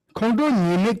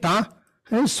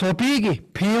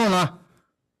소비기 피요나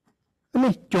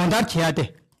아니 jon다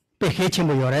쳐야돼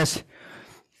빼해침보 요래서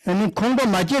아니 공도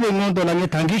맞지를 논도라면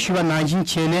당기슈가 나진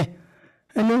체네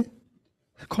아니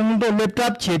공도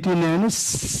랩탑 체디는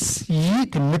이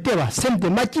밑에와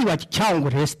샘데 맞지와 차온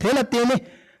거래서 대라 때문에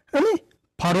아니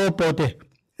바로 보대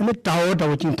아니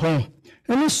다오다오 진통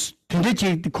아니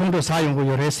근데지 공도 사용고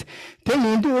요래서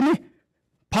대민도 아니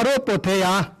바로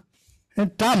보대야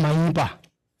다 많이 봐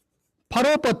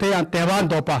바로 보대야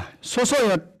대반도 봐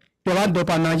소소야 대반도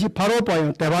봐 나지 바로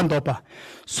봐요 대반도 봐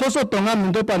소소 동안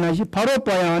민도 빠나지 바로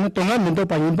봐야 하는 동안 민도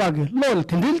빠 임박이 롤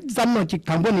텐들 잠노직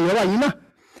당번이 여와 이나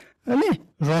아니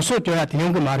로소 줘야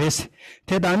되는 거 말했어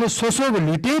대단히 소소를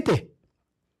리데데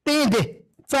땡데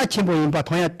자치보 임바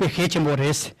통야 때 해치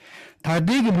모레스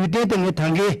다디기 리데데 네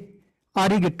당게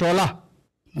아리기 돌아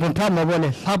본타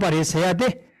모벌에 사바레스 해야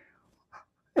돼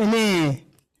아니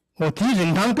어디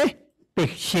링당데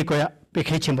백시 거야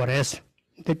백해치 모레스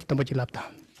됐다 뭐지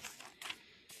랍다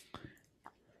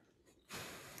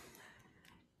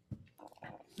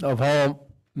Of all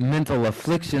mental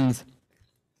afflictions,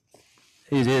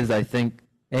 it is, I think,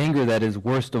 anger that is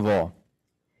worst of all.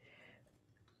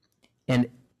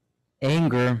 And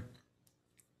anger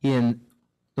in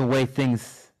the way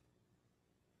things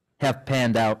have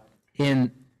panned out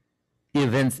in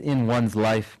events in one's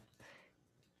life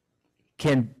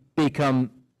can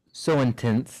become so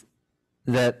intense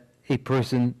that a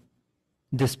person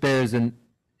despairs and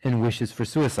wishes for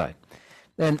suicide.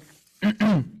 And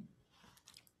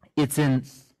it's in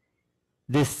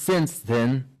this sense,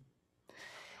 then,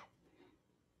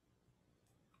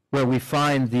 where we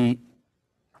find the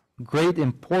great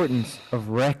importance of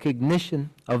recognition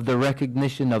of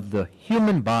the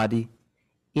human body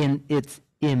in its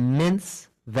immense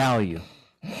value.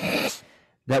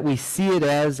 That we see it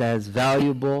as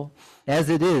valuable as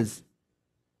it is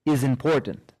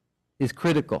important, is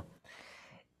critical.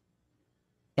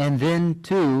 And then,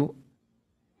 too,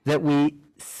 that we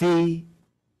see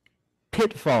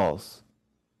pitfalls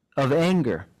of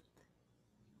anger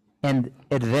and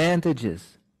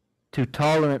advantages to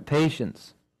tolerant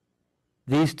patience.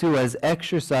 These two, as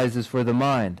exercises for the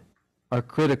mind, are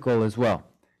critical as well.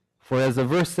 For as the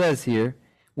verse says here,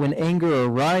 when anger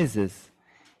arises,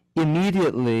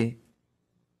 immediately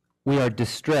we are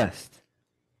distressed.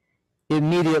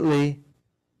 Immediately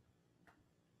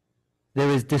there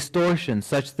is distortion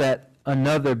such that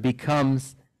another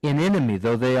becomes an enemy,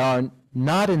 though they are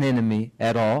not an enemy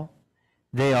at all.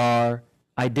 They are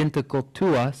identical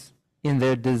to us in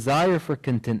their desire for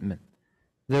contentment,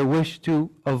 their wish to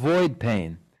avoid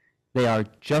pain. They are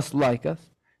just like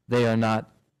us. They are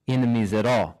not enemies at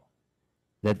all,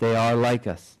 that they are like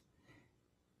us.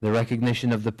 The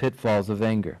recognition of the pitfalls of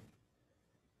anger,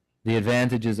 the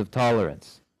advantages of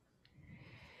tolerance.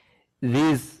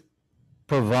 These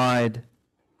provide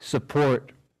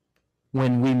support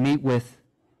when we meet with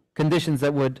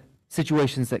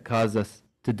situations that cause us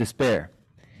to despair.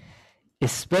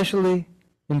 Especially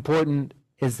important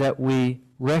is that we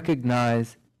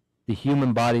recognize the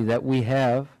human body that we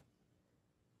have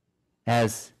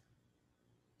as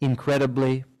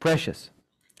incredibly precious.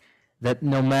 That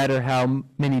no matter how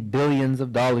many billions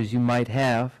of dollars you might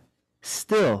have,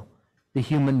 still the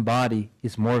human body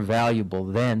is more valuable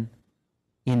than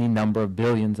any number of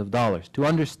billions of dollars. To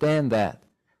understand that,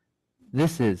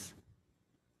 this is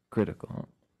critical.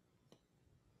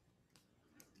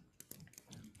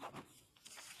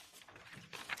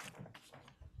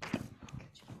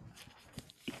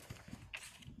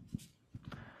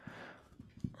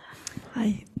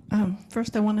 Hi.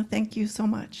 First, I want to thank you so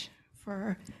much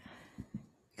for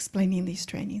explaining these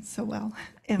trainings so well,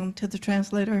 and to the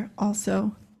translator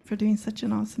also for doing such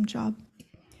an awesome job.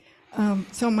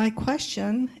 So my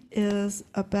question is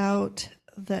about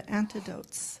the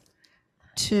antidotes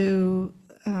to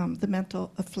the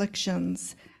mental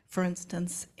afflictions. For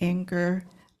instance, anger.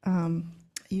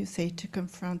 You say to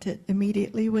confront it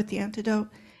immediately with the antidote.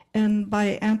 And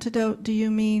by antidote, do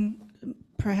you mean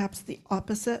perhaps the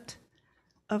opposite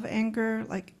of anger,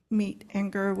 like meet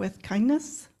anger with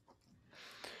kindness?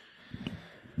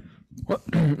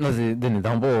 나지 되네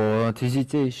당보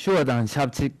디지제 쇼당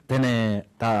샵직 되네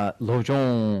다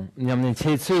Lo-Jong 냠네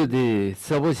체츠디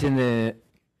서버신에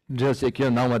저세켜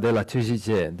나마델라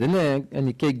디지제 되네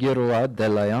아니 깨기로와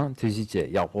델라야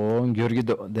디지제 야고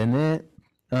겨르기도 되네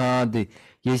아디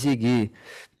예시기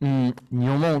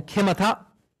뇨모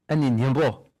케마타 아니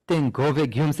냠보 땡 고베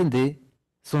겸슨디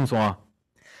송송아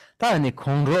다니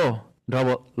콩로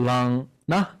라보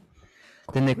랑나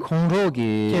되네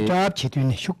콩로기 제답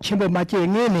지도니 숙침보 맞지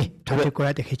응애니 다들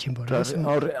거야 돼 해침보.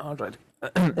 Alright.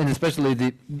 And especially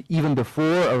even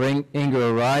before anger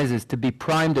arises, to be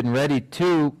primed and ready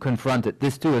to confront it.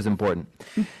 This too is important.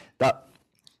 That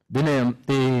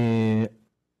the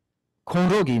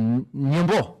콩로기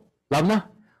냠보 랍나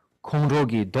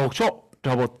콩로기 독초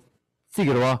잡어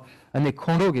시기로와 아니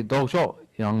콩로기 독초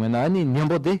양면 아니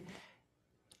냠보디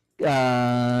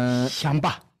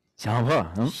샴바.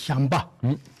 샴바.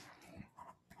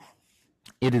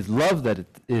 It is love that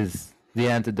is the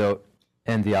antidote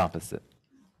and the opposite.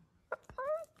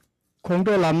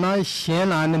 공도 람나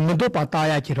시에나는 문도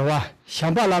받아야 지로와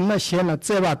샴바 람나 시에나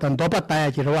제바던 도 받아야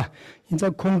지로와 이제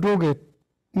공도게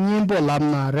님보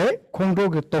람나레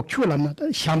공도게 독추 람나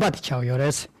샴바티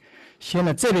차요레스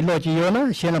시에나 제빌로지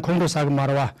요나 시에나 공도 사고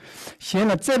말와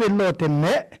시에나 제빌로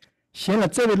때문에 시에나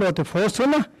제빌로 때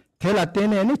포스나 텔라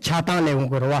때문에 차단 내온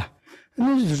거로와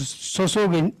아니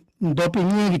소소게 도피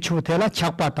니기 추텔라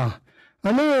착바다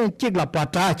아니 찍라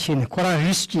바타치니 코라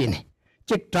리스키니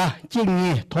찍다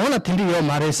찍니 돈아 들이요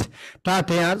말레스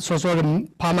다대야 소소게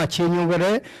파마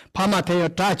치뉴거레 파마 대요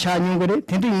다 차뉴거레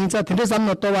딘디 인자 딘디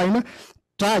삼노 또와이나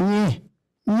다니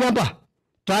냐바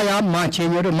다야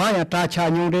마치뉴레 마야 다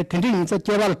차뉴레 딘디 인자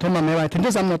제발 도마 메와 딘디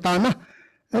삼노 따나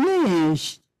아니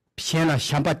시에나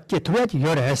샴바 께 도야지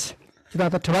요레스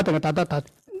기다다 트바다 다다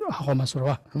하고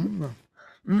마서와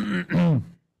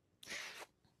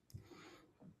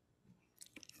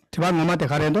트바 마마데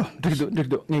가레도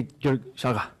릭도 네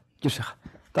샤가 기샤가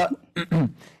다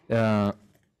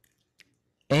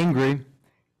angry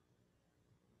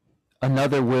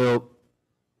another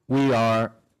we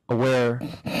are aware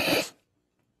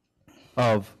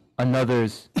of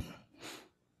another's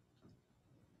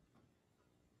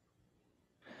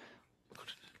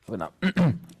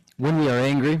when we are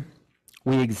angry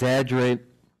we exaggerate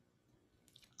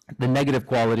the negative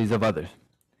qualities of others.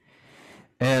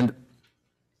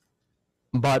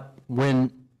 But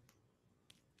when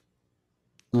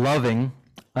loving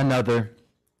another,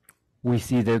 we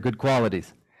see their good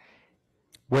qualities.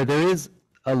 Where there is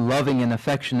a loving and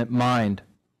affectionate mind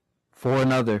for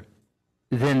another,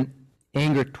 then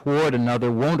anger toward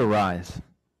another won't arise.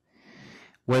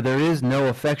 Where there is no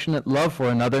affectionate love for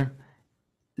another,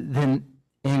 then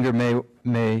anger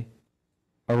may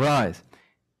arise.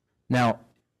 Now,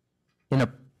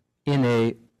 in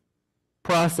a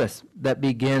process that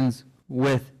begins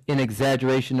with an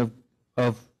exaggeration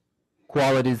of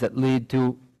qualities that lead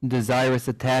to desirous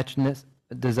attachment,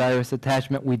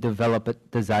 we develop a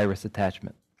desirous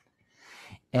attachment.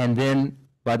 And then,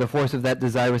 by the force of that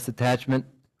desirous attachment,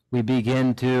 we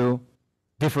begin to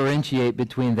differentiate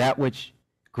between that which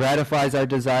gratifies our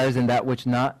desires and that which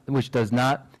does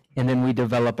not, and then we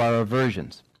develop our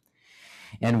aversions.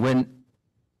 And when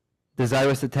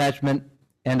desirous attachment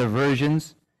and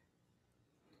aversions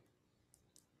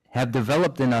have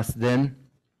developed in us, then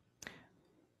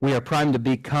we are primed to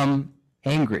become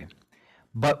angry.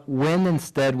 But when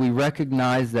instead we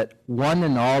recognize that one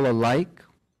and all alike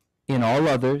in all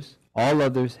others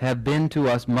have been to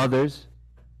us mothers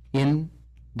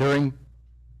during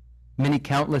many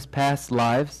countless past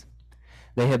lives,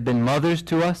 they have been mothers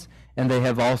to us, and they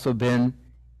have also been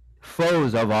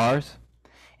foes of ours,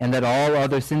 and that all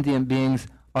other sentient beings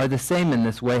are the same in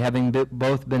this way, having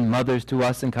both been mothers to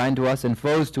us and kind to us and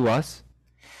foes to us,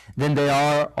 then they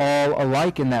are all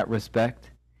alike in that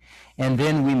respect, and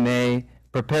then we may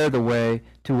prepare the way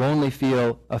to only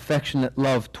feel affectionate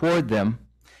love toward them,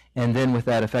 and then with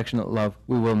that affectionate love,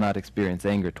 we will not experience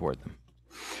anger toward them.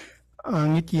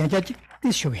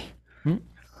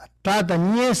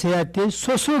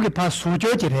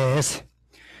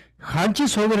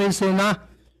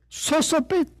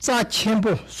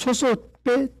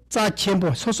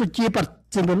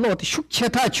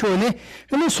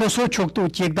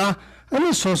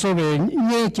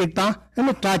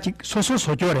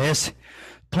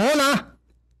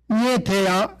 Nye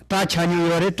teya ta chanyu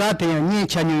yore ta teya nye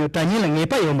chanyu yore ta nye la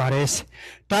ngepa yo mares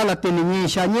ta la teni nye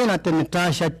sha nye la teni ta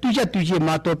sha tuja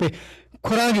ma tope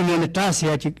Kurangi nye ta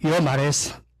siya chik yo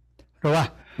mares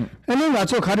rowa ane nga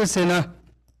tso khari se na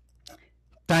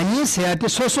ta nye siya te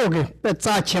soso ge pe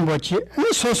tsa chenpo chi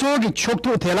ane soso ge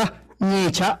chokto te la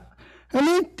nye cha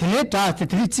ane tene ta te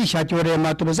tiri tsi sha chore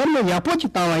ma tope zanme yapo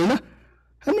chi tawa ina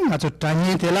ane nga tso ta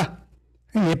nye te la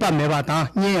Ngepa meba ta,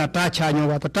 nye ta cha nyo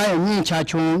wa ta ya nye cha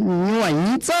chung nyo wa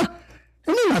yin tsa,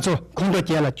 nye nga tso kongdo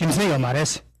tia la junsen yo ma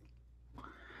res.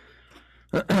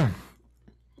 And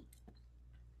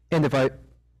if I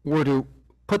were to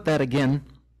put that again,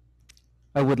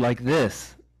 I would like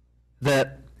this,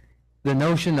 that the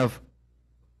notion of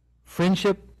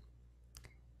friendship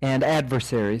and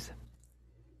adversaries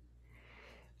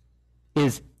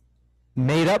is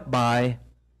made up by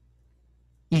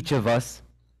each of us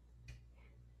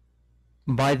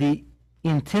by the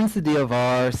intensity of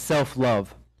our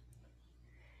self-love,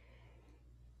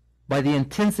 by the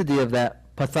intensity of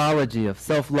that pathology of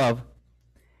self-love,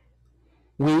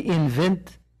 we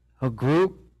invent a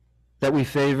group that we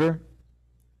favor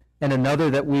and another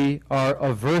that we are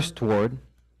averse toward.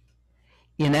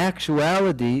 In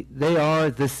actuality, they are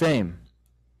the same.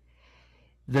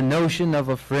 The notion of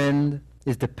a friend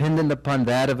is dependent upon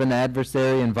that of an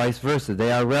adversary and vice versa.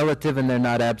 They are relative and they're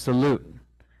not absolute.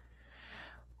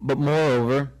 But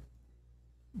moreover,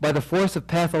 by the force of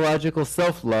pathological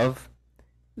self-love,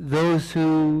 those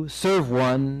who serve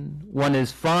one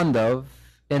is fond of,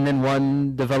 and then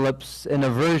one develops an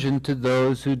aversion to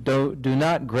those who do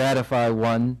not gratify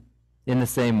one in the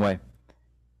same way.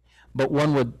 But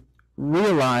one would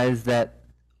realize that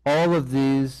all of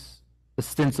these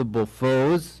ostensible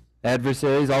foes,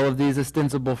 adversaries, all of these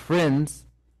ostensible friends,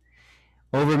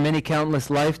 over many countless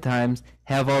lifetimes,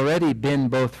 have already been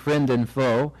both friend and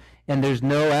foe, and there's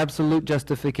no absolute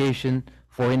justification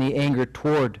for any anger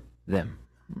toward them.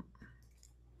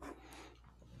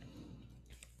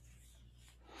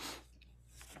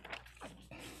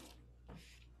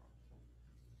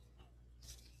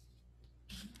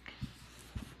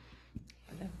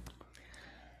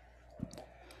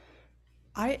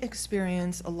 I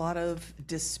experience a lot of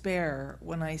despair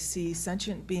when I see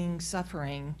sentient beings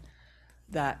suffering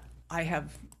that I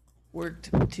have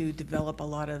worked to develop a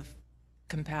lot of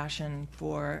compassion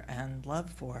for and love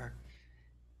for.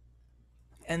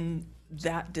 And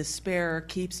that despair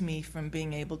keeps me from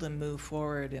being able to move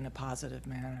forward in a positive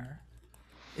manner.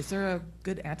 Is there a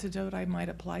good antidote I might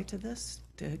apply to this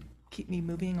to keep me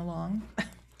moving along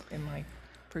in my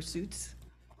pursuits?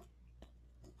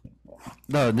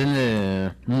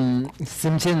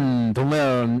 심신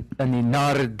도면 아니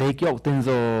나를 대기업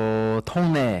된서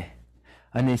통내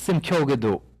아니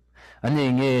심켜게도 아니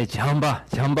이게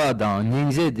잠바당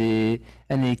닝제디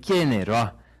아니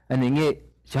깨네라 아니 이게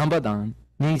잠바당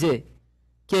닝제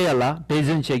깨야라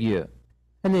배전책이요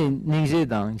아니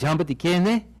닝제당 잠바디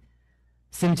깨네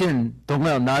심신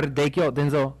도면 나를 대기업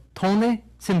된서 통내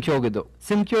심켜게도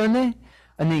심켜네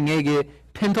아니 이게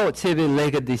펜토 체베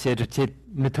레가디세르 체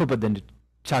메토바든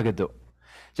차게도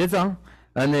제장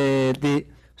안에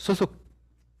디 소속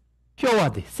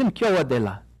껴와디 심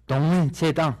껴와데라 동문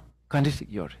제당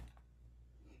간디식 요래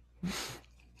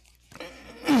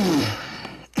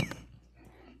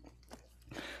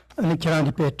아니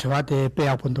키란디 페트와데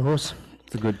페아본도스.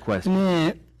 It's a good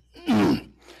question.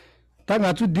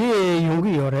 다가주 데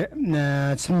용기 요래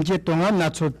심제 동안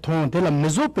나초 통데라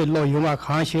메조펠로 용아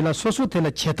칸실라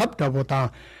소소텔라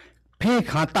체탑다보다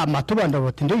페카타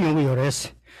마토반다보 틴도 용기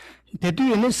요래스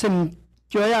데두에는 심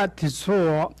줘야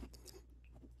디소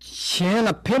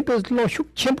시에나 펜페스로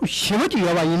슉 쳔부 시버지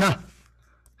요바이나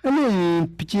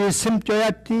아니 비지 심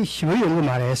줘야 디 시버 용기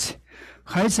말레스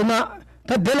하이스나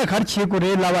다 데라 가르치고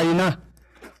레 라바이나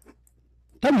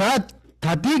다나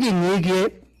다디기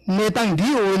니게 내당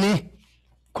디오니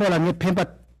콜라미 펜바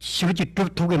시부지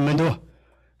뚝뚝에 면도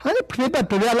아니 펜바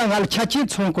도야랑 할 차치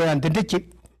총 거야 데데지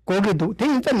고기도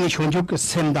대인자 니 쇼juk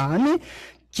센다 아니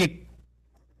지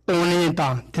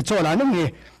돈이다 대초라는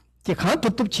게 지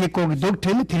칸뚝뚝 치 고기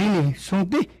독테니 드리니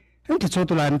송디 한테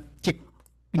초도란 지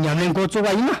냠랭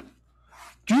고조가 있나?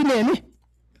 주내니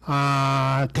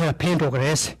대가 펜도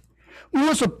그래서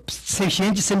무슨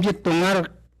세션지 semje 동안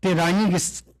대라니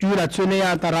주라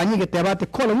줄래야 다라니 대바테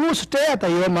콜 무슨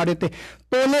때야다 요 말ite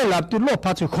또네 랍투로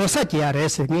파츠 코사지야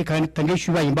레스 니 간 당게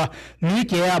슈바 임바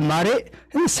리게야 말에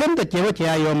셈데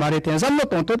제버지야 요 말ite 잠모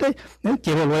동토데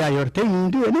제버로야 요르테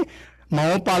인도니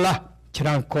마오팔라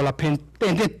지랑 콜라 펜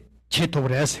땡데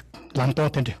체토브레스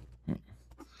란토텐데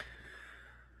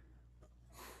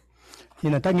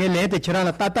이나 땅에 레데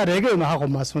지라나 따따 레게마 하고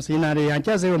마스무스 이나레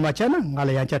양자세요 마차나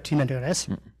갈레 양자 튀는데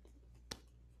그래서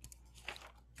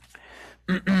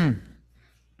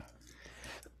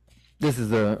This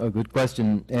is a good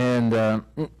question, and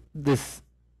this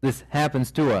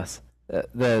happens to us,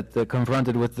 that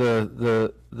confronted with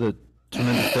the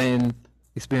tremendous pain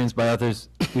experienced by others,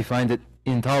 we find it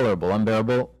intolerable,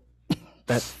 unbearable.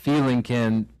 That feeling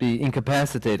can be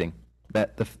incapacitating,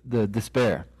 that the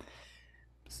despair.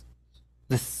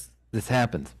 This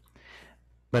happens.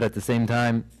 But at the same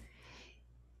time,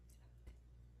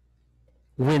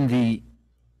 when the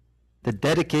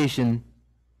dedication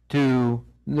to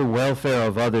the welfare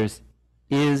of others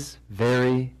is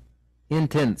very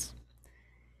intense,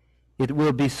 it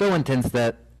will be so intense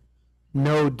that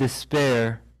no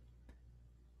despair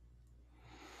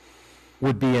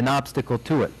would be an obstacle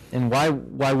to it. And why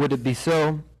would it be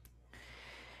so?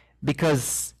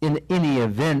 Because in any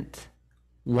event,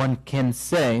 one can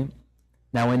say,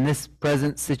 now in this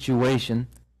present situation,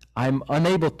 I'm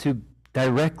unable to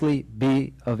directly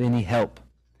be of any help.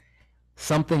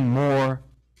 Something more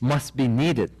must be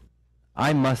needed.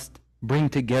 I must bring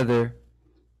together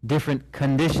different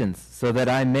conditions so that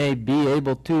I may be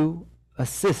able to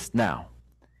assist now.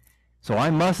 So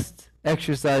I must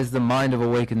exercise the mind of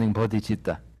awakening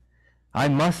bodhicitta. I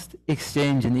must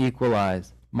exchange and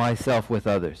equalize myself with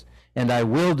others. And I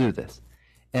will do this.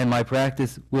 And my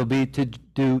practice will be to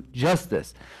do just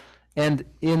this. And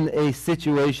in a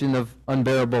situation of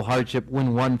unbearable hardship,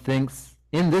 when one thinks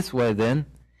in this way, then,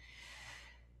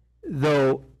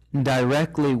 though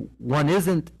directly one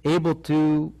isn't able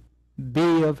to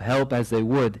be of help as they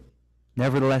would,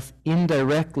 nevertheless,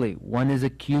 indirectly, one is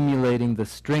accumulating the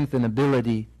strength and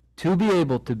ability to be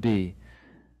able to be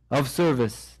of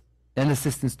service and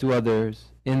assistance to others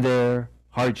in their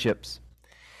hardships.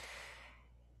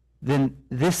 Then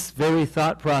this very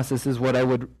thought process is what I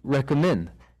would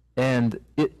recommend. And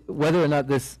whether or not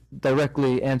this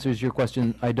directly answers your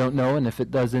question, I don't know. And if it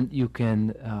doesn't, you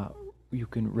can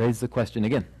raise the question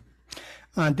again.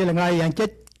 딜nga 양께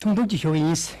퉁퉁지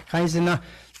효인스 가이스나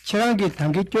치랑기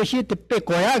당기 조시 때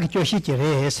빼고야 조시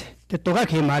지레스 때 또가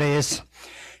그 말에스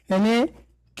아니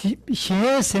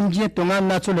시 셈지 동안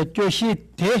나출에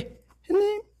조시 대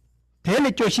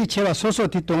텔리 조시 체와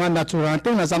소소티 동안 나출한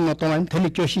땡나 잠노 동안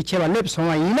텔리 조시 체와 랩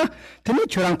송아이나 텔리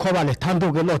초랑 코발레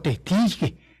단독의 로테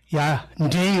디기 야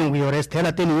ndeyung 요레스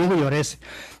텔라 때는 용고 요레스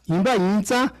인바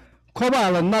인자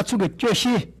코발은 나출의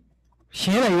조시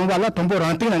Sera Yumba Tombo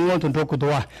Ranting and Monton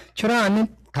Dokudua. Churani,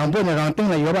 Tambona Ranting,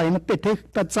 Yoba in the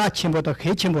Pete, that Zachimbo, the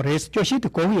Hachimbo race, Joshi to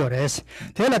go your race.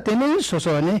 Tell a tene,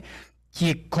 Sosone,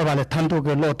 Ki Kovale Tanto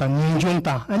Lota,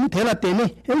 Ninjunta, and tell a tene,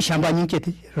 and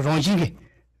Shambaniketi, Ronjigi,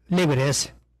 Liberes,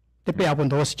 the pay up on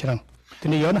those children.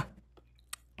 Teniona.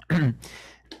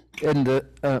 And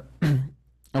I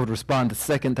would respond the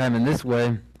second time in this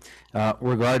way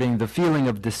regarding the feeling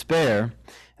of despair.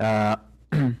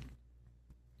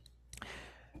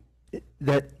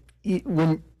 That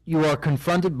when you are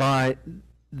confronted by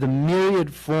the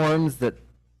myriad forms that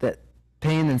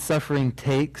pain and suffering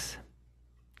takes,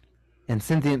 and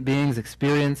sentient beings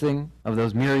experiencing of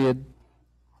those myriad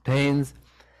pains,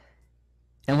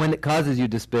 and when it causes you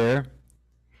despair,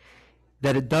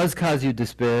 that it does cause you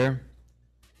despair,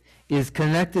 is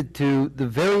connected to the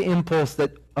very impulse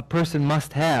that a person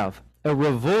must have, a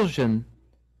revulsion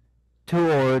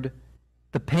toward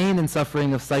the pain and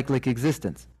suffering of cyclic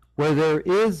existence. Where there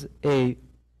is a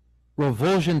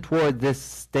revulsion toward this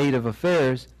state of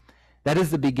affairs, that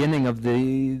is the beginning of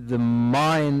the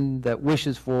mind that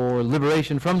wishes for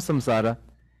liberation from samsara,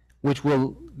 which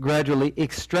will gradually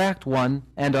extract one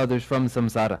and others from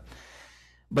samsara.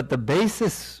 But the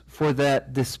basis for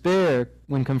that despair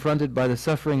when confronted by the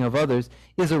suffering of others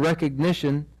is a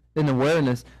recognition and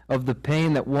awareness of the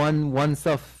pain that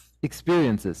oneself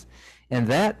experiences. And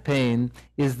that pain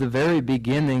is the very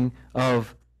beginning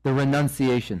of the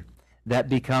renunciation that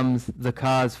becomes the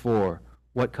cause for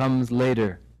what comes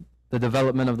later, the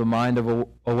development of the mind of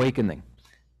awakening,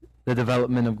 the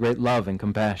development of great love and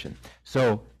compassion.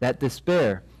 So that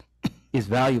despair is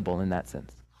valuable in that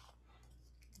sense.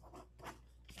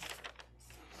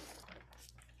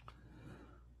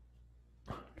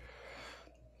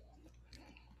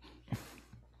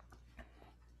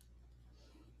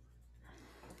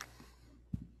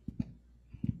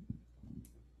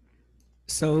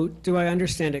 So do I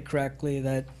understand it correctly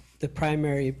that the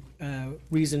primary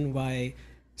reason why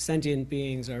sentient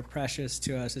beings are precious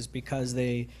to us is because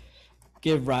they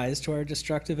give rise to our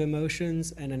destructive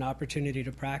emotions and an opportunity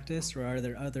to practice, or are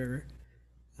there other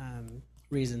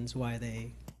reasons why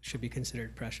they should be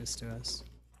considered precious to us?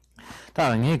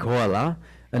 당연히 고알라.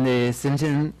 아니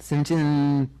심진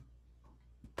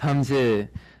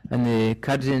탐제 아니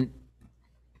가진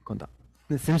건다.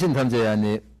 심진 탐제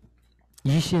아니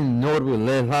이신 노르브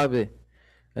레하베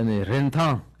아니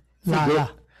렌탕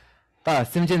라라. 다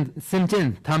심진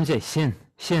탐제 신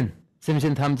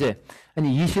심진 탐제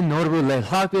아니 이신 노르브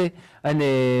레하베 아니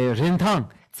렌탕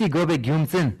지고베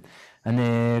gyumsin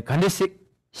아니 간데식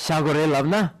샤고레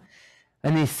랍나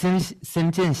아니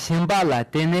심진 심바라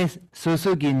테네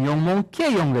소소기 뇽몽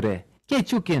케용그레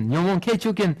케추킨 뇽몽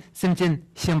케추킨 심진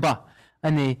심바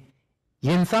아니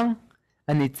옌상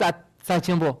아니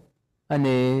짜침보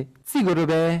아니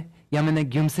지고르베 야메네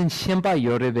gyumsin 심바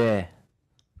요르베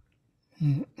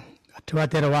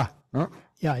들어와. 어?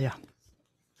 야야.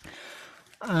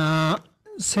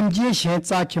 심지에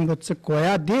신자 침부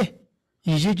찍고야 돼.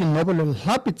 이제 좀 노블을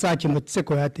합자 침부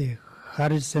찍고야 돼.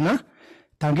 하르스나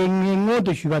당연히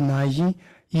모두 휴가 나지.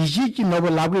 이제 좀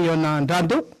노블 라고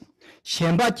요나한다도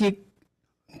셴바지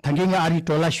당연히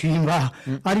아리톨라 쉬인가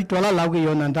아리톨라 라고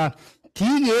요난다.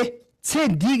 디게 체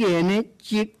디게네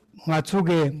지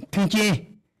맞추게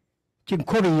핑지 지금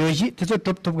코비 요시 대저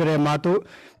톱톱 그래 마도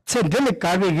체 델리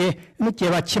가베게 니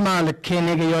제바 치마를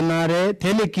케네게 요나레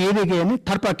델리 기베게 니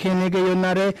탈파 케네게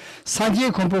요나레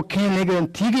사지 콤포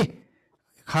케네게 디게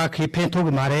가케 펜토그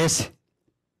마레스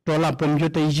돌라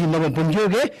범주도 이지 너무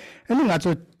범주게 아니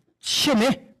가서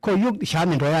치네 고육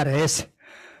샤는 로야레스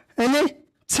아니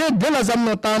체 델라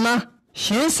잠노 타나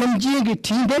신 섬지기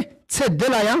팀데 체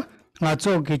델라야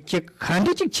가서 그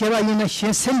간디직 제바이나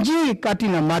신 섬지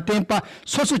까티나 마템파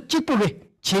소소 찍부게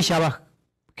제샤바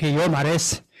그 요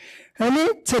마레스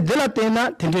아니 체 델라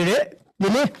테나 텐데레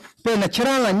니네 페나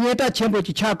치라라 녜타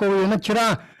쳔보치 차고요나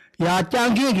치라 야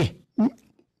짱기기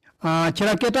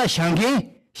치라 깨타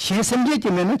샹기 신섬지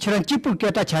지면은 치라 찍부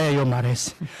깨타 차야요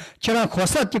마레스 치라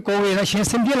고사 찍고요나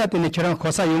신섬지라 때네 치라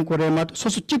고사 용고레마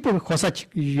소소 찍부 고사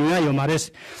유야요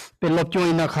마레스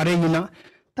벨롭종이나 가레이나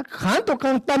딱 간도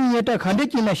간땀 녜타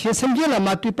간데지나 신섬지라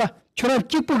마티파 치라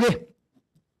찍부게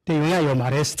대유야요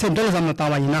마레스 쳔들 잠나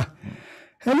따와이나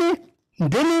아니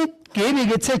데니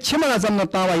게비게 체 치마라 잠나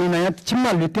따와이나야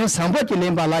치마 리텐 상바지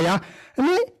렘발라야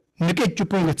아니 니게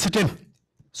쭈뽕게 츠텐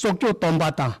속교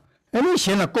돈바타 아니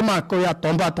신나 꼬마 꼬야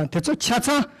돈바타 대처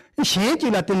차차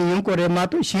신지라 때니 용고레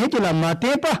마도 신지라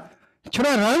마테파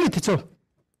치라라니 대처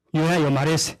유야요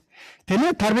마레스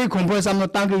데네 타르베 공부에 잠나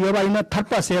땅게 요바이나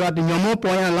탑파 세라데 녀모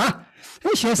뽀야라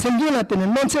신 섬지라 때니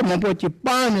넌체 몸보지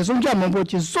빠네 송자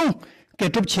몸보지 송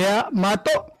게톱체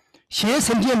마토 신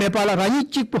섬지 메발라 라니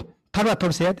찍고 타바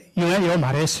톱세 요야요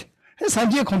마레스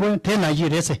산지에 공부는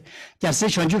대나이레세 자세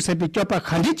현죽세비 쩌파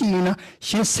칸디지나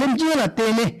신 섬지라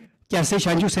때네 자세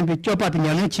현죽세비 쩌파드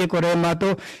냐는 제거래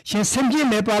마도 신 섬지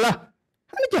메발라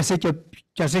아니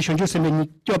자세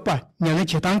현죽세비 쩌파 냐는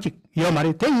제당직 요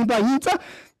말이 대인바 인자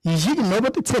이지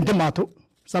너버트 쳔데 마토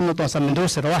삼노도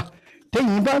삼민도스로와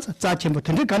대인바 자침부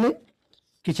텐데 가네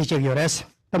기치적 요레스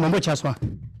담모 차스와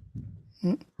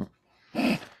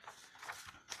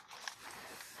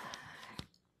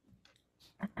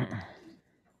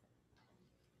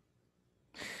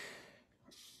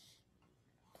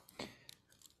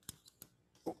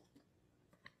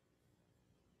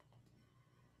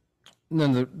No,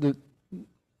 the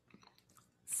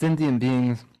sentient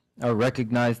beings are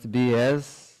recognized to be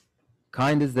as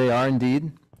kind as they are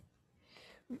indeed,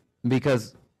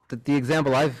 because the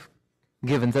example I've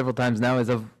given several times now is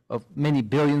of many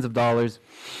billions of dollars,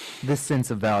 this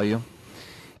sense of value,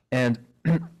 and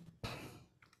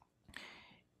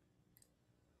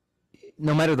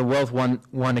no matter the wealth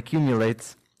one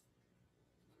accumulates,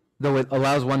 though it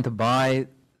allows one to buy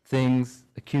things,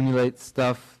 accumulate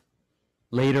stuff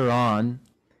later on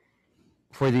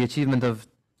for the achievement of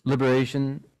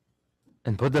liberation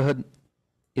and Buddhahood,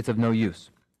 it's of no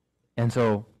use. And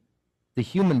so the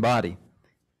human body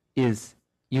is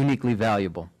uniquely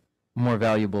valuable, more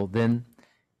valuable than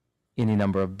any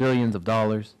number of billions of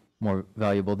dollars, more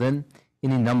valuable than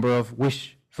any number of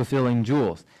wish-fulfilling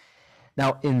jewels.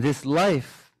 Now, in this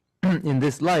life,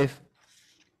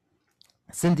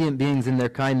 sentient beings in their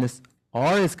kindness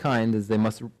are as kind as they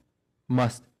must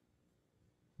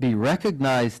be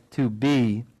recognized to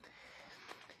be,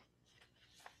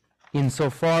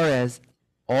 insofar as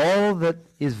all that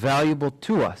is valuable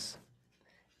to us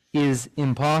is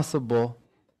impossible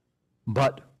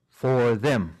but for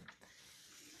them.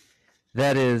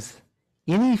 That is,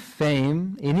 any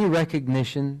fame, any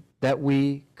recognition that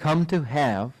we come to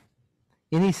have,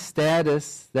 any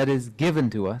status that is given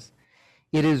to us,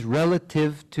 it is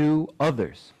relative to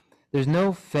others. There's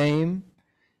no fame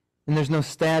and there's no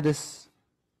status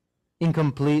in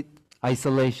complete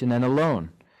isolation and alone.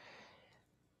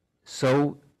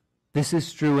 So this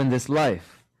is true in this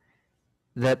life,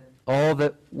 that all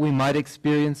that we might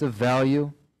experience of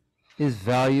value is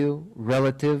value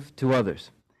relative to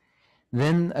others.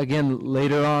 Then again,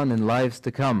 later on in lives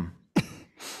to come,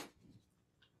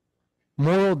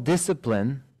 moral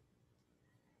discipline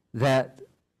that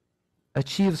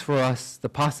achieves for us the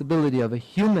possibility of a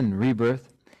human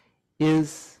rebirth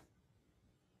is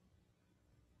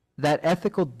that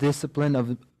ethical discipline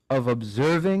of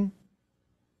observing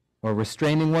or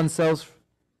restraining oneself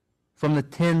from the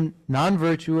 10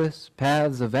 non-virtuous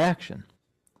paths of action.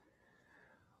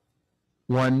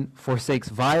 One forsakes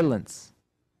violence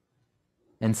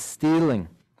and stealing.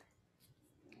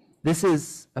 This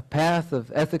is a path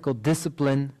of ethical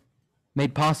discipline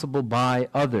made possible by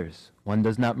others. One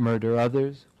does not murder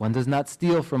others. One does not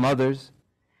steal from others.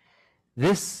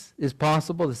 This is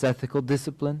possible, this ethical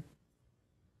discipline,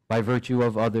 by virtue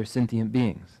of other sentient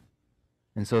beings,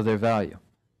 and so their value.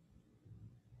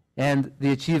 And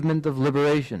the achievement of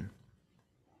liberation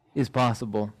is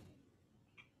possible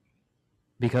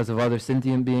because of other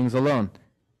sentient beings alone.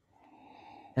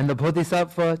 And the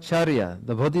Bodhisattva Charya,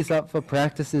 the Bodhisattva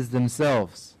practices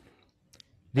themselves,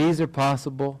 these are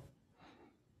possible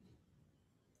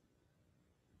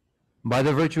by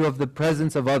the virtue of the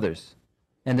presence of others,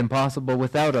 and impossible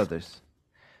without others.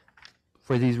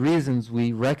 For these reasons,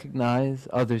 we recognize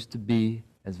others to be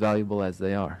as valuable as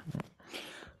they are.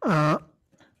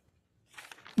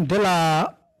 De la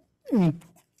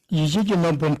Yeshe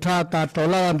Jinpa Bumtra ta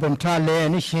Tola Bumtra le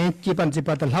ni shen Jipan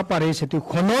Jipa de Lapare se tu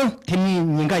kono timi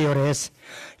ninga yores.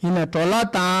 Ina Tola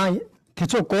ta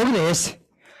ticho gores.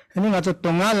 Ani ngato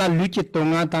tonga la luchi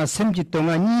tonga ta semji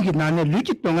tonga nigi nane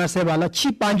luchi tonga se bala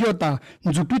chi panjo ta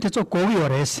njupi ticho gogi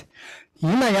yores.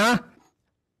 Ina ya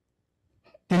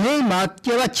tene ma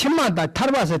kewa chima da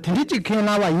tarwa se tindi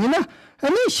kena wa ina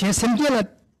ani shen semji la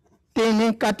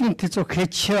tene katin ticho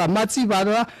kecha machi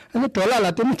bada ani tola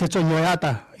la tene ticho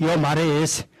nyoyata yo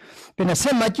mares. Pena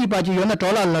sem machi baji yo na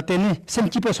tola la tene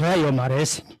semji po soya yo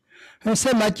mares.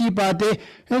 Se machi bade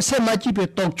se machi pe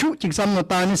tokchu exam no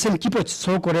tani sem kipo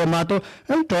so kore mato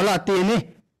tola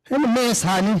tene me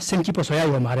sani sem kipo soya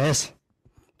yo mares.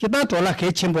 Kita tola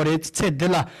ke chimbore se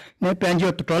dela ne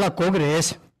penjo tola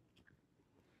kogres.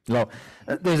 No,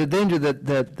 there's a danger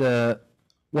that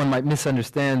one might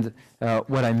misunderstand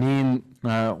what I mean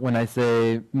when I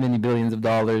say many billions of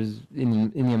dollars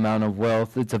in any amount of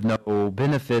wealth. It's of no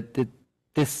benefit.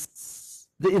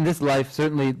 In this life,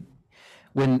 certainly,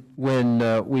 when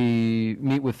we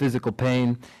meet with physical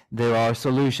pain, there are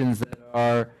solutions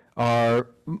that are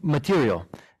material.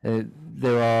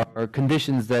 There are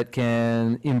conditions that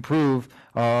can improve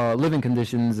living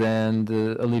conditions and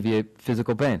alleviate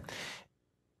physical pain.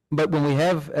 But when we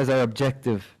have as our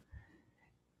objective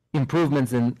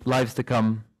improvements in lives to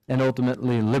come and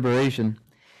ultimately liberation,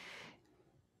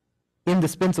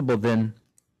 indispensable then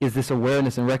is this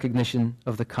awareness and recognition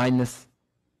of the kindness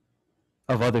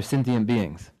of other sentient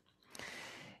beings.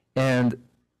 And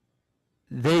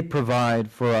they provide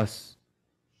for us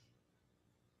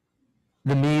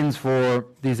the means for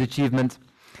these achievements,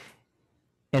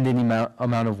 and any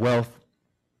amount of wealth,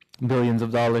 billions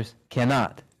of dollars,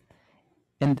 cannot.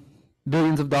 And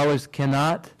billions of dollars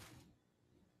cannot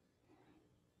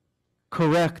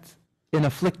correct an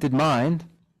afflicted mind,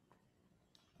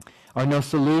 are no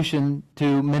solution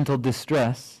to mental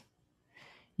distress.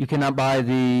 You cannot buy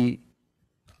the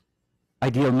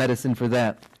ideal medicine for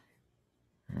that.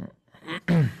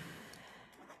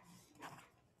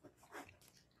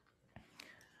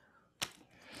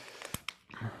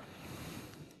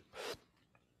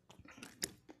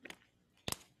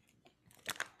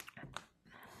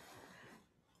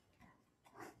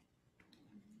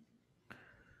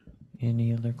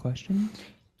 Any other questions?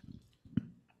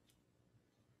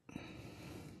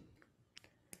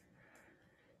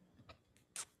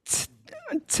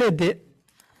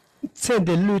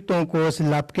 Tsede luton ko se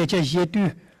lap kecha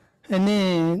yetu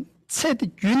ani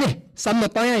tsede june samno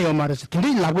taya yo mares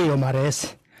tindi lago yo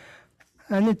mares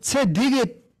ani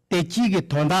tsede techi ge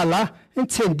tonda la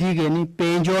tsede ge ni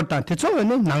penjo ta techo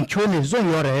ne nangcho ne zo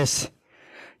yo res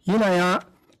ina ya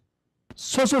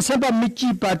soso semba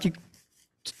michi parti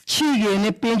chi ge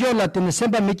ne penjo la te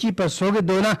semba michi pa soge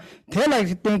dona thela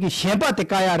te ki shemba te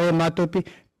kaya re ma to pi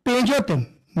penjo te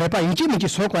me pa inchi michi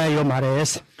so kaya yo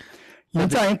mares.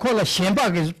 인자 인콜라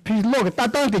셴바게 피로게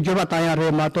따따한테 줘봐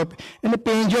다야래 마토 ene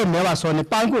penjo mewa so ne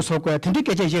pangu so ko tindi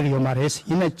ke je yo mares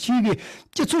ina chigi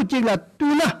chichu chigla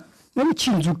tuna nami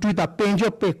chinjuk tuita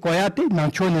penjo pe koya te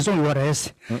nancho ne so yo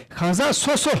res khanza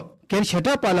so so ger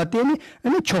cheta pala te ni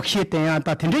ene chokshi te ya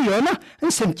ta tindi yo na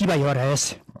ene semchi ba yo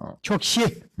res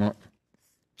chokshi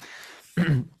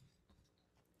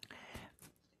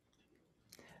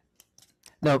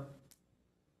Now,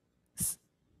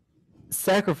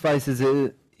 sacrifices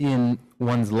in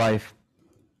one's life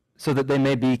so that they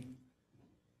may be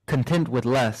content with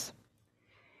less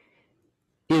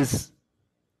is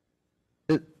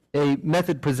a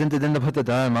method presented in the Buddha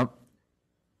Dharma,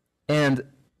 and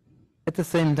at the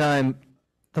same time,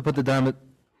 the Buddha Dharma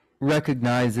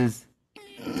recognizes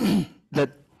that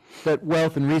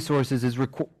wealth and resources is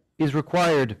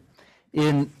required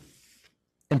and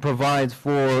provides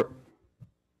for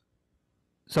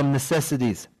some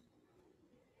necessities.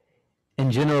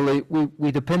 And generally,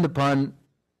 we depend upon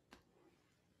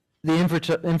the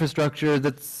infrastructure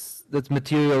that's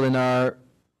material in our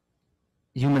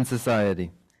human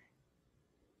society.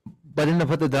 But in the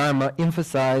Buddha Dharma,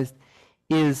 emphasized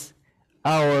is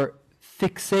our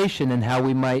fixation in how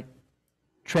we might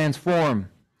transform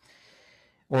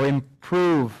or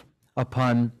improve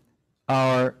upon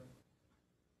our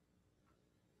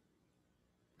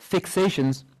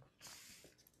fixations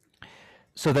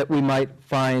so that we might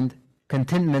find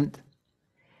contentment,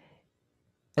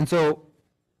 and so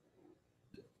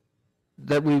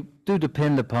that we do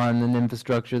depend upon an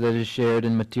infrastructure that is shared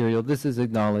and material. This is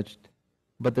acknowledged,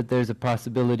 but that there's a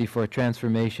possibility for a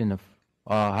transformation of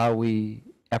how we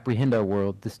apprehend our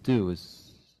world. This too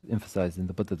is emphasized in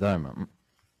the Buddha Dharma.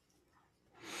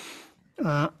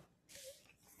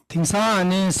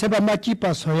 팅사니 세바마치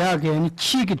파소야게 니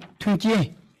치기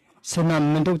퉁지 세나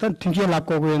mendotan 퉁지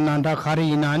라고고 난다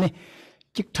가리나니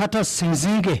직타타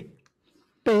생생게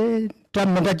때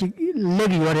담마지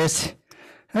레기 요레스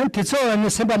한 티소 아니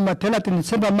세바마 텔라tin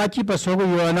세바마치 파소고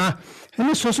요나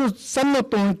아니 소소 산노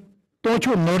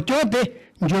또초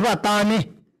노르초데 조바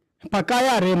타니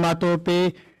파카야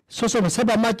레마토페 소소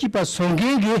세바마치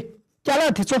파송게게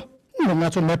잘라 티소 뭔가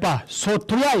좀 매파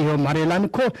소트야요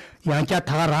말이라니 코 양자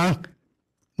타랑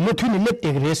무튼이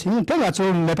냈대 그래서 내가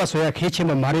좀 매파서야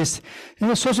개치면 말이스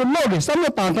소소 로게 삼로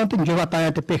탄탄 조바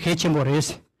타야테 페 개치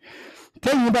모레스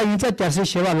대이바 인자 자세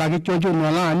시와 라기 쪼쪼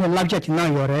노라 아니 랍자치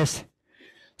나 요레스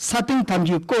사팅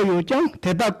탐지 꼬요장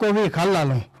대다 꼬위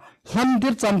갈라로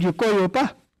삼들 잠지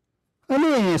꼬요빠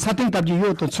아니 사팅 탐지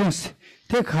요또 총스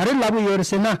대 가를 라부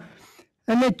요레스나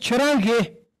아니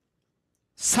처랑게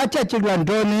사자 찍란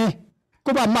돈이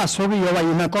꼬바 마 속이 여와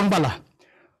있나 꽁발라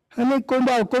아니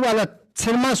꼬발라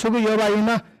셀마 속이 여와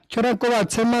있나 저런 꼬바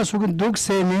셀마 속이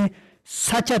독세니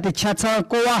사자데 차차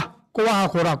꼬와 고라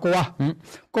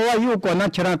꼬와 요거나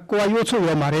저런 꼬와 요초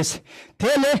요 말레스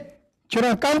대레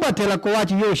저런 깜바 대라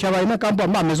꼬와지 요 샤바이나 깜바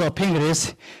마면서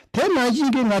팽그레스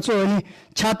대나지게 나초니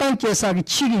차탄 계사기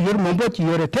치기 요 몸보지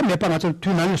요래 대메파 나초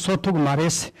두나니 소토고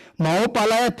말레스 마오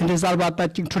팔라야 드레살바타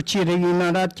치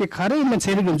투치레이나라 치 카레면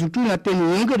세르긴 주투나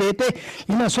때니 인그레테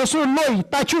이나 소소로이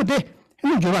따추데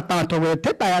이 조바 따토고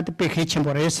대따야데 페케치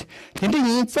모레스 근데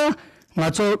인자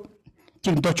나초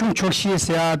지금 도충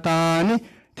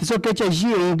초시에서야다니 tisokecha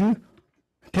jiendu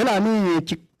telani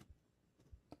chik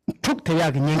chuk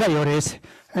teya ninga yores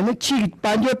ane chi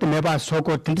panjo te meba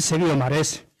soko tinte segi yo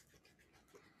mares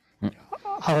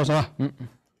hagosa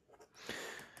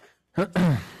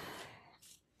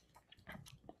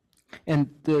And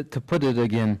to put it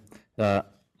again,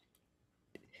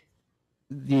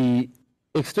 the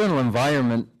external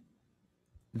environment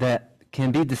that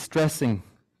can be distressing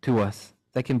to us,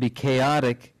 that can be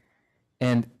chaotic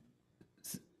and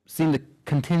seem to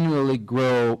continually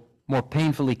grow more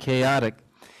painfully chaotic.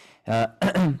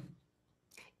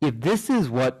 If this is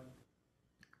what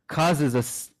causes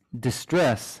us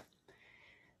distress,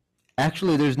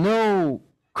 actually there's no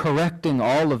correcting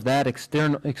all of that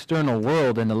external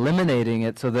world and eliminating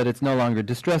it so that it's no longer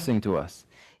distressing to us.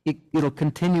 It'll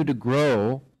continue to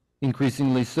grow,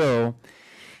 increasingly so,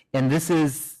 and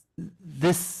this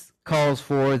calls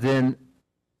for then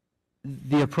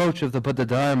the approach of the Buddha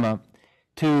Dharma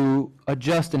to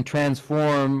adjust and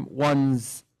transform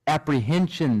one's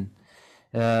apprehension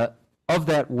of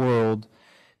that world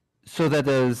so that,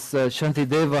 as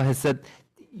Shantideva has said,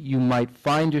 you might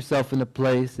find yourself in a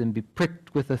place and be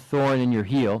pricked with a thorn in your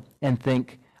heel and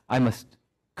think, I must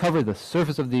cover the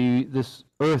surface of this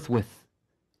earth with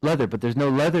leather, but there's no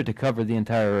leather to cover the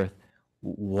entire earth.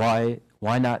 Why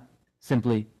not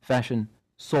simply fashion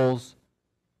soles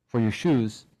for your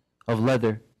shoes of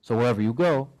leather so wherever you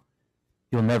go,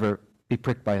 you'll never be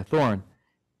pricked by a thorn.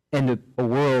 and a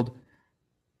world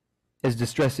as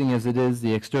distressing as it is,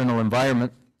 the external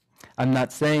environment. I'm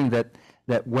not saying that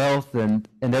wealth and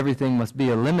everything must be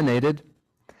eliminated,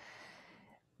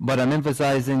 but I'm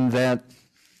emphasizing that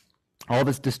all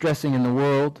this distressing in the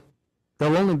world,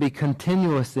 there'll only be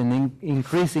continuous and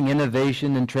increasing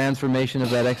innovation and transformation of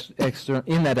that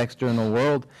in that external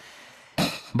world,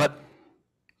 but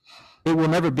it will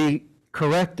never be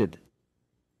corrected.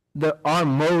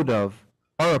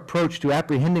 Our approach to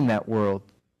apprehending that world,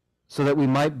 so that we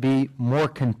might be more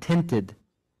contented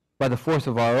by the force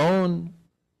of our own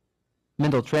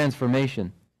mental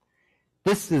transformation.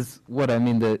 This is what I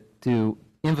mean to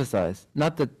emphasize,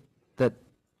 not that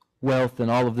wealth and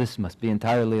all of this must be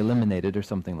entirely eliminated or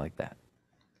something like that.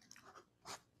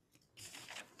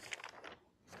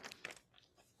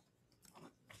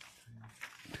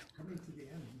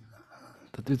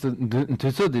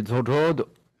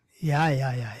 야.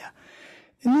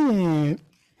 아니,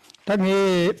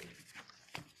 다음에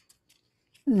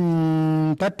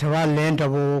다트와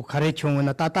랜드고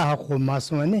가르치고나 따따하고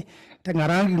마스만이 다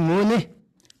나랑이 뭐네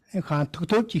간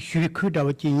톡톡지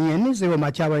휴크다고 지니네 세고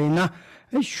마차바이나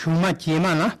슈마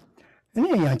제마나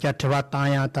아니 야자 트와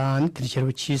따야다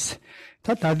트리셔로 치스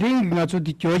다 다딩가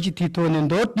저디 조지 티토는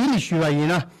도 딜이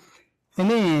슈와이나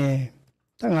아니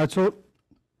당아초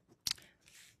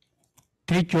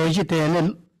트리 조지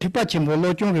때는 티파침보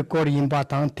로종의 거리인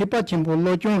바탕 티파침보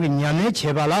로종의 냐네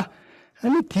제발라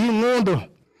아니 디노도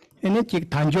아니 직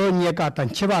단조니가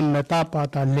단 치반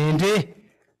메타파다 렌데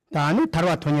다니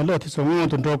타르와 토니로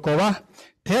티송도 도코와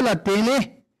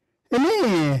텔라테네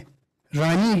아니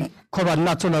라니 코바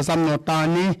나초라 삼노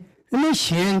타니 아니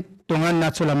신 동안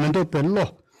나초라 멘도 벨로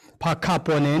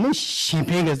파카포네니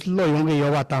신페게 로용게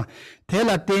요바타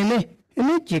텔라테네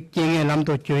아니 직경에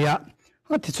남도 줘야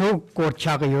어디서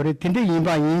고차가 요리 틴데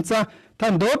임바 인자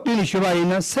단도 뛰니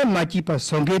쇼바이나 셈마지파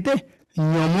송게데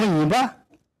녀모 임바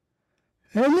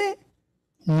에네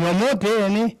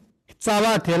녀모데니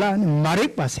자바텔라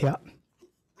마릭 바세야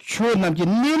쇼남지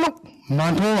니로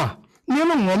만토와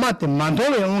니로 모마테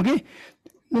만토에 오기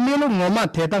니로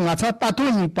모마테다 가차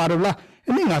따토니 바로라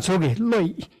에니 가초게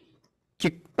로이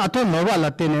직 따토 노발라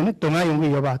때네네 동아 용게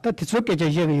요바 따 티소게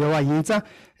제게 요바 인자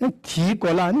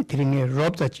티콜라니 트링에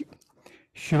롭자지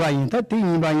슈바인타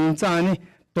티인바인자니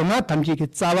동아 담지게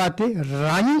자바테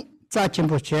라니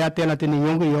짜침보 제야텔라테니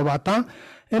용게 요바타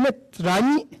에네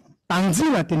라니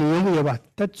당지라테니 용게 요바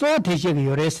따조 대시게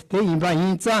요레스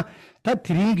티인바인자 다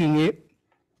트링게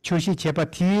초시 제바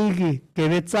티기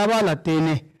게베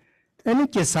자발라테네 에네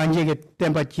계산제게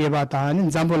템바 제바타는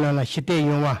잠볼라나 시대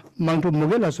용와 망도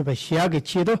무게라서바 시야게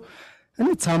치도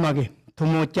에네 참하게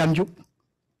도모 짬죽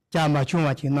자마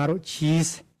중화지 나로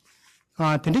치스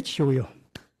근데 치고요.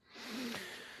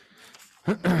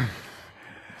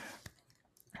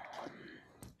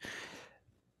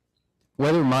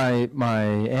 Whether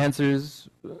my answers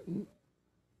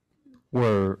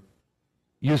were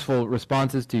useful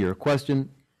responses to your questions,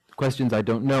 I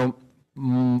don't know.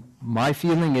 My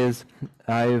feeling is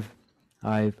I've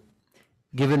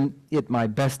given it my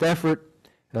best effort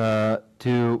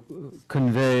to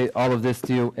convey all of this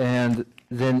to you, and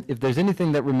then if there's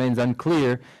anything that remains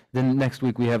unclear, then next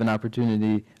week we have an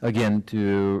opportunity again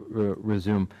to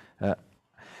resume.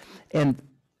 And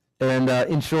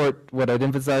in short, what I'd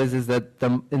emphasize is that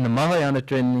in the Mahayana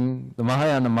training, the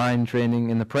Mahayana mind training,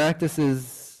 in the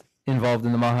practices involved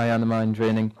in the Mahayana mind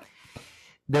training,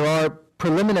 there are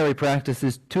preliminary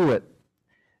practices to it.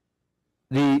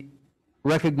 The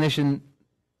recognition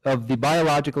of the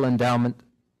biological endowment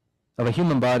of a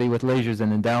human body with leisures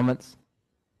and endowments,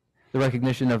 the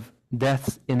recognition of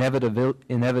death's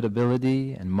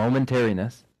inevitability and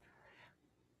momentariness,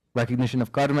 recognition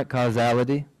of karmic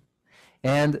causality,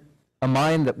 and a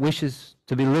mind that wishes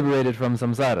to be liberated from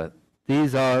samsara.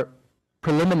 These are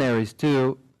preliminaries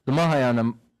to the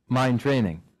Mahayana mind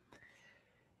training.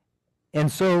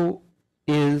 And so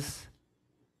is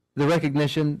the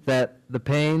recognition that the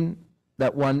pain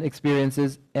that one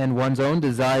experiences and one's own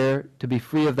desire to be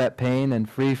free of that pain and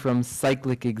free from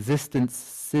cyclic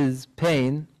existence's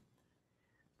pain,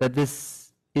 that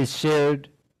this is shared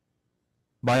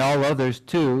by all others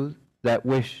too that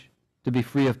wish to be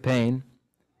free of pain.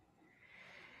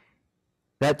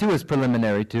 That too is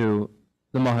preliminary to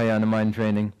the Mahayana mind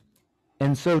training.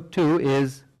 And so too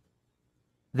is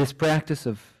this practice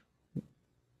of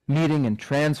meeting and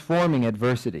transforming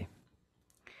adversity.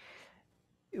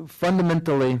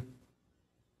 Fundamentally,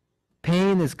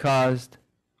 pain is caused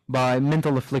by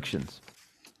mental afflictions.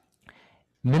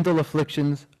 Mental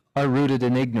afflictions are rooted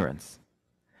in ignorance.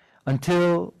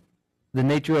 Until the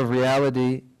nature of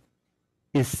reality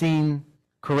is seen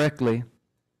correctly,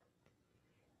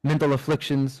 mental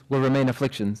afflictions will remain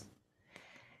afflictions.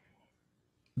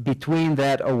 Between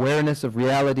that awareness of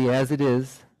reality as it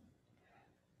is,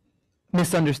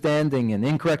 misunderstanding and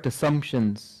incorrect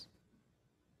assumptions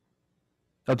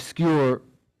obscure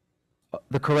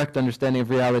the correct understanding of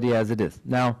reality as it is.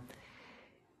 Now,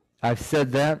 I've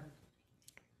said that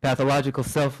pathological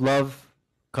self-love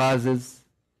causes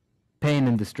pain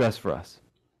and distress for us.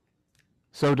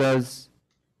 So does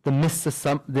the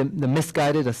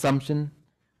misguided assumption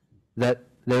that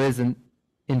there is an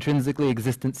intrinsically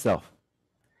existent self.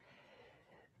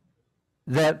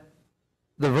 That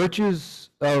the virtues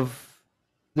of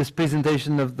this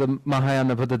presentation of the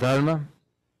Mahayana Buddha Dharma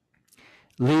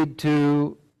lead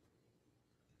to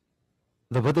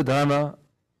the Buddha Dharma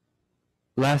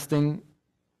lasting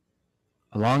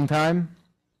a long time,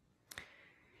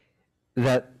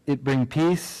 that it bring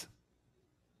peace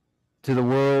to the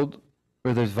world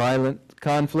where there's violent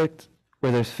conflict,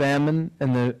 where there's famine,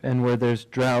 and where there's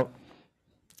drought,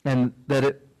 and that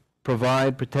it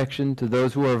provide protection to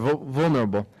those who are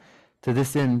vulnerable. To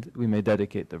this end, we may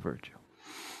dedicate the virtue.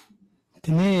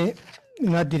 Tene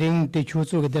nga diring te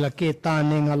chuzu ke dela ke ta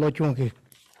ne nga Lo-Jong ke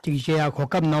jigje ya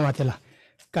khokap na wa tela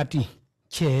kati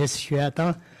ches shya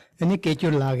ta ani ke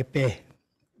chur la ke pe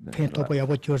phe to po ya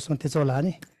bo chur son te so la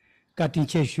ni kati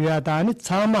che shya ta ni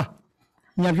chama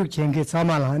nyap yu chen ke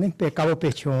chama la ni pe ka bo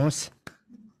pe chons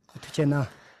to chena.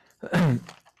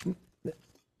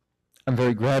 I'm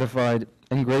very gratified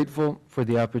and grateful for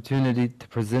the opportunity to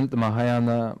present the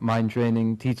Mahayana mind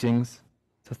training teachings.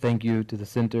 So thank you to the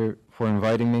center for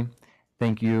inviting me.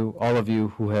 Thank you, all of you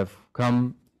who have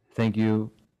come. Thank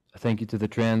you to the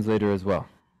translator as well.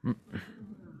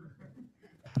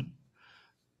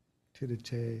 To the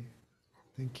Jay,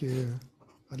 thank you.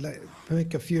 I'd like to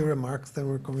make a few remarks, then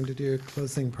we're going to do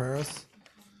closing prayers.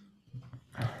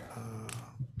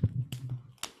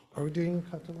 Are we doing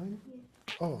kata line?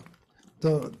 Oh,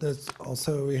 so there's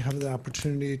also, we have the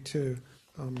opportunity to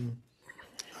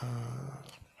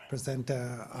present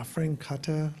a offering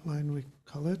kata line, we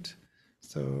call it.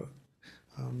 So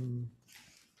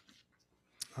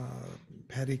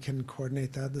Patty can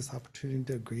coordinate that, this opportunity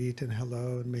to greet and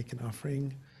hello and make an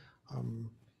offering.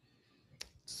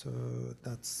 So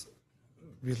that's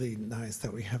really nice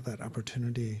that we have that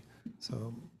opportunity.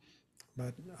 So,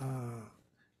 but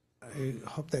I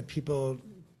hope that people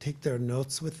take their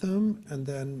notes with them and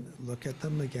then look at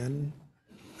them again.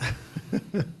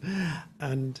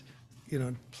 And,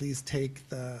 please take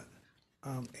the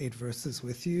 8 verses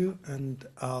with you and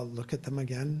I'll look at them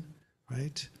again,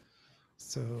 right?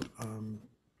 So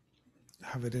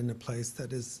have it in a place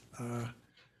that is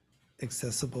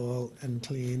accessible and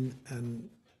clean and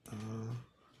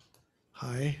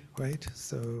high, right?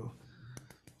 So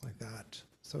like that.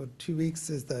 So 2 weeks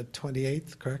is the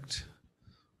 28th, correct?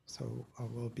 So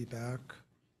we'll be back.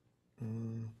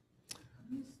 I'm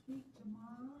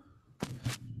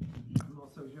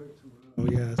also here tomorrow. Oh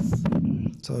yes.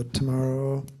 So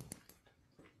tomorrow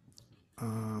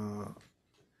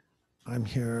I'm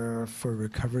here for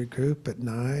recovery group at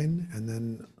 9, and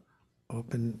then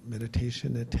open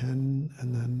meditation at 10,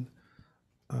 and then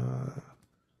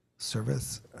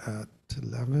service at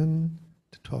 11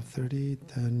 to 12:30,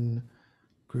 then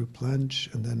group lunch,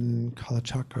 and then Kala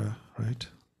Chakra, right?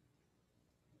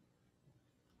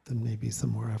 Then maybe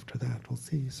some more after that, we'll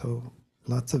see. So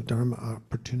lots of Dharma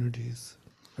opportunities.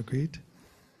 Agreed?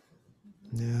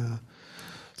 Yeah.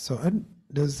 So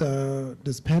does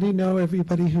Patty know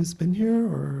everybody who's been here,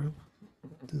 or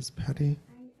does Patty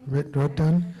wrote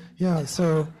down? Yeah,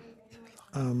 so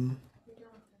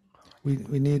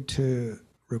we need to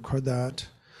record that.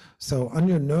 So on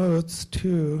your notes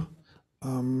too,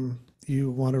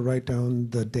 you want to write down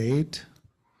the date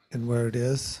and where it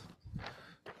is.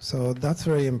 So that's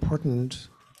very important,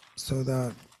 so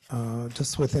that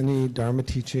just with any Dharma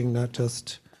teaching, not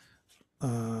just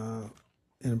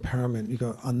empowerment, you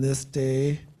go, on this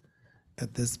day,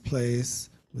 at this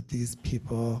place, with these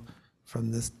people,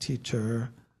 from this teacher,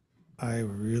 I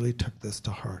really took this to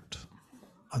heart.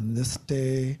 On this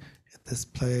day, at this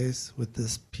place, with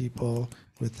this people,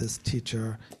 with this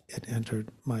teacher, it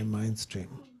entered my mind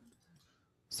stream.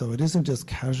 So it isn't just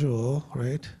casual,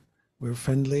 right? We're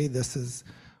friendly.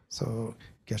 So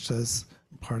Geshe's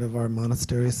part of our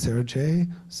monastery, Sera Jey.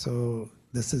 So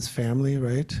this is family,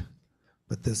 right?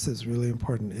 But this is really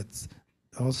important. It's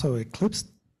also eclipse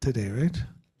today, right?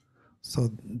 So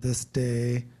this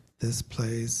day, this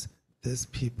place, this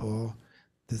people,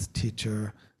 this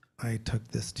teacher, I took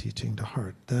this teaching to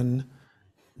heart. Then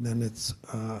it's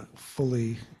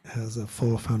fully has a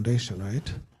full foundation,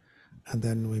 right? And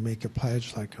then we make a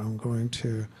pledge, like I'm going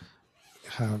to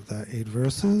have the 8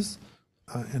 verses.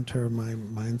 enter my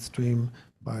mind stream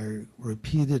by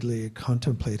repeatedly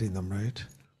contemplating them, right?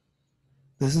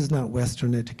 This is not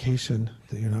Western education,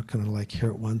 that you're not going to like hear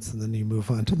it once and then you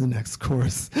move on to the next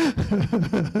course.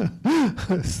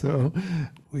 So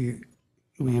we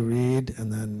read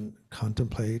and then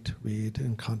contemplate, read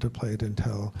and contemplate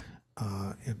until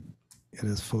it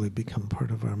has fully become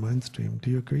part of our mind stream. Do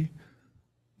you agree?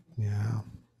 Yeah,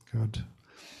 good.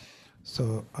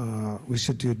 So we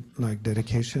should do like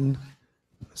dedication.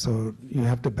 So you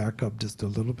have to back up just a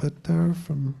little bit there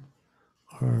from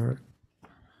our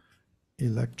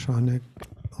electronic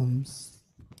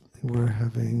we're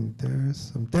having there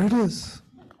it is.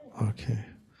 Okay.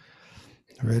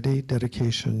 Ready?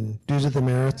 Dedication. Due to the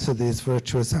merits of these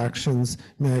virtuous actions,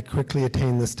 may I quickly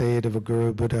attain the state of a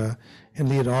Guru Buddha and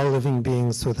lead all living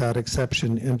beings without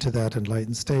exception into that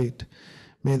enlightened state.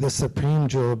 May the supreme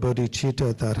jewel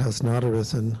bodhicitta that has not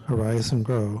arisen arise and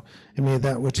grow, and may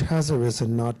that which has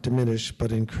arisen not diminish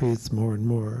but increase more and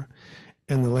more.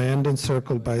 In the land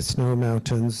encircled by snow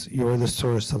mountains, you are the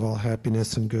source of all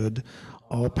happiness and good.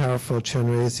 All-powerful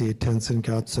Chenrezig Tenzin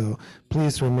Gyatso,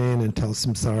 please remain until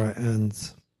samsara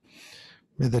ends.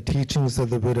 May the teachings of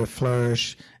the Buddha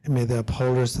flourish, and may the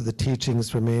upholders of the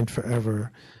teachings remain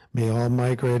forever. May all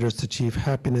migrators achieve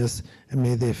happiness, and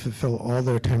may they fulfill all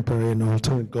their temporary and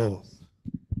ultimate goals.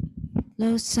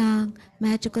 Lo-Jong,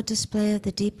 magical display of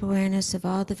the deep awareness of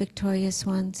all the victorious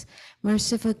ones,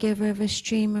 merciful giver of a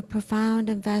stream of profound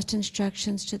and vast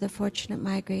instructions to the fortunate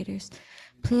migrators,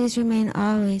 please remain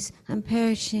always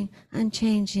unperishing,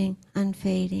 unchanging,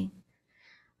 unfading.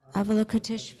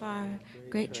 Avalokiteshvara,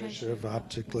 great treasure of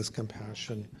objectless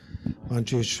compassion,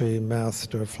 Manjushri,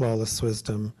 master of flawless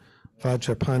wisdom,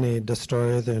 Vajrapani,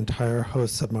 destroyer of the entire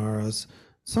host of Maras,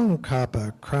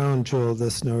 Tsongkhapa, crown jewel of the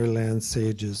snowy land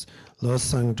sages,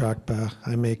 Losang Drakpa,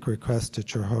 I make request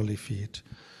at your holy feet.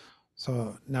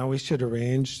 So now we should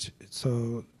arrange,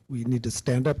 so we need to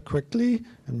stand up quickly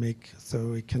and make, so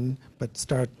we can, but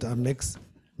start, mix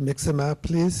them up,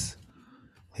 please.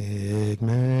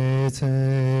 Igme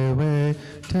Tewe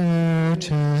Ter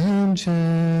Chen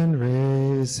Chen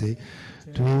Rezi.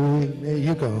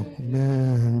 You go.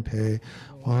 Men Pe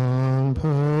Wang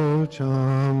Po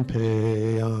Cham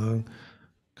Pe Yang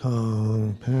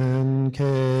Kong Pen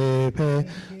Ke Pe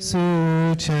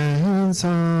Su Chen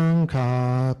Sang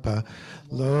Kappa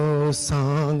Lo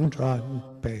Sang Dran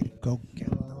Pe Go Get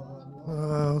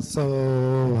So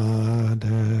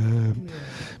Adem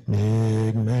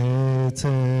Mig Me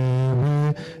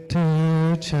Tewe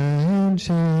Ter Chen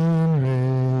Chen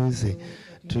Rezi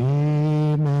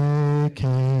Dream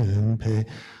Ken Pe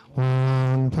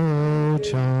Wan Po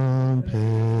Cham Pe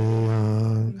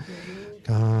Yang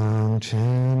Gang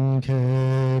Chen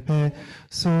Ke Pe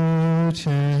Su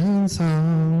Chen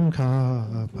Sang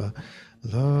Kappa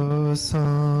Lo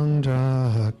Sang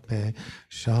Drak Pe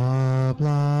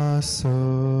Shabla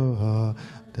So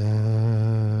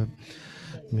De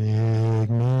Mig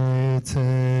Me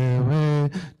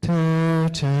Tewe Ter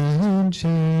Chen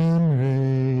Chen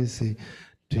Rezi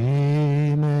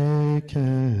Dream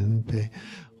Ken Pe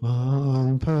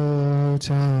Wang Po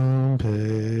Cham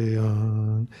Pe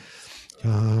Yang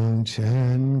Yang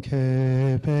Chen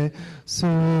Ke Pe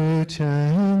Su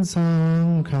Chen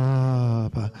Sang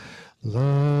Kappa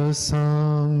Lo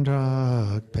Sang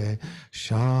Drak Pe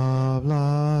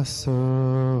Shabla So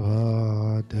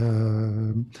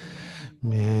Adem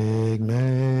Mig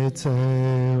Me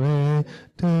Tewe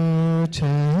Ter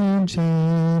Chen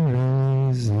Chen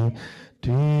Rezi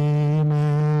Dream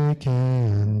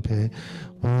Ken Pe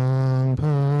Wang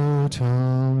Po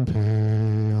Cham Pe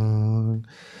Yang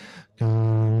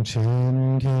Gang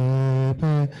Chen Ke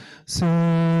Pe Su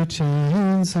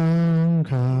Chen Sang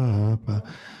Kappa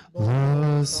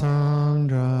Lo Sang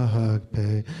Drak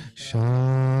Pe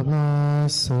Shabla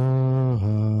So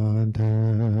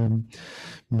Adem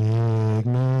Mig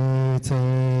Me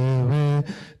Tewe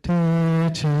Ter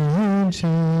Chen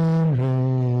Chen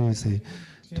Rezi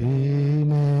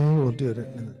we'll do it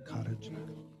in the cottage.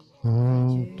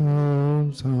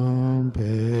 Sam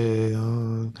Pe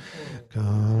Yang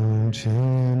Gang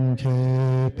Chen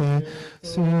Ke Pe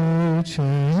Su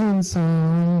Chen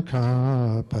Sang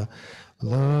Kappa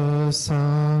Lo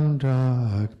Sang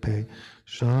Drak Pe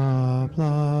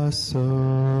Shabla So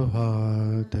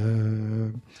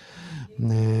Adem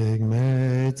Mig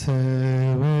Me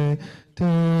Tewe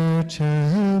Ter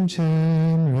Chen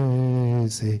Chen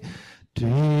Rezi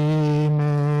Dream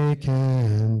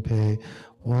Ken Pe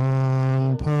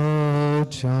Wang Po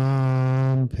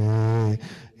Cham Pe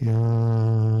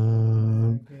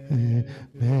Yang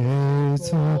Me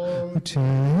Tso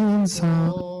Chen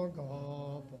Sang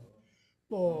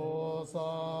Lo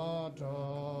Sa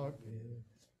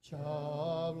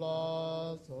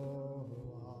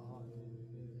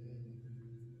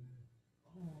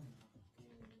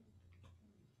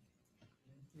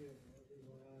you,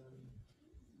 everyone.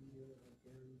 See you again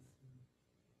soon.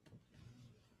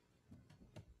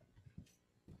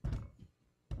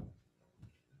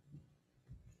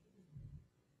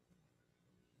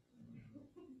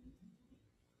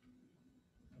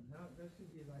 And now there should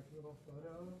be like little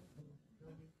photo.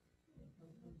 Photo.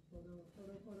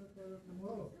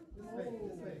 Oh, this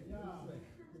way.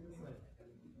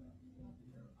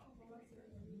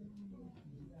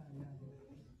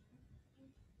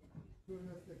 Who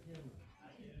has the camera?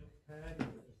 I do.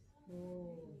 Fabulous.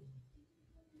 Oh.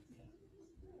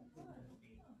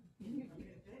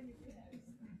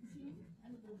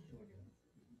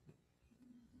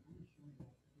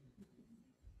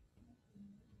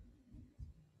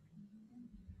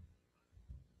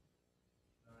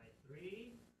 All right,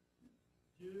 3,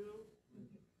 2.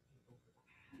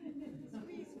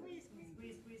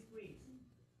 Squeeze.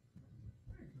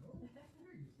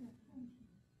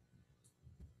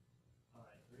 All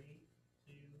right, 3,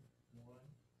 2, 1.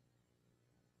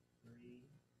 3,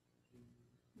 2,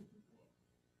 1.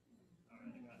 All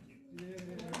right, I got you.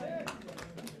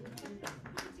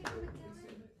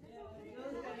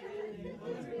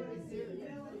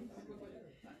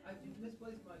 I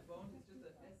misplaced my phone. It's just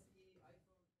a SE iPhone.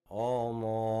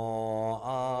 Omo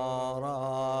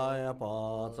araya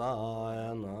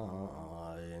pacayana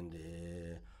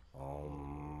indi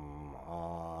Om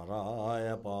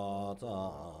araya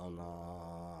pacana